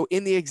do it. So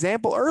in the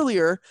example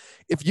earlier,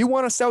 if you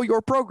want to sell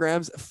your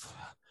programs,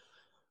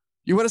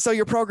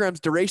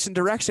 duration,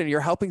 direction,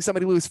 you're helping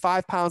somebody lose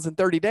 5 pounds in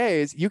 30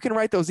 days, you can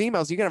write those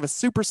emails. You can have a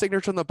super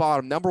signature on the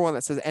bottom, number 1,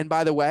 that says, and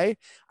by the way,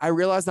 I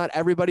realize not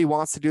everybody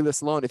wants to do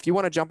this alone. If you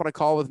want to jump on a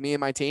call with me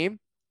and my team,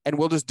 and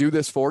we'll just do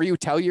this for you,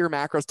 tell you your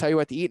macros, tell you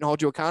what to eat, and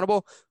hold you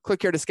accountable,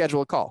 click here to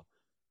schedule a call.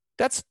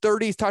 That's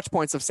 30 touch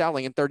points of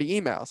selling in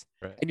 30 emails.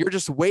 Right. And you're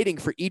just waiting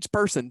for each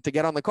person to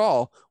get on the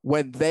call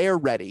when they're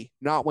ready,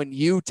 not when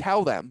you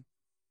tell them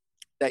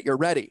that you're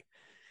ready.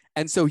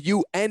 And so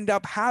you end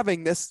up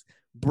having this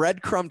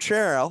breadcrumb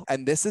trail,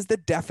 and this is the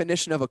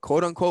definition of a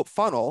quote unquote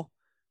funnel,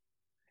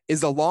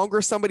 is the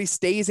longer somebody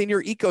stays in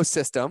your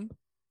ecosystem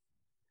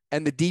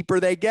and the deeper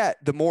they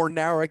get, the more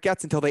narrow it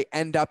gets until they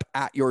end up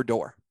at your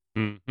door.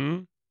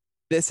 Mm-hmm.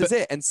 This is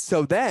it. And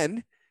so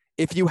then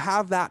if you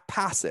have that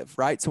passive,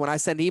 right? So when I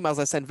send emails,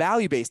 I send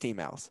value-based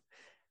emails.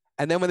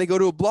 And then when they go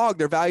to a blog,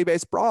 they're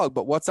value-based blog,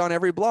 but what's on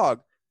every blog?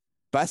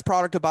 Best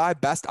product to buy,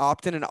 best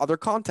opt-in, and other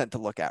content to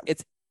look at.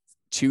 It's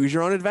choose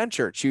your own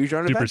adventure, choose your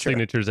own Super adventure.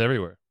 signatures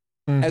everywhere.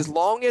 As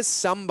long as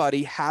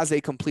somebody has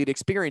a complete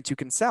experience, you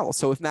can sell.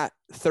 So if in that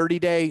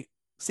 30-day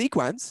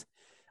sequence,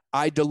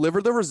 I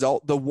deliver the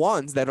result, the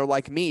ones that are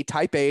like me,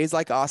 type A's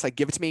like us, like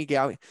give it to me,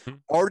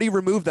 already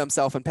removed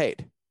themselves and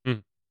paid.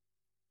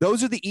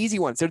 Those are the easy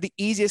ones. They're the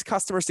easiest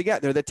customers to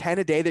get. They're the 10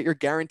 a day that you're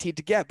guaranteed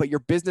to get, but your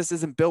business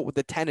isn't built with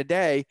the 10 a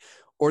day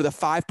or the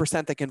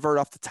 5% that convert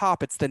off the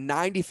top. It's the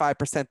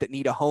 95% that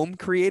need a home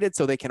created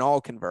so they can all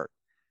convert.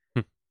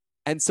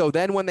 And so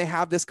then when they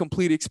have this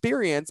complete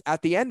experience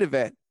at the end of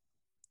it,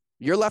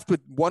 you're left with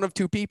one of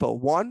two people.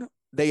 One,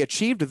 they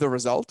achieved the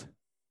result,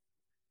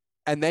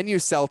 and then you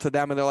sell to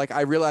them and they're like,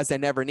 I realized I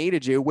never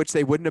needed you, which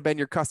they wouldn't have been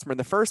your customer in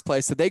the first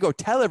place. So they go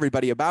tell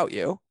everybody about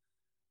you.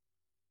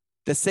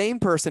 The same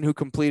person who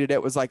completed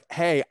it was like,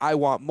 hey, I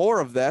want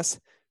more of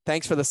this.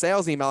 Thanks for the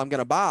sales email. I'm going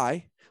to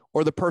buy.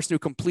 Or the person who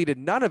completed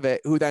none of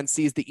it, who then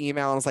sees the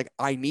email and is like,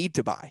 I need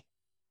to buy.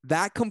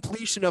 That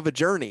completion of a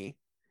journey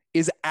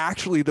is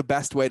actually the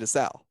best way to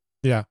sell.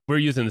 Yeah. We're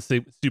using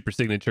the super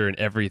signature and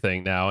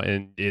everything now,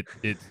 and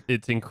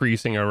it's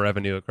increasing our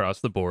revenue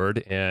across the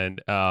board. And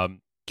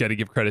got to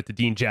give credit to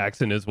Dean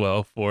Jackson as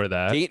well for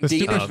that.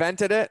 Dean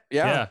invented it.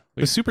 Yeah.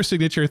 The super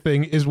signature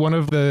thing is one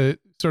of the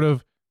sort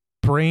of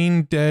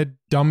brain dead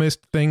dumbest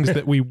things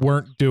that we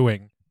weren't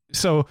doing.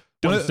 So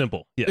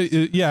Simple. Yes.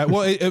 Yeah.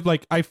 Well,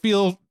 like I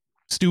feel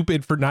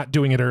stupid for not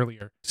doing it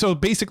earlier. So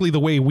basically the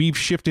way we've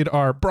shifted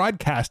our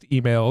broadcast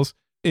emails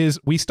is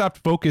we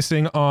stopped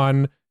focusing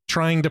on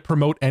trying to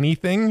promote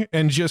anything,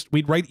 and just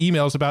we'd write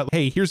emails about,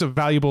 hey, here's a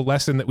valuable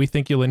lesson that we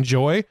think you'll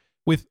enjoy,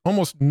 with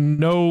almost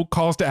no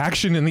calls to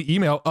action in the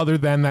email other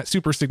than that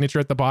super signature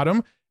at the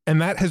bottom. And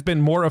that has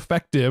been more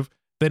effective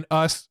than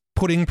us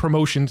putting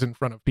promotions in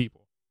front of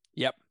people.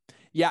 Yep.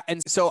 Yeah.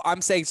 And so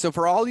I'm saying, so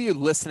for all of you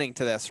listening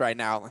to this right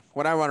now,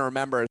 what I want to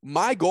remember,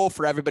 my goal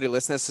for everybody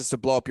listening to this is to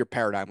blow up your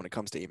paradigm when it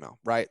comes to email,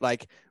 right?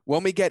 Like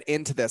when we get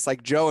into this,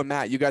 like Joe and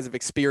Matt, you guys have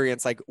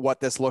experienced like what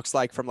this looks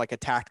like from like a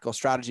tactical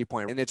strategy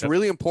point. And it's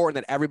really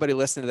important that everybody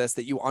listening to this,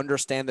 that you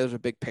understand there's a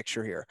big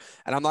picture here.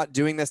 And I'm not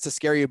doing this to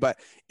scare you, but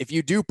if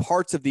you do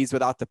parts of these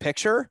without the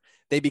picture,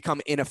 they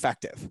become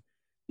ineffective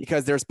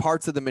because there's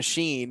parts of the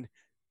machine,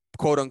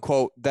 quote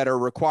unquote, that are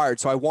required.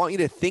 So I want you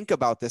to think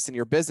about this in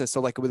your business.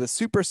 So like with a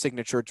super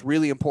signature, it's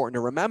really important to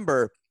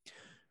remember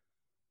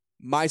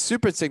my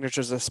super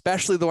signatures,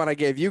 especially the one I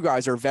gave you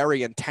guys, are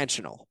very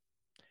intentional.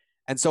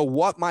 And so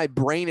what my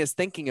brain is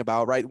thinking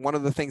about, right? One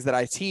of the things that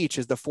I teach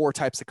is the 4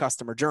 types of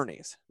customer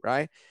journeys,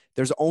 right?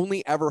 There's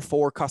only ever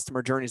 4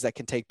 customer journeys that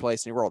can take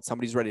place in your world.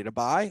 Somebody's ready to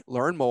buy,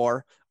 learn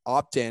more,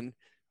 opt in,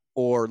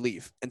 or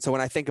leave. And so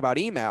when I think about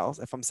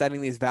emails, if I'm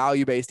sending these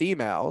value-based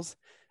emails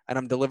and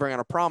I'm delivering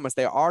on a promise,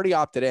 they already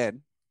opted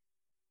in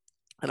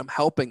and I'm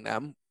helping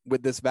them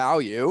with this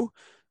value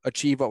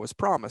achieve what was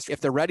promised.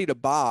 If they're ready to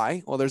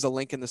buy, well, there's a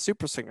link in the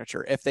super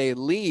signature. If they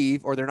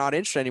leave or they're not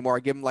interested anymore, I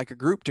give them like a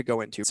group to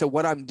go into. So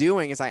what I'm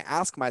doing is I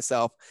ask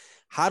myself,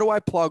 how do I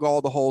plug all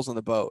the holes in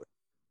the boat?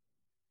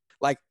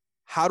 Like,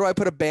 how do I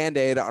put a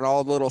Band-Aid on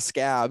all the little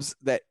scabs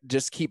that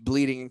just keep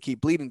bleeding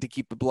to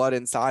keep the blood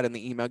inside and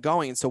the email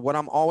going? And so what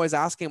I'm always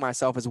asking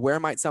myself is, where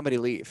might somebody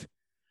leave?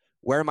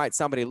 Where might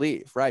somebody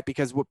leave, right?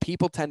 Because what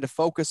people tend to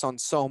focus on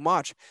so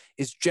much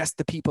is just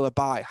the people that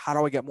buy. How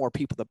do I get more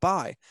people to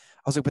buy? I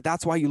was like, but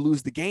that's why you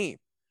lose the game.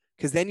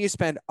 Because then you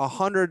spend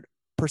 100%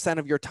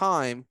 of your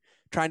time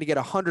trying to get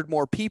 100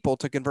 more people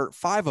to convert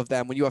 5 of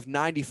them when you have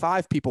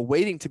 95 people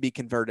waiting to be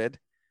converted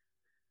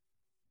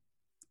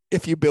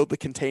if you build the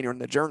container in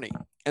the journey.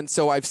 And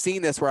so I've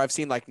seen this where I've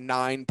seen like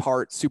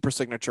 9-part super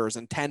signatures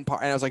and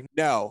 10-part. And I was like,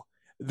 no,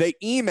 the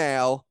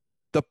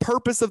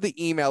purpose of the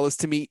email is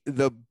to meet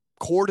the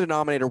core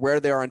denominator where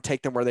they are and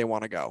take them where they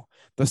want to go.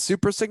 The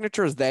super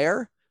signature is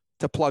there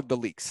to plug the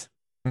leaks.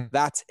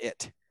 That's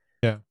it.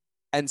 Yeah.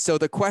 And so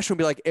the question would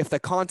be like, if the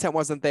content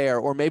wasn't there,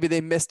 or maybe they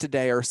missed a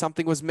day or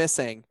something was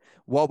missing,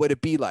 what would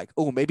it be like?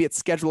 Oh, maybe it's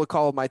schedule a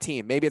call with my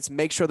team. Maybe it's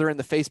make sure they're in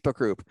the Facebook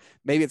group.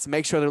 Maybe it's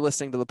make sure they're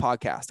listening to the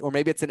podcast, or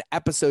maybe it's an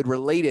episode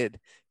related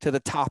to the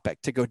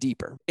topic to go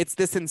deeper. It's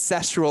this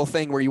ancestral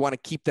thing where you want to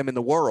keep them in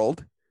the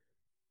world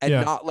and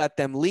not let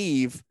them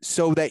leave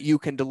so that you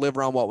can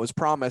deliver on what was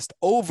promised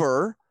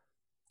over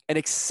an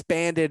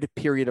expanded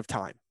period of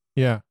time.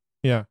 Yeah.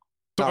 Yeah.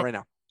 So Not right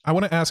now. I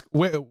want to ask,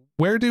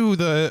 where do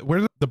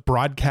the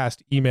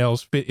broadcast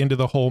emails fit into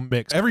the whole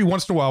mix? Every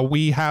once in a while,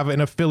 we have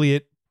an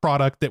affiliate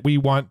product that we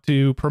want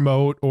to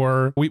promote,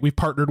 or we've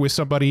partnered with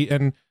somebody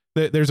and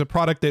there's a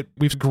product that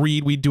we've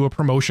agreed we'd do a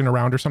promotion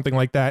around or something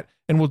like that,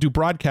 and we'll do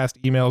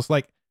broadcast emails.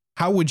 Like,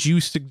 how would you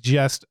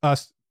suggest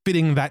us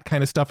fitting that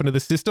kind of stuff into the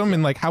system?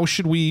 And like, how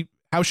should the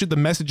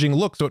messaging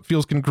look so it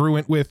feels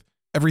congruent with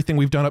everything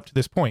we've done up to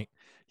this point?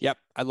 Yep.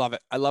 I love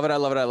it. I love it. I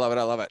love it. I love it.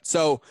 I love it.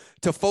 So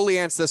to fully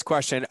answer this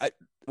question,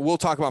 we'll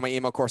talk about my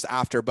email course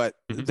after, but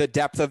the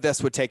depth of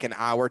this would take an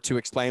hour to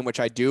explain,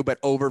 which I do,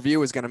 but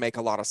overview is going to make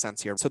a lot of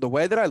sense here. So the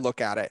way that I look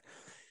at it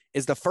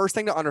is, the first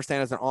thing to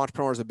understand as an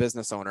entrepreneur, as a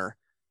business owner,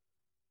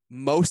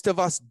 most of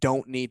us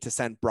don't need to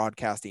send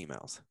broadcast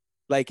emails.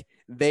 Like,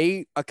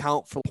 they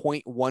account for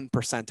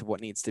 0.1% of what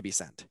needs to be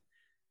sent.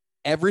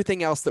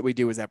 Everything else that we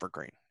do is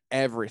evergreen.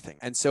 Everything.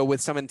 And so with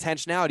some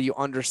intentionality, you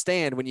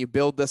understand when you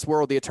build this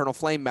world, the eternal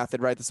flame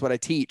method, right? That's what I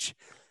teach.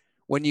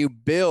 When you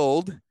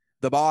build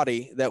the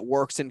body that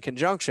works in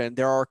conjunction,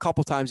 there are a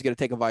couple times you got to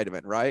take a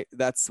vitamin, right?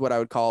 That's what I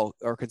would call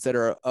or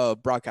consider a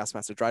broadcast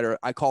message, right? Or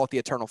I call it the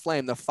eternal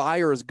flame. The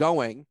fire is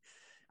going,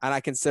 and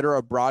I consider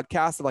a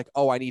broadcast of like,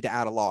 oh, I need to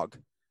add a log.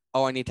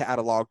 Oh, I need to add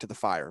a log to the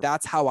fire.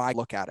 That's how I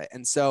look at it.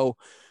 And so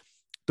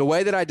the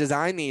way that I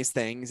design these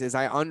things is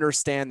I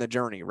understand the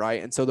journey,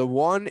 right? And so the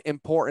one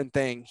important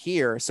thing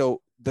here,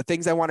 so the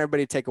things I want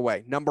everybody to take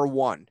away. Number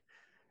 1,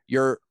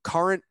 your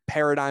current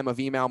paradigm of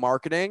email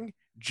marketing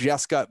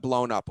just got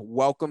blown up.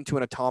 Welcome to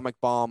an atomic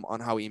bomb on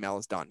how email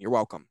is done. You're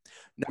welcome.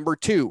 Number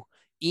 2,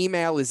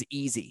 email is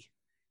easy.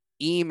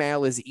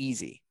 Email is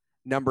easy.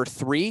 Number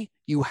 3,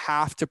 you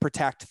have to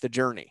protect the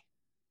journey.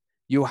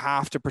 You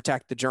have to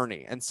protect the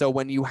journey. And so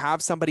when you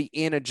have somebody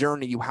in a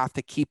journey, you have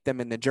to keep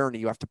them in the journey.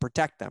 You have to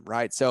protect them,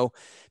 right? So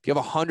if you have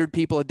 100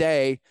 people a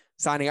day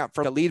signing up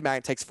for a lead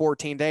magnet, it takes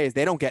 14 days.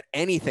 They don't get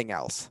anything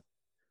else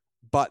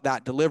but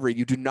that delivery.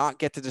 You do not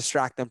get to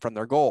distract them from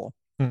their goal.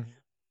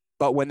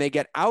 But when they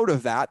get out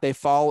of that, they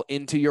fall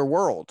into your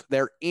world.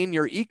 They're in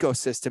your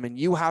ecosystem, and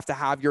you have to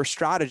have your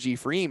strategy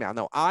for email.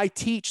 Now, I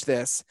teach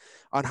this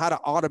on how to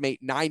automate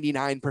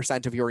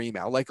 99% of your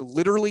email, like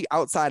literally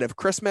outside of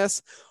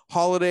Christmas,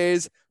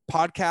 holidays,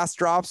 podcast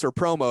drops, or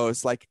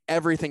promos, like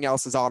everything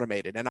else is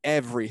automated, and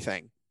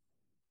everything.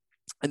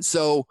 And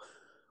so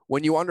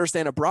when you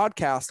understand a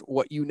broadcast,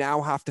 what you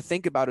now have to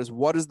think about is,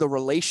 what is the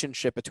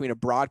relationship between a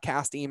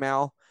broadcast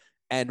email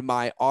and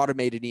my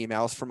automated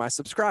emails for my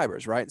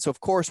subscribers, right? So of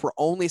course, we're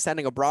only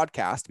sending a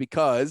broadcast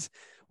because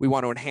we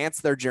want to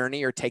enhance their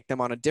journey or take them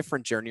on a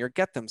different journey or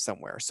get them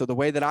somewhere. So the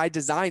way that I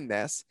design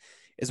this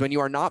is, when you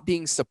are not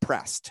being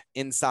suppressed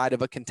inside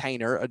of a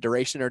container, a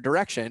duration or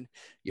direction,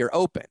 you're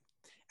open.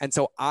 And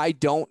so I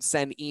don't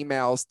send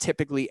emails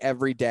typically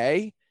every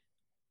day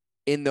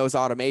in those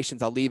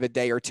automations. I'll leave a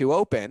day or 2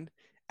 open.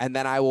 And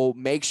then I will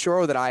make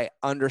sure that I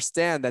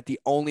understand that the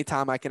only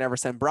time I can ever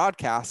send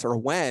broadcasts are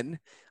when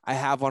I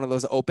have one of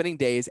those opening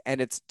days and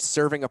it's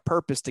serving a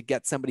purpose to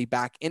get somebody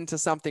back into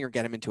something or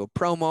get them into a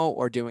promo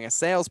or doing a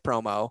sales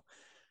promo,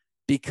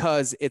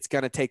 because it's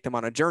going to take them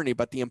on a journey.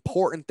 But the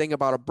important thing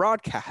about a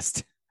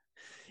broadcast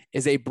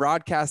is a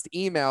broadcast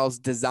email's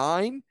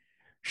design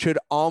should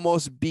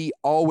almost be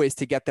always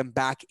to get them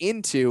back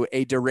into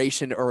a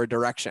duration or a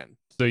direction.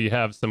 So you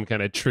have some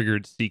kind of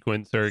triggered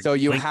sequence or so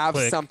you link have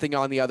click. something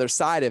on the other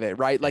side of it,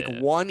 right? Like Yeah.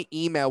 one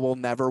email will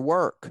never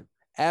work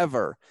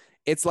ever.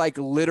 It's like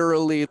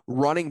literally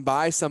running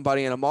by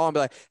somebody in a mall and be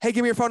like, hey,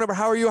 give me your phone number.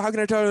 How are you? How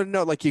can I tell you?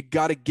 No, like you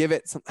got to give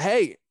it some,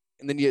 hey,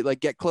 and then you like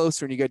get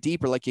closer and you go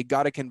deeper. Like you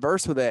got to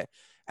converse with it.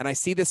 And I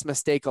see this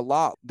mistake a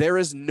lot. There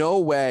is no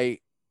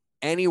way,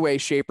 any way,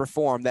 shape, or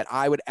form that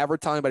I would ever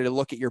tell anybody to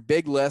look at your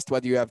big list,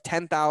 whether you have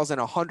 10,000,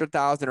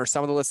 100,000, or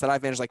some of the lists that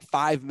I've managed like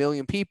 5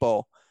 million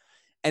people,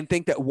 and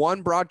think that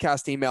one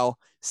broadcast email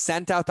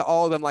sent out to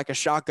all of them like a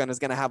shotgun is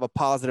going to have a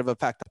positive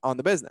effect on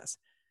the business.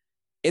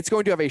 It's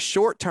going to have a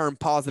short-term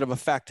positive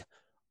effect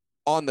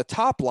on the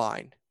top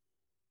line,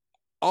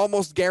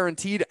 almost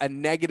guaranteed a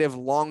negative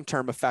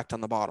long-term effect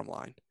on the bottom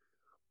line.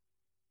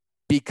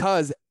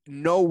 Because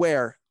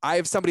nowhere, I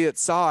have somebody that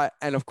saw it,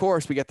 and of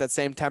course we get that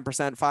same 10%,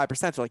 5%.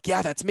 They're like,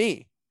 yeah, that's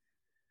me.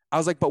 I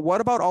was like, but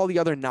what about all the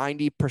other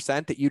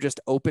 90% that you just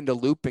opened a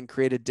loop and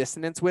created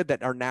dissonance with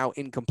that are now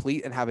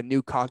incomplete and have a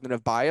new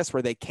cognitive bias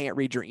where they can't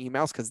read your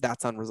emails because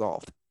that's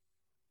unresolved?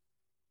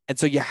 And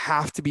so you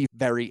have to be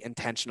very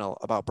intentional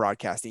about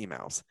broadcast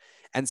emails.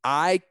 And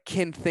I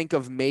can think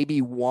of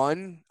maybe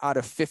 1 out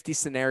of 50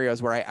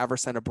 scenarios where I ever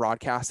send a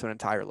broadcast to an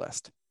entire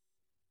list.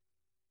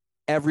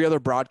 Every other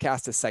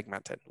broadcast is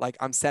segmented. Like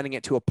I'm sending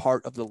it to a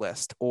part of the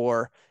list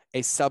or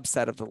a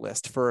subset of the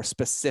list for a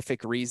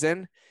specific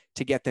reason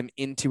to get them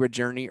into a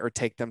journey or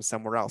take them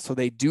somewhere else. So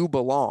they do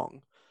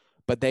belong,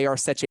 but they are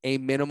such a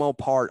minimal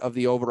part of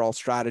the overall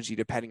strategy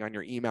depending on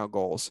your email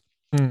goals.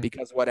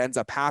 Because what ends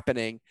up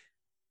happening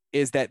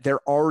is that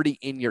they're already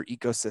in your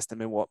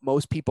ecosystem. And what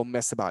most people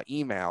miss about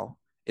email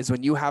is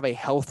when you have a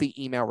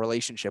healthy email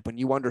relationship, when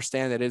you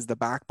understand that it is the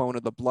backbone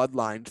of the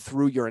bloodline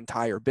through your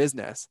entire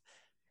business,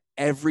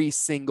 every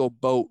single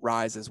boat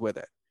rises with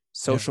it.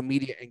 Social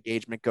media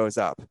engagement goes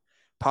up.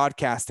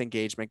 Podcast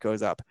engagement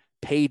goes up.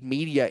 Paid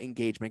media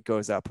engagement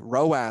goes up.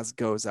 ROAS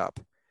goes up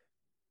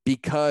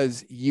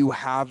because you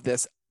have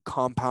this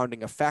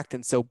compounding effect.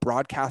 And so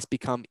broadcasts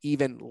become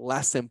even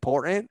less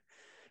important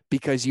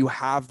because you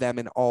have them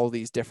in all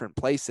these different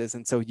places.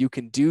 And so you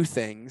can do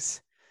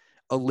things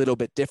a little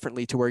bit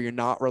differently to where you're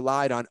not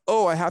relied on,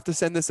 oh, I have to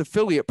send this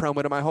affiliate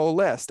promo to my whole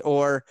list,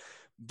 or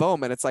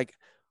boom. And it's like,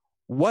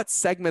 what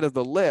segment of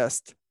the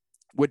list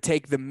would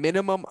take the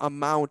minimum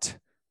amount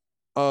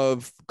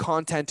of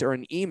content or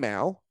an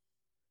email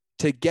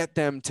to get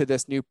them to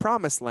this new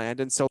promised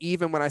land? And so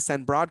even when I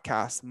send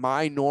broadcasts,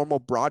 my normal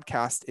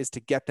broadcast is to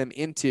get them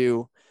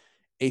into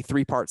a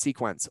 3-part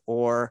sequence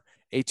or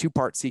a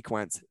 2-part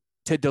sequence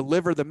to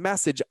deliver the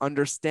message,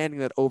 understanding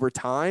that over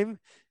time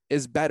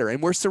is better.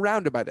 And we're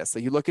surrounded by this. So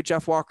you look at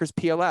Jeff Walker's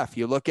PLF,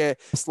 you look at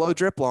slow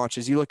drip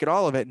launches, you look at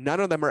all of it. None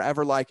of them are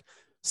ever like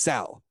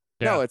sell.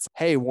 Yeah. No, it's,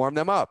 hey, warm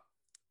them up,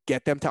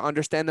 get them to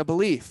understand the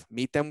belief,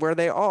 meet them where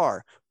they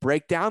are,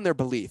 break down their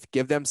belief,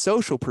 give them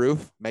social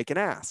proof, make an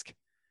ask.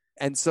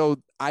 And so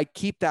I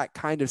keep that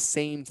kind of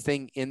same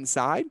thing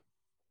inside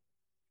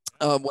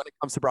when it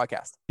comes to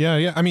broadcast.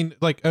 Yeah. I mean,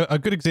 like a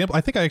good example,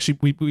 I think I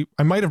actually,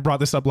 I might have brought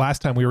this up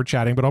last time we were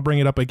chatting, but I'll bring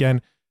it up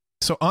again.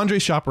 So Andre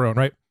Chaperone,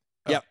 right?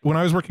 Yeah. When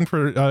I was working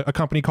for a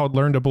company called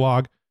Learn to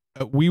Blog,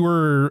 we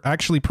were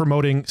actually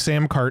promoting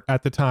Samcart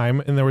at the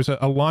time, and there was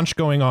a launch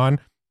going on,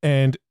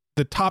 and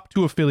the top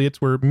 2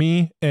 affiliates were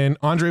me, and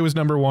Andre was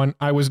number 1.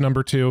 I was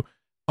number 2.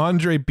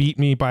 Andre beat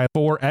me by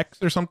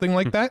 4x or something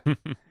like that.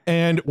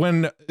 And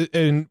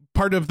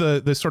part of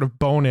the sort of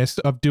bonus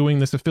of doing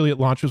this affiliate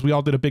launch was we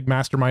all did a big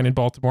mastermind in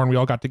Baltimore, and we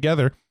all got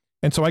together.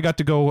 And so I got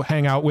to go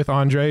hang out with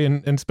Andre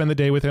and spend the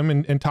day with him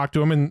and talk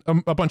to him and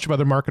a bunch of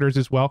other marketers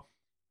as well.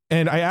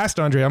 And I asked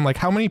Andre, I'm like,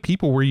 how many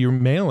people were you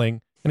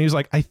mailing? And he was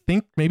like, I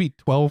think maybe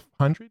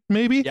 1,200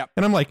 maybe. Yep.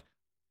 And I'm like,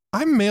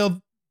 I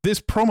mailed this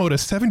promo to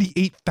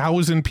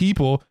 78,000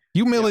 people.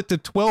 You mail it to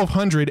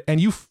 1,200 and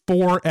you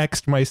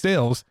 4x'd my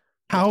sales.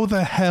 How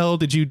the hell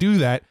did you do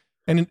that?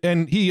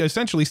 And he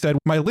essentially said,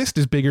 my list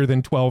is bigger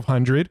than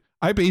 1,200.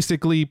 I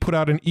basically put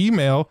out an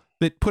email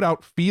that put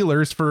out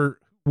feelers for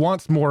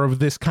wants more of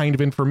this kind of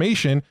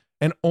information.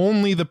 And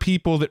only the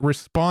people that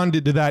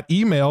responded to that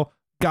email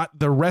got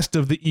the rest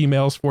of the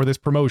emails for this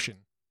promotion.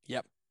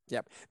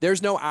 Yep.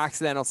 There's no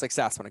accidental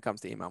success when it comes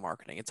to email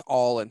marketing. It's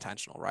all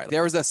intentional, right?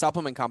 There was a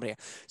supplement company.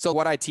 So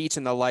what I teach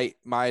in the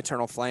My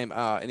Eternal Flame,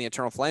 in the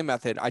Eternal Flame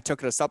method, I took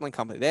it to a supplement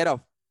company. They had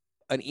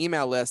an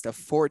email list of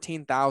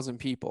 14,000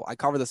 people. I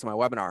covered this in my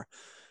webinar.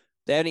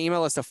 They had an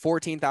email list of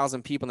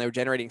 14,000 people and they were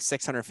generating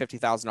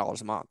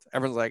 $650,000 a month.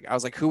 Everyone's like, I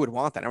was like, who would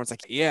want that? Everyone's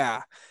like,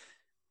 yeah.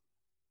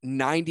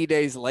 90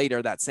 days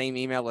later, that same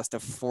email list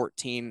of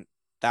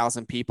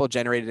 14,000 people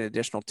generated an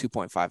additional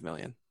 2.5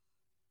 million.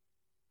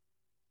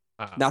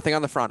 Nothing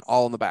on the front,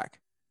 all in the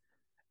back.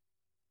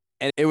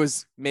 And it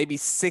was maybe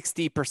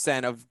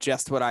 60% of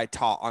just what I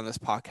taught on this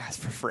podcast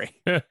for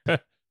free.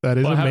 That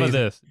is amazing. How about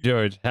this,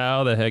 George?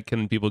 How the heck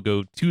can people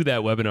go to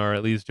that webinar, or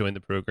at least join the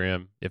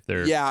program if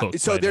they're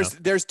So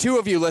there's 2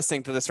 of you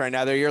listening to this right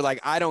now. You're like,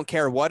 I don't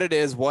care what it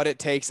is, what it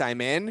takes, I'm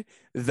in.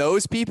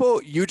 Those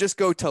people, you just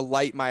go to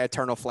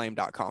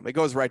lightmyeternalflame.com. It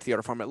goes right to the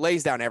order form. It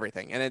lays down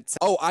everything. And it's,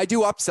 oh, I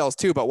do upsells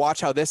too, but watch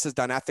how this is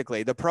done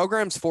ethically. The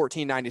program's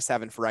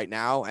 $14.97 for right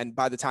now. And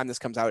by the time this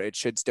comes out, it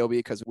should still be,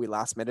 because we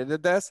last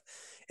minuted this.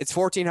 It's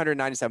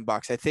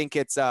 $1,497. I think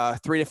it's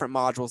 3 different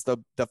modules,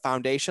 the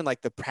foundation,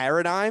 like the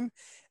paradigm,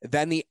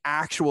 then the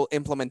actual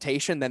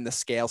implementation, then the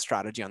scale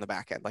strategy on the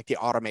back end, like the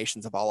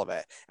automations of all of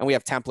it. And we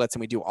have templates and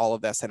we do all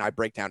of this. And I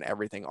break down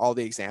everything, all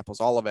the examples,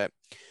 all of it.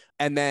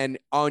 And then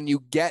when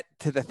you get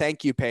to the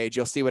thank you page,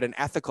 you'll see what an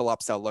ethical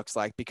upsell looks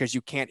like, because you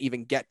can't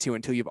even get to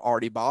until you've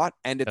already bought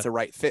and it's a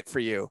right fit for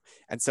you.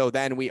 And so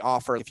then we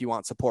offer, if you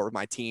want support with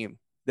my team,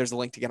 there's a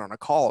link to get on a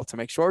call to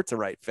make sure it's a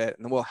right fit,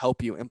 and then we'll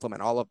help you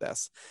implement all of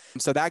this.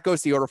 So that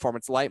goes to the order form.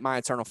 It's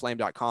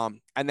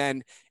lightmyeternalflame.com. And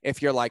then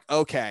if you're like,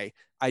 okay,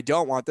 I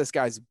don't want this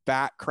guy's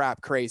bat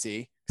crap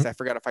crazy, because I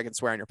forgot if I can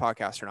swear on your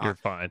podcast or not. You're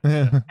fine.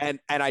 And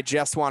I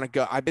just want to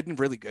go. I've been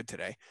really good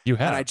today. You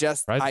have. And I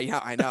just, right?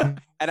 I know.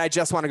 And I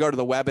just want to go to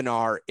the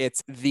webinar.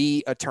 It's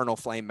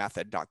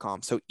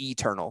theeternalflamemethod.com. So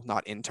eternal,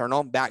 not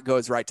internal. That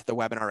goes right to the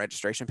webinar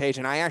registration page.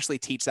 And I actually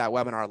teach that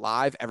webinar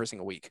live every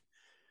single week.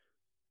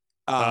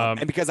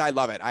 And because I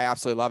love it, I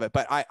absolutely love it.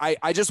 But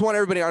I just want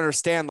everybody to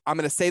understand, I'm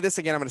going to say this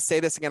again. I'm going to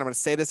say this again. I'm going to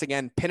say this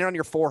again. Pin it on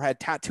your forehead,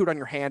 tattoo it on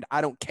your hand. I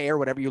don't care,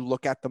 whatever you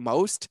look at the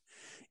most.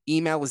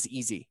 Email is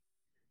easy.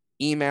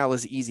 Email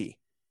is easy.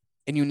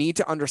 And you need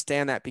to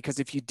understand that, because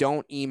if you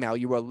don't email,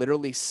 you are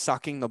literally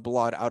sucking the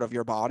blood out of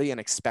your body and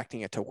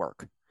expecting it to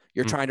work.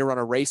 You're trying to run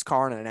a race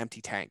car in an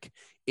empty tank.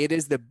 It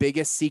is the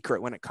biggest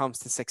secret when it comes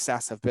to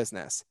success of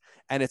business.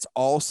 And it's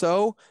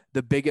also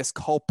the biggest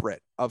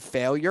culprit of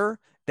failure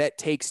that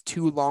takes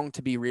too long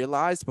to be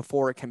realized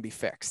before it can be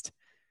fixed.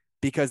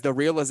 Because the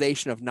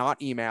realization of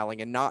not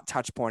emailing and not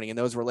touch pointing and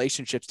those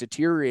relationships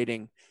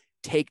deteriorating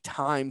take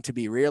time to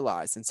be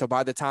realized. And so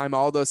by the time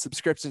all those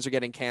subscriptions are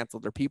getting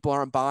canceled, or people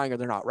aren't buying, or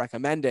they're not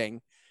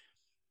recommending,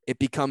 it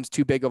becomes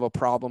too big of a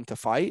problem to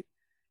fight.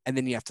 And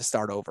then you have to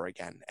start over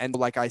again. And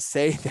like, I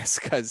say this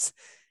because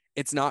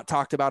it's not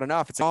talked about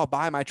enough. It's, oh,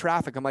 buy my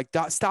traffic. I'm like,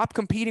 stop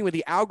competing with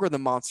the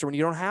algorithm monster when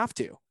you don't have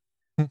to.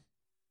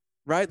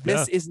 Right? Yeah.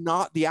 This is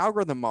not the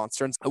algorithm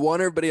monster. And I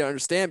want everybody to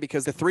understand,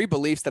 because the 3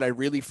 beliefs that I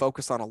really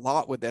focus on a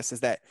lot with this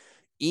is that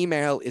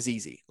email is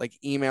easy. Like,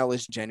 email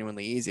is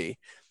genuinely easy.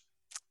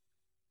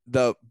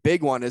 The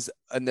big one is,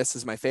 and this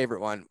is my favorite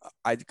one,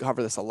 I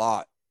cover this a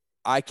lot.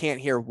 I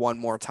can't hear one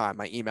more time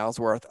my email's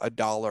worth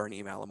 $1 an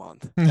email a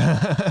month.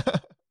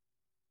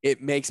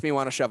 It makes me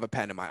want to shove a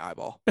pen in my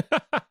eyeball.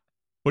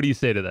 What do you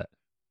say to that?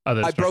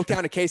 I broke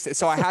down a case.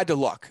 So I had to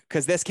look,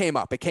 because this came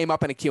up. It came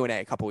up in a Q&A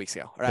a couple weeks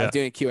ago. Right? I was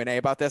doing a Q&A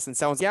about this, and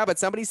someone's, but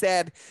somebody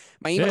said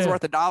my email's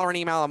worth $1 an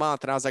email a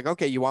month. And I was like,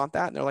 okay, you want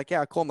that? And they're like,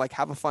 yeah, cool. I'm like,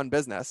 have a fun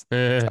business.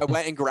 So I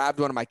went and grabbed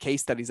one of my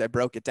case studies. I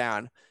broke it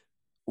down.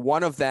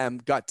 One of them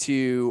got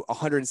to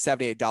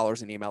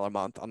 $178 an email a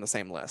month on the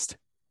same list.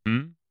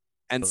 And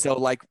so,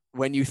 like,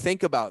 when you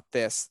think about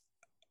this,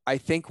 I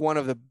think one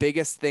of the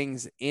biggest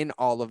things in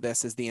all of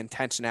this is the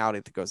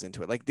intentionality that goes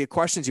into it. Like, the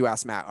questions you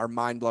asked, Matt, are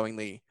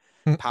mind-blowingly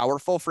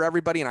powerful for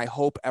everybody. And I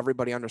hope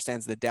everybody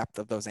understands the depth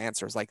of those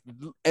answers. Like,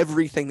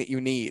 everything that you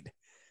need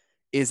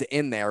is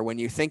in there when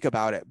you think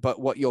about it.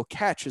 But what you'll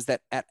catch is that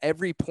at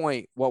every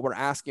point, what we're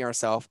asking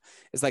ourselves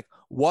is like,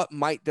 what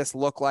might this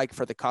look like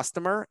for the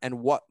customer? And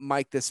what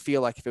might this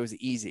feel like if it was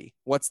easy?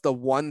 What's the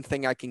one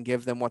thing I can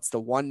give them? What's the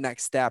one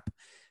next step?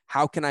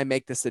 How can I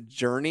make this a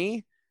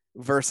journey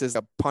versus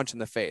a punch in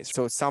the face?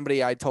 So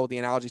somebody, I told the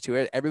analogy to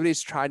it,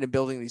 everybody's trying to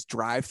building these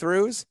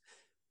drive-throughs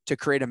to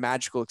create a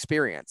magical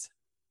experience.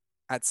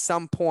 At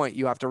some point,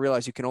 you have to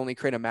realize you can only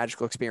create a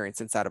magical experience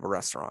inside of a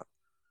restaurant.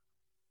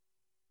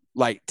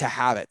 Like, to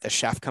have it, the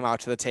chef come out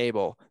to the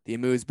table, the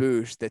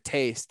amuse-bouche, the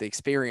taste, the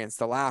experience,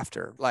 the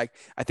laughter. Like,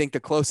 I think the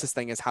closest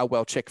thing is how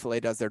well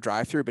Chick-fil-A does their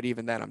drive-through, but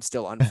even then I'm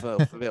still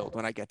unfulfilled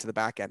when I get to the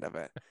back end of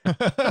it.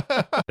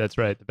 That's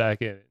right. The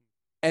back end.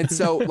 And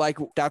so, like,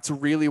 that's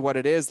really what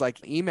it is,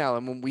 like email.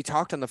 And when we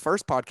talked on the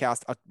first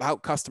podcast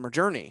about customer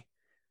journey,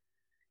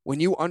 when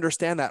you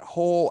understand that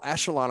whole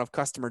echelon of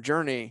customer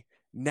journey,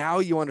 now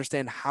you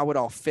understand how it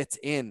all fits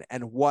in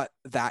and what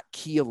that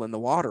keel in the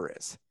water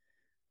is.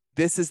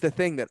 This is the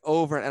thing that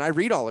and I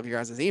read all of you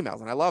guys' emails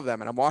and I love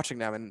them and I'm watching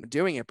them and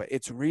doing it, but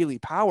it's really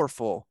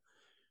powerful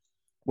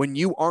when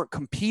you aren't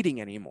competing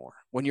anymore,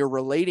 when you're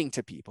relating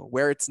to people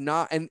where it's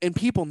not, and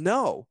people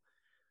know.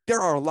 There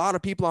are a lot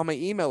of people on my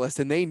email list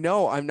and they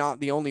know I'm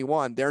not the only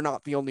one. They're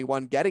not the only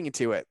one getting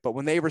into it. But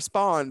when they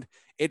respond,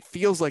 it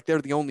feels like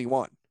they're the only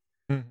one.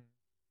 Mm-hmm.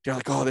 They're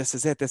like, oh, this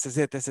is it. This is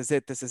it. This is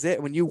it. This is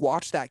it. When you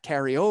watch that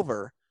carry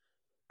over,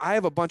 I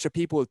have a bunch of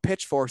people with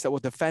pitchforks that will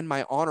defend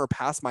my honor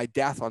past my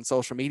death on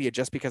social media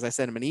just because I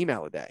send them an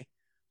email a day.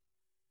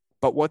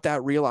 But what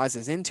that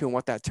realizes into and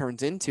what that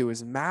turns into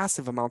is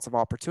massive amounts of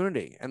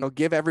opportunity. And they'll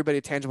give everybody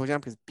a tangible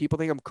example because people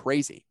think I'm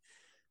crazy.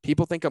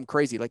 People think I'm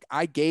crazy. Like,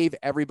 I gave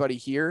everybody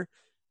here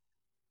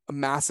a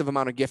massive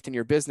amount of gift in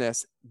your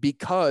business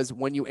because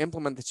when you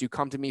implement this, you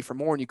come to me for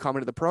more and you come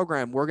into the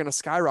program, we're going to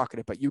skyrocket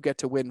it, but you get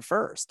to win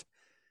first.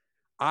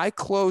 I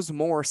close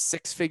more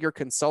 6-figure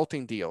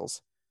consulting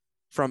deals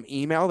from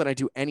email than I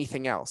do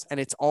anything else. And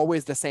it's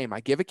always the same. I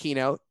give a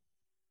keynote.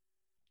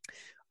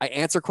 I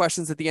answer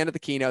questions at the end of the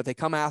keynote. They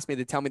come ask me,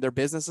 they tell me their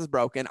business is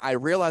broken. I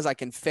realize I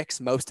can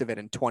fix most of it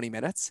in 20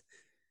 minutes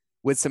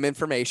with some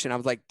information. I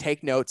was like,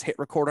 take notes, hit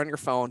record on your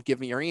phone, give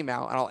me your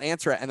email, and I'll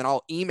answer it. And then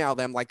I'll email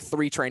them like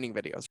 3 training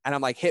videos. And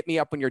I'm like, hit me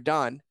up when you're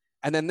done.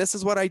 And then this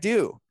is what I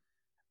do.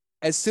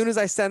 As soon as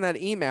I send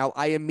that email,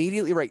 I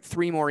immediately write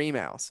 3 more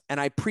emails and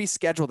I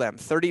pre-schedule them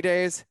 30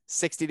 days,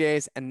 60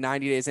 days, and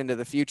 90 days into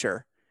the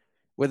future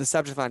with a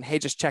subject line, hey,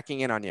 just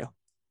checking in on you.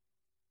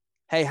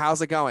 Hey,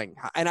 how's it going?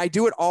 And I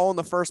do it all in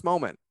the first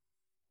moment.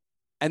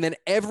 And then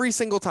every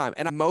single time,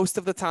 and most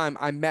of the time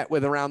I'm met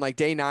with around like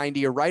day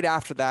 90 or right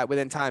after that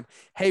within time,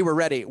 hey, we're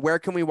ready. Where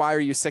can we wire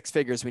you 6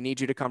 figures? We need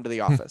you to come to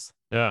the office.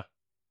 Yeah.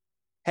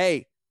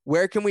 Hey,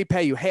 where can we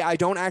pay you? Hey, I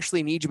don't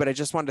actually need you, but I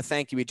just wanted to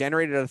thank you. We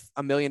generated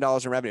 $1 million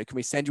in revenue. Can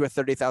we send you a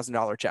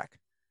 $30,000 check?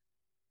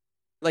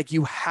 Like,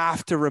 you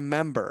have to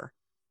remember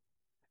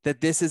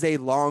that this is a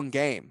long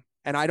game.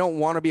 And I don't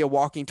want to be a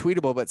walking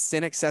tweetable, but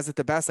Cynic says it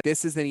the best. Like,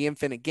 this is the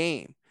infinite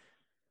game.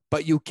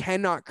 But you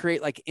cannot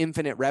create like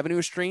infinite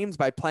revenue streams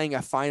by playing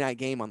a finite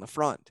game on the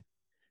front,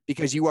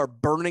 because you are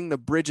burning the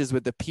bridges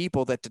with the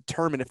people that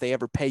determine if they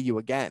ever pay you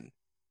again.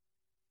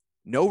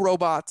 No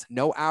robots,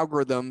 no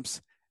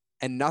algorithms,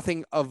 and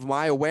nothing of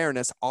my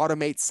awareness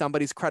automates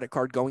somebody's credit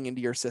card going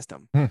into your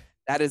system.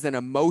 That is an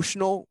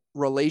emotional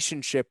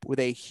relationship with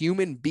a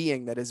human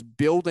being that is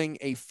building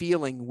a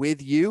feeling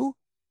with you.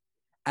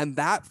 And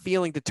that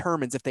feeling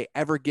determines if they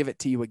ever give it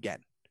to you again.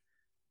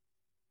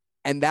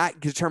 And that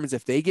determines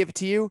if they give it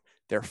to you,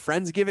 their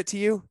friends give it to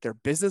you, their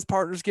business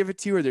partners give it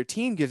to you, or their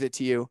team gives it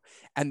to you.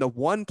 And the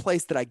one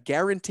place that I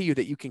guarantee you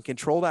that you can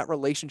control that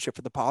relationship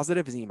for the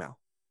positive is email.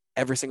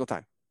 Every single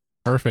time.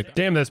 Perfect.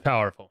 Damn, that's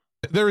powerful.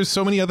 There is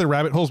so many other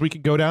rabbit holes we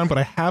could go down, but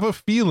I have a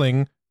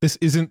feeling this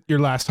isn't your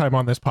last time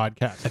on this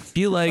podcast. I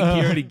feel like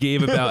he already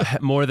gave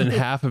about more than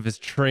half of his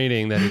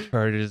training that he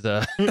charges.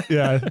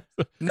 Yeah.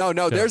 No,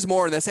 there's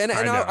more in this. And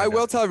I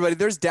will tell everybody,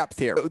 there's depth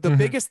here. The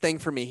biggest thing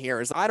for me here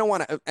is I don't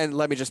want to, and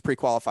let me just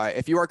pre-qualify.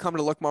 If you are coming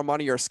to look more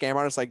money, you're a scam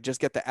artist, like, just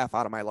get the F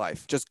out of my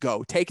life. Just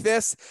go. Take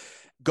this,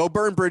 go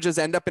burn bridges,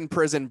 end up in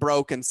prison,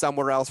 broke, and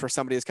somewhere else where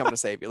somebody is coming to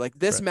save you. Like,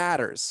 this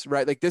matters,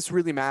 right? Like, this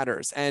really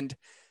matters. And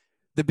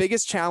the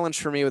biggest challenge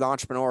for me with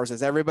entrepreneurs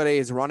is everybody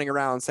is running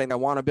around saying, I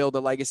want to build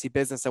a legacy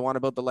business. I want to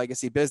build the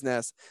legacy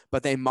business,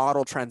 but they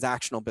model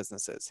transactional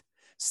businesses.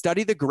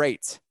 Study the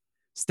greats.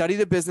 Study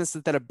the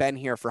businesses that have been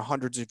here for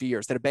hundreds of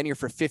years, that have been here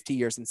for 50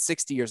 years and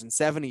 60 years and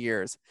 70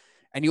 years.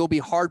 And you'll be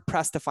hard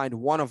pressed to find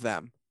one of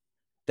them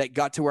that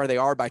got to where they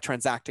are by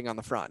transacting on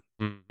the front.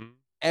 Mm-hmm.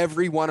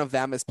 Every one of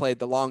them has played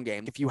the long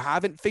game. If you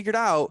haven't figured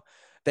out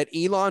that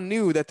Elon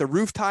knew that the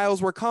roof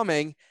tiles were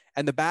coming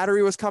and the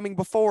battery was coming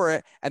before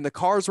it, and the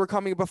cars were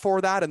coming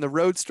before that, and the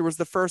Roadster was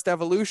the first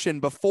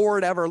evolution before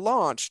it ever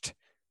launched,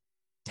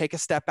 take a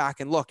step back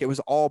and look. It was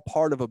all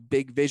part of a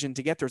big vision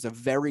to get there. It was a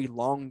very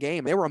long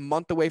game. They were a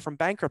month away from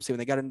bankruptcy when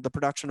they got into the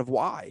production of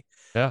Y.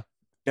 Yeah.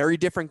 Very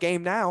different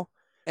game now.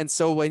 And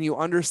so when you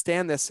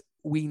understand this,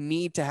 we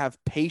need to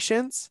have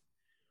patience.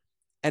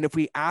 And if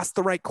we ask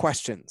the right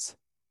questions,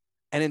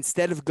 and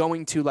instead of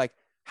going to like,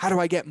 how do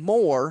I get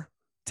more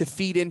to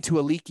feed into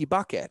a leaky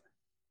bucket?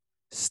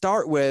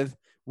 Start with,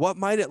 what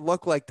might it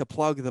look like to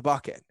plug the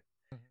bucket?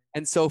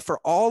 And so for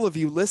all of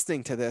you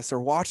listening to this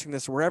or watching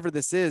this, wherever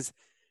this is,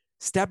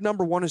 step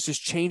number 1 is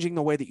just changing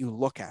the way that you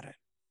look at it.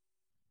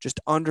 Just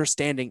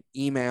understanding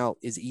email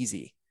is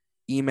easy.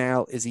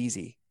 Email is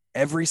easy.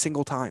 Every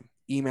single time,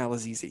 email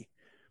is easy.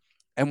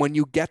 And when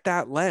you get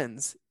that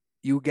lens,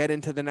 you get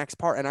into the next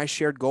part. And I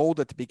shared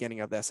gold at the beginning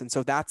of this. And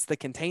so that's the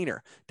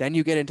container. Then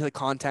you get into the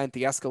content,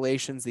 the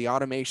escalations, the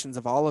automations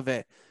of all of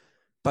it.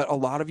 But a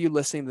lot of you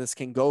listening to this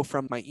can go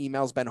from my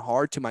email's been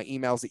hard to my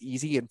email's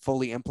easy and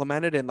fully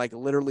implemented, and like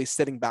literally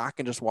sitting back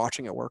and just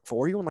watching it work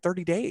for you in like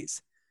 30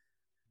 days.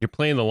 You're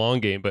playing the long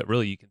game, but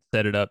really you can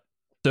set it up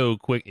so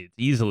quick. It's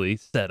easily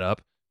set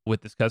up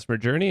with this customer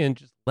journey and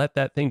just let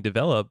that thing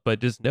develop.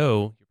 But just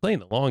know you're playing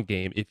the long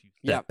game if you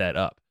set that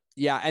up.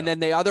 Yeah. And then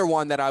the other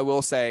one that I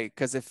will say,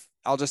 because if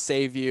I'll just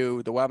save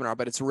you the webinar,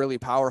 but it's really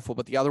powerful.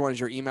 But the other one is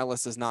your email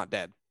list is not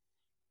dead.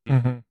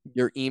 Mm-hmm.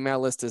 Your email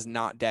list is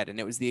not dead. And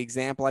it was the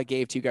example I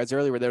gave to you guys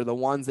earlier, where they're the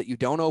ones that you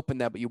don't open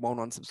them, but you won't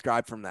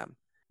unsubscribe from them.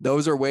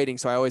 Those are waiting.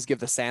 So I always give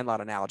the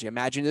Sandlot analogy.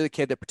 Imagine you're the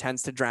kid that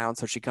pretends to drown,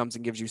 so she comes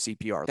and gives you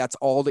CPR. That's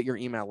all that your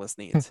email list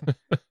needs.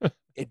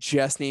 It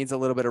just needs a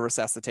little bit of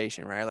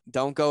resuscitation, right? Like,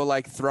 don't go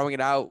like throwing it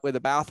out with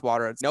the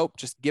bathwater. It's nope,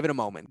 just give it a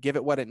moment, give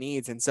it what it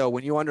needs. And so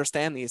when you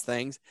understand these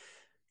things,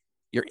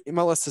 your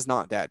email list is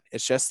not dead.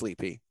 It's just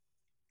sleepy.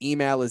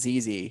 Email is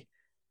easy.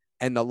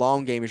 And the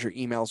long game is your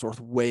email is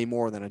worth way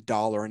more than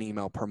 $1 an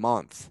email per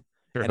month.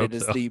 Sure, and it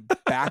is the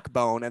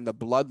backbone and the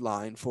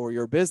bloodline for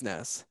your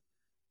business.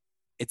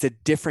 It's a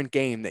different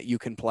game that you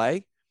can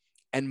play.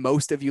 And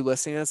most of you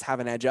listening to this have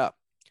an edge up,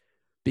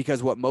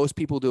 because what most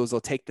people do is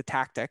they'll take the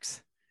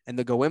tactics and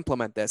they'll go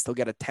implement this. They'll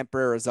get a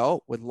temporary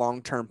result with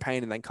long-term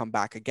pain and then come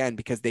back again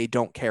because they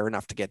don't care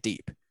enough to get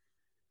deep.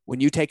 when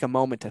you take a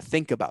moment to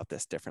think about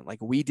this different, like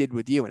we did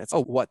with you. And it's,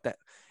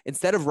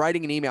 instead of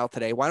writing an email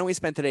today, why don't we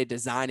spend today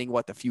designing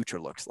what the future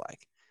looks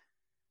like?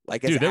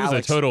 Like, Dude, that was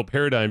a total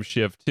paradigm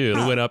shift too.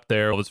 Yeah. I went up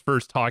there. I was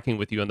first talking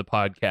with you on the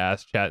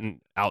podcast,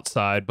 chatting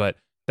outside, but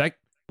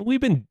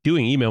we've been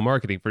doing email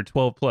marketing for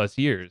 12 plus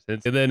years.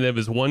 And then there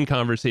was one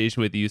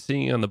conversation with you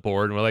sitting on the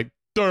board, and we're like,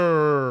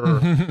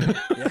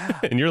 yeah.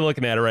 And you're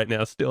looking at it right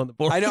now, still on the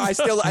board. I know. I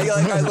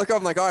look up,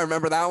 I'm like, oh, I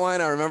remember that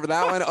one. I remember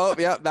that one. Oh,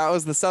 yeah, that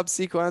was the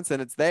subsequence,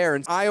 and it's there.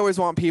 And I always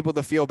want people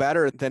to feel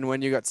better than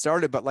when you got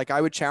started. But like,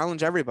 I would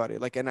challenge everybody.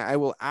 Like, and I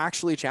will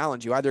actually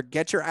challenge you. Either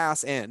get your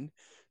ass in,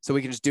 so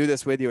we can just do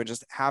this with you and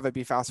just have it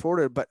be fast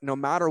forwarded. But no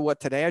matter what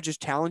today, I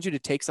just challenge you to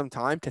take some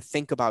time to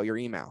think about your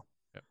email,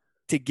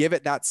 to give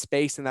it that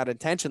space and that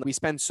intention. We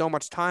spend so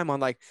much time on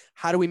like,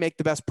 how do we make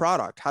the best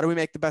product? How do we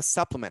make the best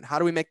supplement? How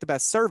do we make the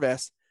best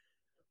service?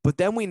 But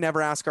then we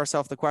never ask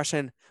ourselves the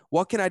question,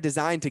 what can I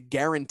design to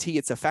guarantee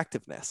its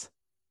effectiveness?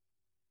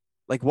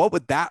 Like, what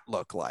would that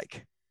look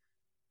like?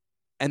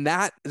 And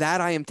that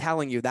I am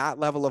telling you, that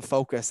level of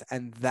focus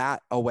and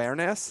that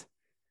awareness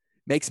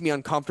makes me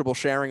uncomfortable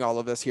sharing all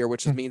of this here,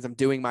 which means I'm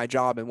doing my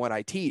job, and what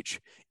I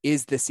teach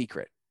is the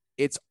secret.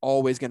 It's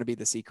always going to be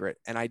the secret.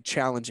 And I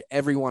challenge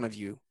every one of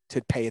you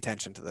to pay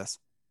attention to this.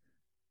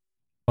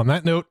 On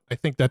that note, I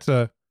think that's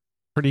a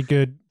pretty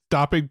good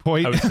stopping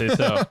point. I would say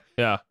so.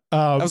 Yeah.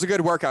 That was a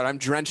good workout. I'm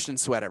drenched in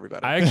sweat,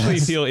 everybody. I actually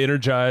feel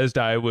energized.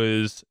 I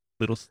was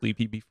a little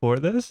sleepy before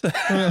this,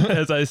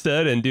 as I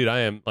said. And dude, I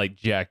am like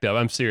jacked up.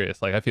 I'm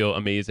serious. Like, I feel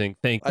amazing.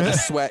 Thank you. I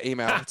just sweat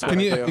email. That's what I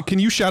do. Can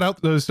you shout out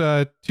those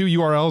two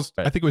URLs?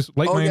 I think it was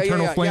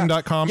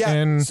lightmyinternalflame.com. Yeah.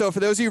 And so for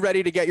those of you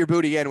ready to get your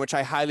booty in, which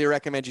I highly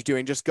recommend you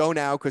doing, just go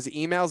now, because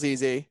email's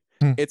easy.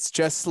 It's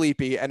just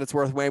sleepy, and it's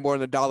worth way more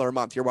than $1 a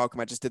month. You're welcome.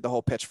 I just did the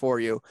whole pitch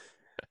for you.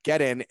 Get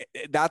in.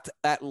 That's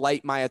at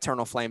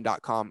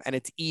lightmyeternalflame.com, and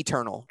it's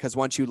eternal, because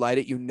once you light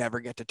it, you never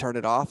get to turn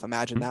it off.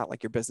 Imagine that,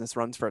 like your business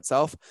runs for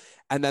itself.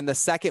 And then the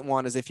second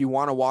one is, if you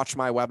want to watch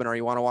my webinar,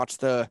 you want to watch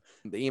the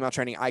email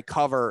training, I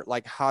cover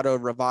like how to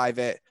revive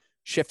it,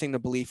 shifting the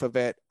belief of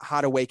it,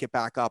 how to wake it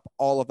back up,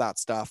 all of that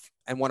stuff.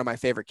 And one of my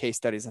favorite case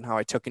studies on how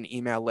I took an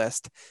email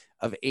list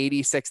of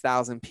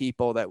 86,000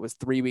 people that was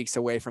 3 weeks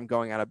away from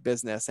going out of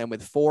business, and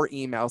with 4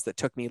 emails that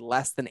took me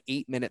less than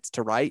 8 minutes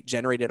to write,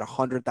 generated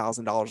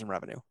 $100,000 in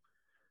revenue.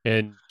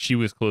 And she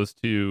was close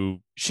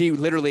to She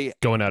literally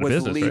going out of was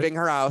business, leaving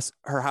right? her house.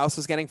 Her house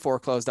was getting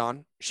foreclosed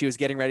on. She was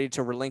getting ready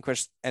to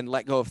relinquish and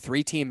let go of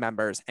 3 team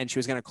members, and she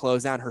was going to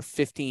close down her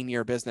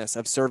 15-year business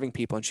of serving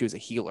people, and she was a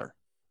healer.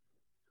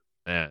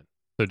 Man.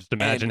 So just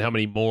imagine how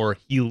many more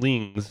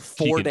healings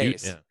 4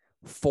 days. Yeah.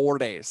 4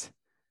 days.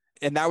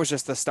 And that was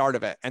just the start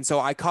of it. And so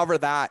I cover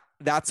that.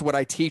 That's what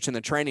I teach in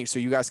the training, so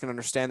you guys can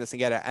understand this and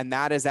get it. And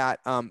that is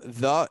at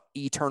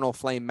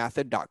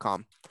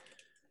theeternalflamemethod.com.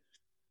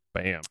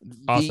 Bam.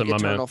 Awesome, my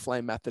man.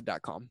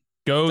 Theeternalflamemethod.com.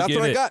 Go That's get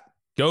what it. I got.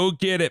 Go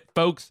get it,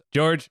 folks.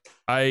 George,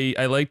 I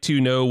like to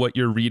know what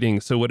you're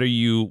reading. So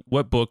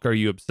what book are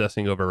you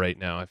obsessing over right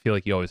now? I feel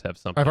like you always have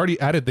something. I've already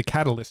added The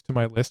Catalyst to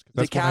my list.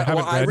 That's one I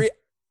haven't read.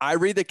 I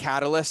read The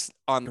Catalyst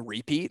on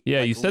repeat. Yeah,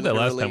 like, you said that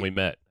last time we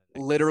met.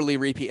 Literally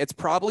repeat. It's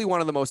probably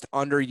one of the most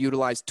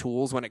underutilized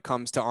tools when it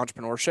comes to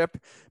entrepreneurship,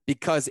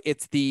 because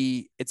it's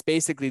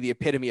basically the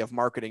epitome of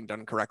marketing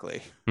done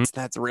correctly.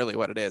 That's really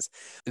what it is.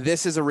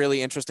 This is a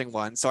really interesting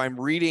one. So I'm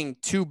reading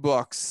 2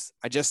 books.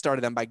 I just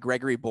started them by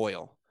Gregory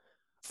Boyle.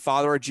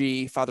 Father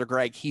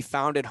Greg, he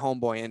founded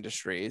Homeboy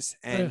Industries,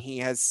 and he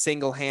has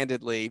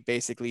single-handedly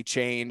basically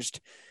changed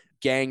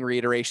gang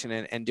reiteration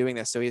and doing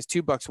this. So he has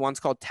 2 books.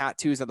 One's called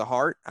Tattoos of the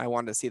Heart. I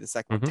wanted to see the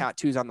second one,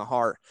 Tattoos on the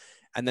Heart.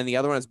 And then the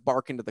other one is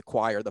Bark into the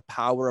Choir, The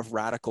Power of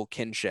Radical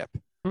Kinship.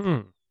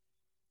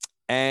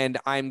 And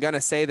I'm going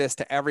to say this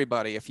to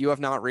everybody. If you have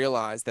not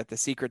realized that the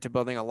secret to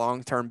building a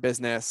long-term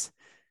business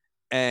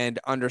and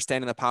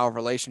understanding the power of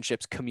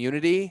relationships,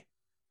 community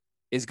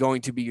is going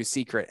to be your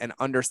secret, and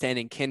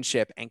understanding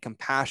kinship and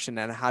compassion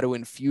and how to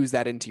infuse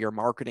that into your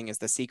marketing is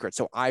the secret.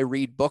 So I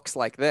read books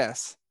like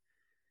this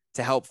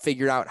to help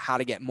figure out how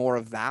to get more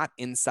of that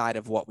inside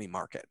of what we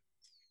market.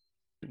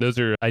 Those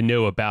are, I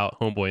know about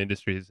Homeboy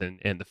Industries and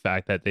the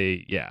fact that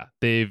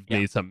they've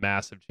made some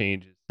massive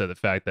changes to the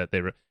fact that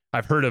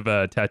I've heard of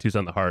Tattoos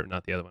on the Heart,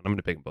 not the other one. I'm going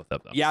to pick them both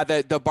up though. Yeah.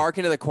 The Bark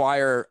into the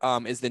Choir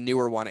is the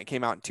newer one. It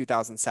came out in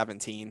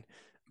 2017,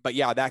 but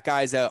yeah, that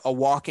guy's a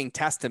walking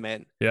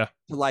testament to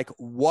like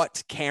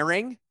what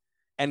caring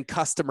and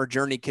customer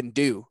journey can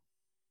do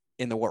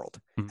in the world.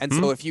 And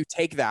so if you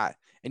take that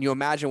and you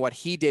imagine what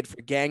he did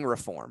for gang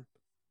reform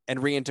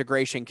and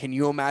reintegration, can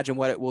you imagine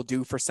what it will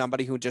do for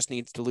somebody who just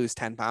needs to lose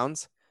 10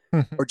 pounds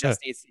or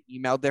just needs to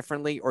email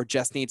differently or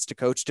just needs to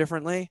coach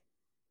differently?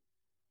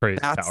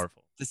 That's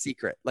powerful. The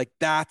secret. Like,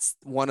 that's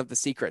one of the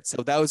secrets.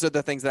 So those are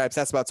the things that I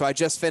obsess about. So I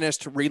just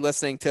finished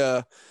re-listening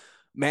to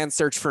Man's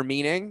Search for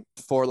Meaning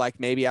for like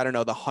maybe, I don't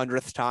know, the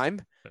 100th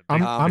time.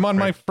 I'm on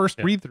my first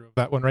read through of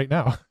that one right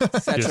now.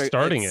 Just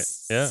starting it.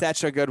 Yeah.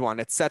 Such a good one.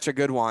 It's such a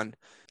good one.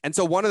 And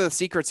so one of the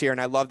secrets here,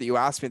 and I love that you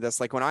asked me this,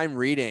 like when I'm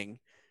reading,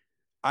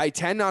 I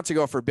tend not to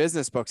go for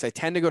business books. I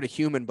tend to go to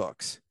human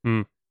books.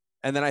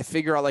 And then I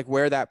figure out like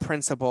where that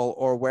principle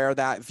or where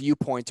that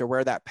viewpoint or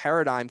where that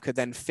paradigm could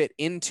then fit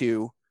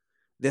into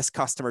this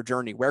customer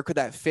journey. Where could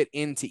that fit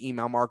into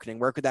email marketing?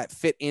 Where could that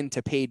fit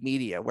into paid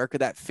media? Where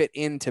could that fit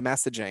into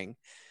messaging?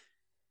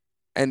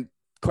 And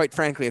quite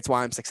frankly, it's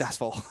why I'm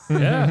successful.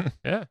 Yeah.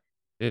 Yeah.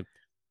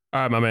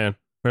 All right, my man.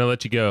 We're going to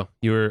let you go.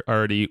 You were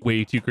already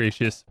way too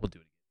gracious. We'll do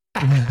it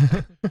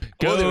again.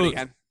 We'll do it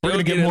again. We're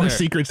going to get in more there.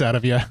 secrets out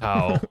of you.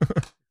 Oh,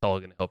 it's all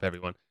going to help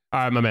everyone. All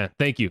right, my man.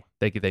 Thank you.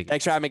 Thank you.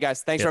 Thanks for having me,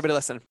 guys. Thanks Yes. for everybody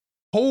listening.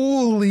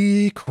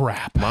 Holy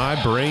crap.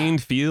 My brain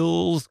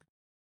feels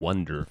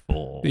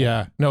wonderful.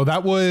 Yeah. No,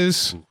 that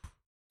was,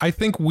 I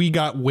think we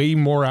got way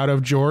more out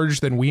of George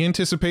than we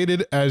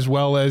anticipated, as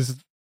well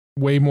as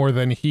way more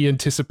than he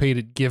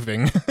anticipated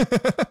giving.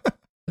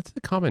 That's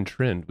the common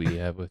trend we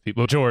have with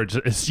people. George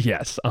is,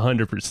 yes,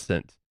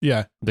 100%.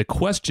 Yeah. The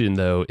question,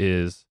 though,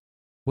 is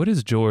what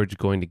is George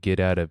going to get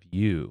out of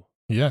you?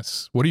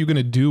 Yes. What are you going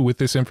to do with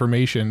this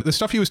information? The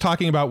stuff he was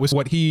talking about was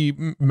what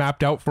he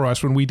mapped out for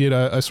us when we did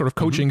a sort of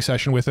coaching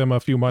session with him a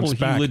few months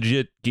back. He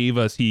legit gave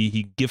us,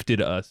 he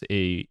gifted us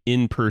a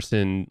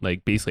in-person,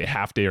 like basically a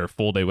half day or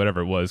full day, whatever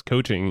it was,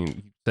 coaching.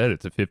 He said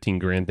it's a 15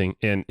 grand thing.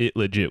 And it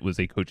legit was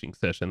a coaching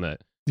session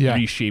that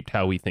reshaped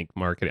how we think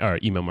marketing, or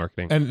email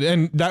marketing.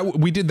 And that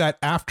we did that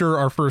after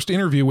our first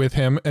interview with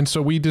him. And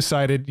so we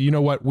decided, you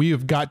know what, we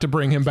have got to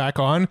bring him back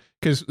on,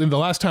 because the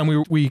last time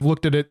we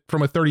looked at it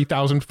from a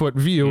 30,000 foot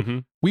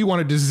view, we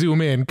wanted to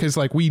zoom in because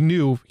like we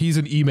knew he's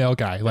an email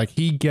guy. Like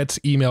he gets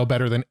email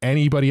better than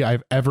anybody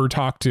I've ever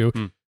talked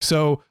to.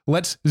 So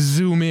let's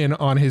zoom in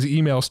on his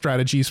email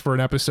strategies for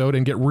an episode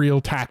and get real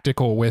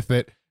tactical with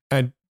it.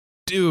 And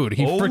dude,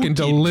 he freaking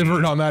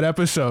delivered on that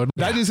episode.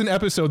 That is an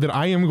episode that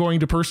I am going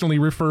to personally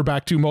refer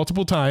back to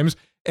multiple times.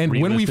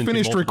 And when we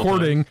finished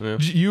recording,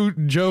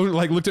 Joe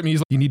like looked at me. He's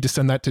like, "You need to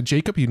send that to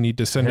Jacob. You need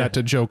to send that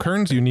to Joe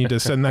Kearns. You need to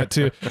send that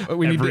to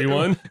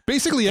everyone.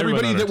 Basically,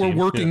 everybody that we're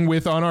working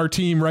with on our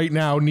team right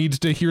now needs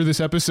to hear this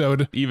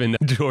episode." Even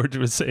George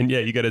was saying, "Yeah,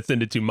 you got to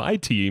send it to my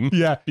team."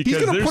 Yeah, he's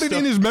going to put it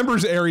in his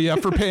members area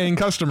for paying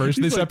customers.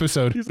 This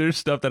episode, there's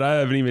stuff that I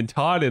haven't even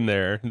taught in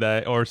there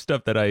or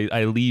stuff that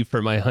I leave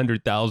for my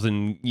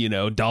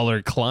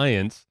 $100,000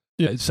 clients.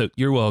 Yeah. So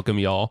you're welcome,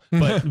 y'all.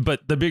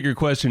 But the bigger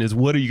question is,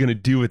 what are you going to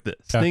do with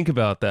this? Yeah. Think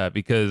about that,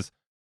 because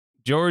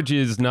George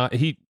is not,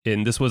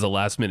 and this was a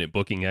last minute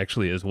booking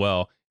actually as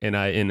well. And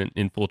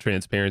in full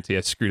transparency,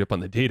 I screwed up on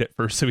the date at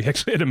first. So we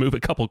actually had to move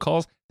a couple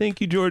calls. Thank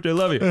you, George. I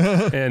love you.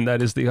 And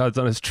that is the odds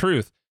honest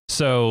truth.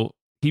 So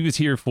he was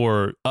here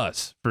for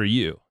us, for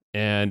you.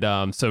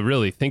 And so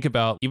really think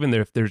about, even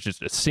if there's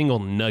just a single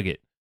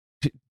nugget,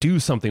 do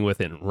something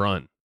with it and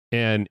run.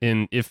 And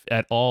if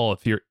at all,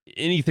 if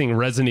anything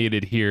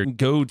resonated here,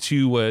 go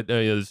to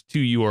those 2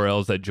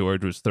 URLs that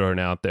George was throwing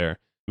out there.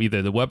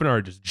 Either the webinar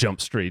or just jump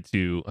straight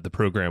to the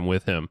program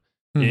with him.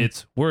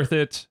 It's worth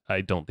it. I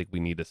don't think we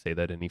need to say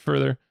that any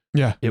further.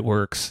 Yeah. It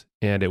works,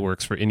 and it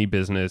works for any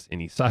business,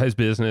 any size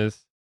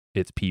business.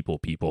 It's people.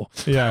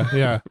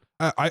 Yeah.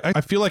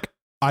 I feel like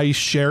I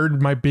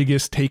shared my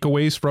biggest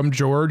takeaways from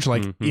George,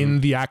 like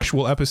in the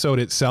actual episode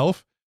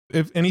itself.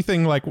 If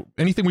anything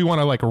we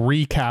want to like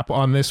recap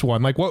on this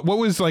one, like what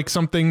was like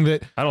something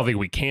that I don't think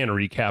we can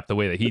recap the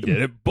way that he did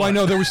it. But well, I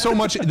know there was so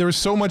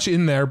much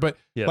in there, but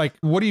like,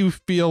 what do you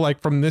feel like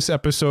from this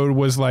episode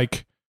was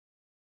like,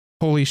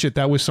 holy shit,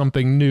 that was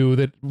something new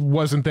that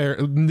wasn't there,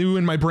 new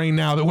in my brain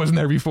now that wasn't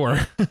there before?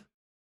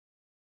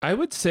 I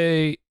would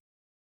say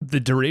the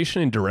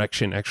duration and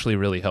direction actually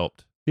really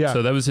helped. Yeah.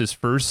 So that was his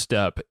first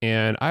step.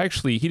 And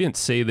he didn't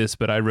say this,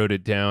 but I wrote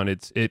it down.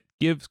 It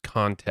gives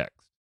context.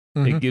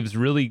 It gives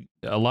really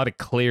a lot of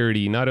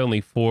clarity, not only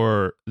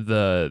for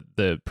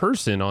the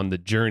person on the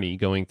journey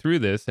going through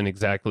this and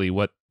exactly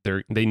what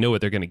they know what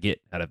they're going to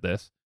get out of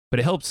this, but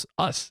it helps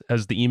us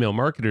as the email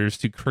marketers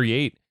to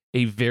create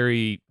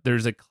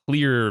there's a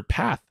clear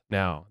path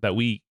now that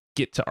we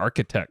get to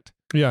architect.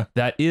 Yeah.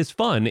 That is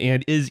fun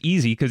and is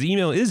easy, because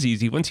email is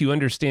easy once you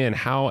understand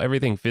how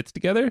everything fits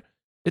together.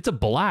 It's a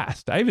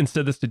blast. I even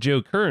said this to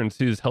Joe Kearns,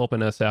 who's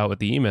helping us out with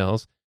the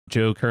emails.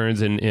 Joe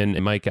Kearns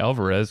and Mike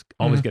Alvarez,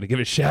 always got to give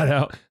a shout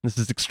out. This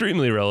is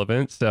extremely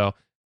relevant. So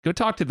go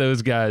talk to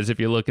those guys if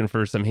you're looking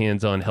for some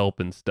hands-on help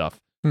and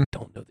stuff.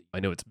 Don't know. I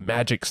know it's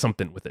magic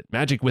something with it.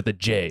 Magic with a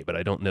J, but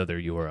I don't know their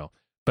URL.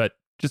 But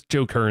just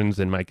Joe Kearns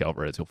and Mike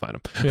Alvarez, you'll find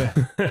them.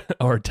 Yeah.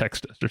 Or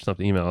text us or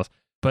something, email us.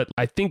 But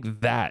I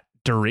think that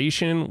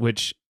duration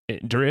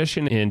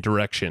and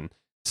direction.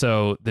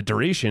 So the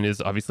duration is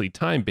obviously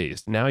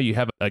time-based. Now you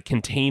have a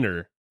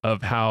container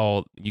of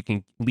how you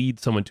can lead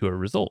someone to a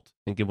result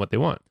and give what they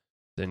want.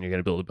 Then you're going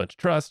to build a bunch of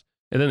trust.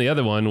 And then the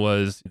other one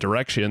was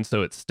direction.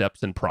 So it's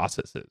steps and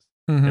processes.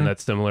 And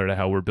that's similar to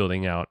how we're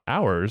building out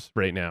ours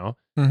right now,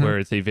 where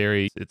it's a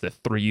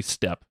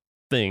 3-step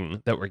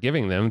thing that we're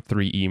giving them,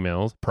 3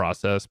 emails,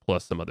 process,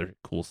 plus some other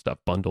cool stuff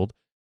bundled.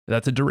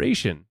 That's a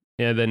duration.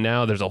 And then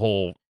now there's a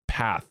whole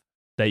path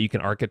that you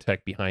can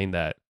architect behind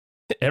that.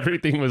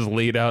 Everything was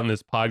laid out in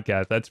this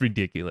podcast. That's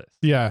ridiculous.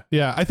 Yeah.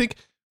 I think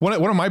One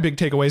of my big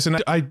takeaways,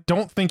 and I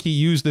don't think he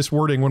used this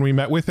wording when we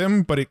met with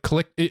him, but it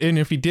clicked. And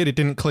if he did, it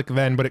didn't click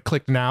then, but it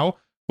clicked now,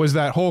 was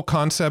that whole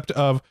concept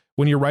of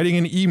when you're writing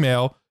an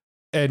email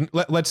and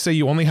let's say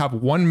you only have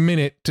 1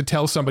 minute to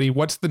tell somebody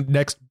what's the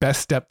next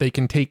best step they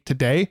can take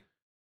today,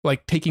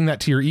 like taking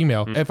that to your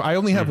email. If I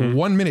only have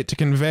 1 minute to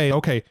convey,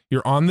 okay,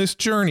 you're on this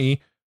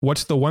journey,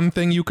 what's the one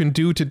thing you can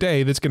do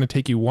today that's going to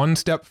take you one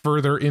step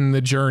further in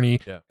the journey,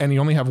 and you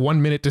only have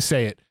 1 minute to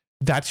say it.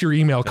 That's your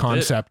email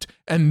concept.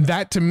 And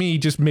that to me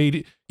just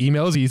made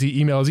email is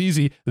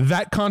easy.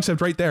 That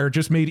concept right there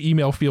just made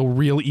email feel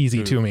real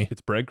easy to me.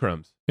 It's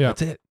breadcrumbs. Yeah.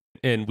 That's it.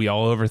 And we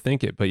all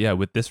overthink it. But yeah,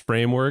 with this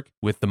framework,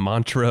 with the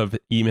mantra of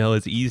email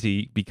is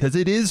easy, because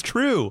it is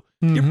true.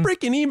 Your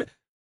freaking email.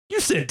 You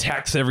send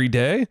texts every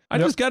day. I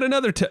just got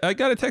I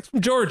got a text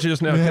from George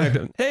just now.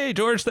 Hey,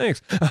 George,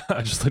 thanks.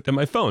 I just looked at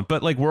my phone.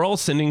 But like, we're all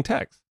sending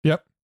texts.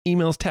 Yep.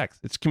 Email's text.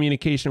 It's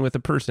communication with a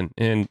person.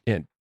 And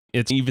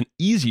it's even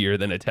easier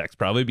than a text,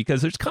 probably,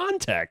 because there's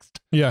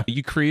context. Yeah.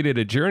 You created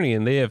a journey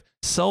and they have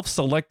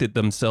self-selected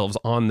themselves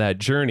on that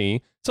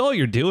journey. So all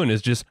you're doing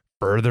is just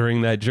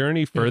furthering that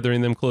journey,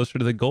 furthering them closer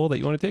to the goal that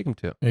you want to take them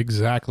to.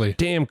 Exactly.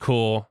 Damn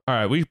cool.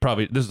 All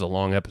right. This is a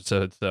long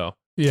episode, so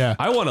yeah,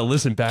 I want to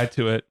listen back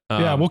to it.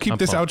 Yeah, we'll keep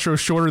this outro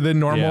shorter than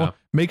normal. Yeah.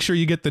 Make sure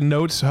you get the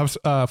notes,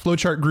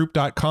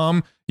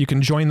 flowchartgroup.com. You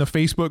can join the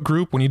Facebook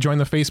group. When you join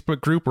the Facebook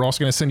group, we're also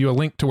going to send you a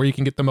link to where you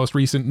can get the most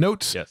recent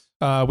notes. Yes.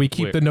 We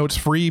keep the notes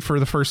free for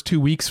the first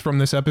 2 weeks from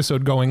this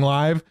episode going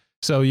live.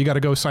 So you got to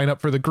go sign up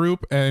for the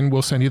group and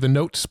we'll send you the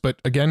notes. But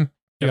again,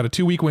 you got a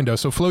 2-week window.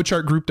 So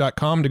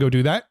flowchartgroup.com to go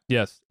do that.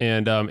 Yes.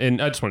 And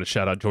I just want to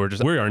shout out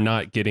George. We are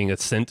not getting a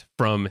cent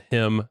from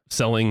him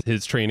selling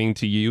his training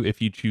to you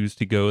if you choose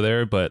to go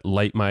there, but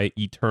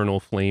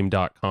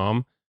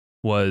lightmyeternalflame.com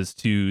was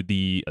to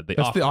the That's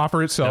offer. The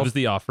offer itself. That was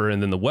the offer.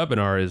 And then the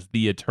webinar is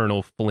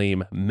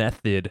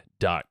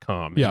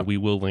theeternalflamemethod.com. Yeah. And we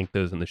will link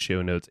those in the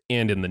show notes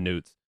and in the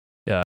notes.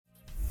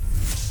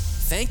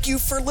 Thank you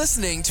for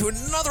listening to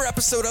another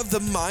episode of The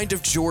Mind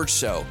of George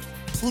Show.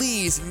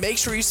 Please make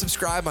sure you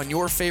subscribe on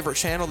your favorite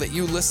channel that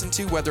you listen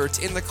to, whether it's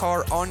in the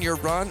car, on your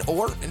run,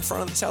 or in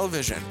front of the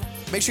television.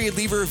 Make sure you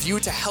leave a review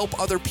to help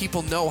other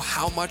people know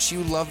how much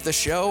you love the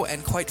show,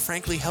 and quite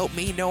frankly, help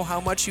me know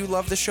how much you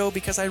love the show,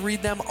 because I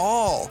read them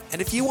all.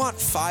 And if you want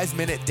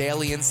 5-minute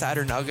daily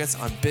insider nuggets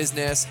on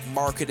business,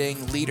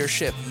 marketing,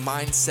 leadership,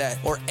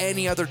 mindset, or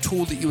any other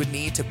tool that you would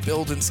need to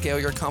build and scale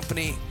your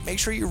company, make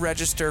sure you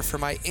register for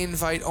my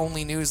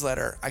invite-only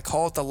newsletter. I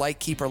call it the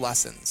Lightkeeper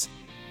Lessons.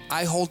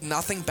 I hold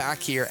nothing back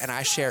here, and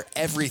I share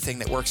everything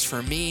that works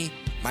for me,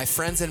 my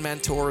friends and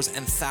mentors,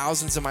 and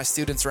thousands of my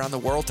students around the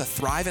world to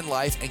thrive in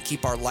life and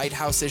keep our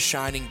lighthouses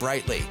shining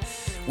brightly.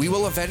 We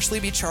will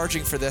eventually be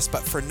charging for this,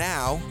 but for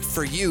now,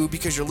 for you,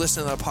 because you're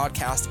listening to the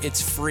podcast,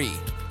 it's free.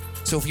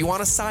 So if you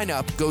want to sign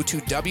up, go to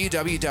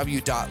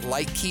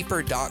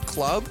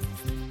www.lightkeeper.club,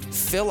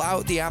 fill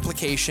out the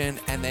application,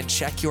 and then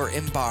check your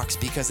inbox,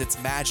 because it's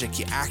magic.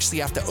 You actually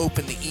have to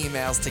open the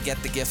emails to get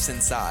the gifts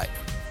inside.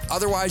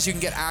 Otherwise, you can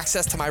get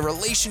access to my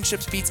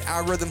Relationships Beats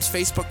Algorithms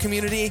Facebook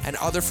community and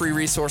other free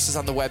resources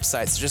on the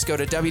website. So just go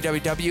to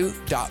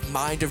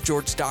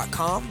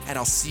www.mindofgeorge.com, and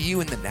I'll see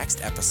you in the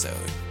next episode.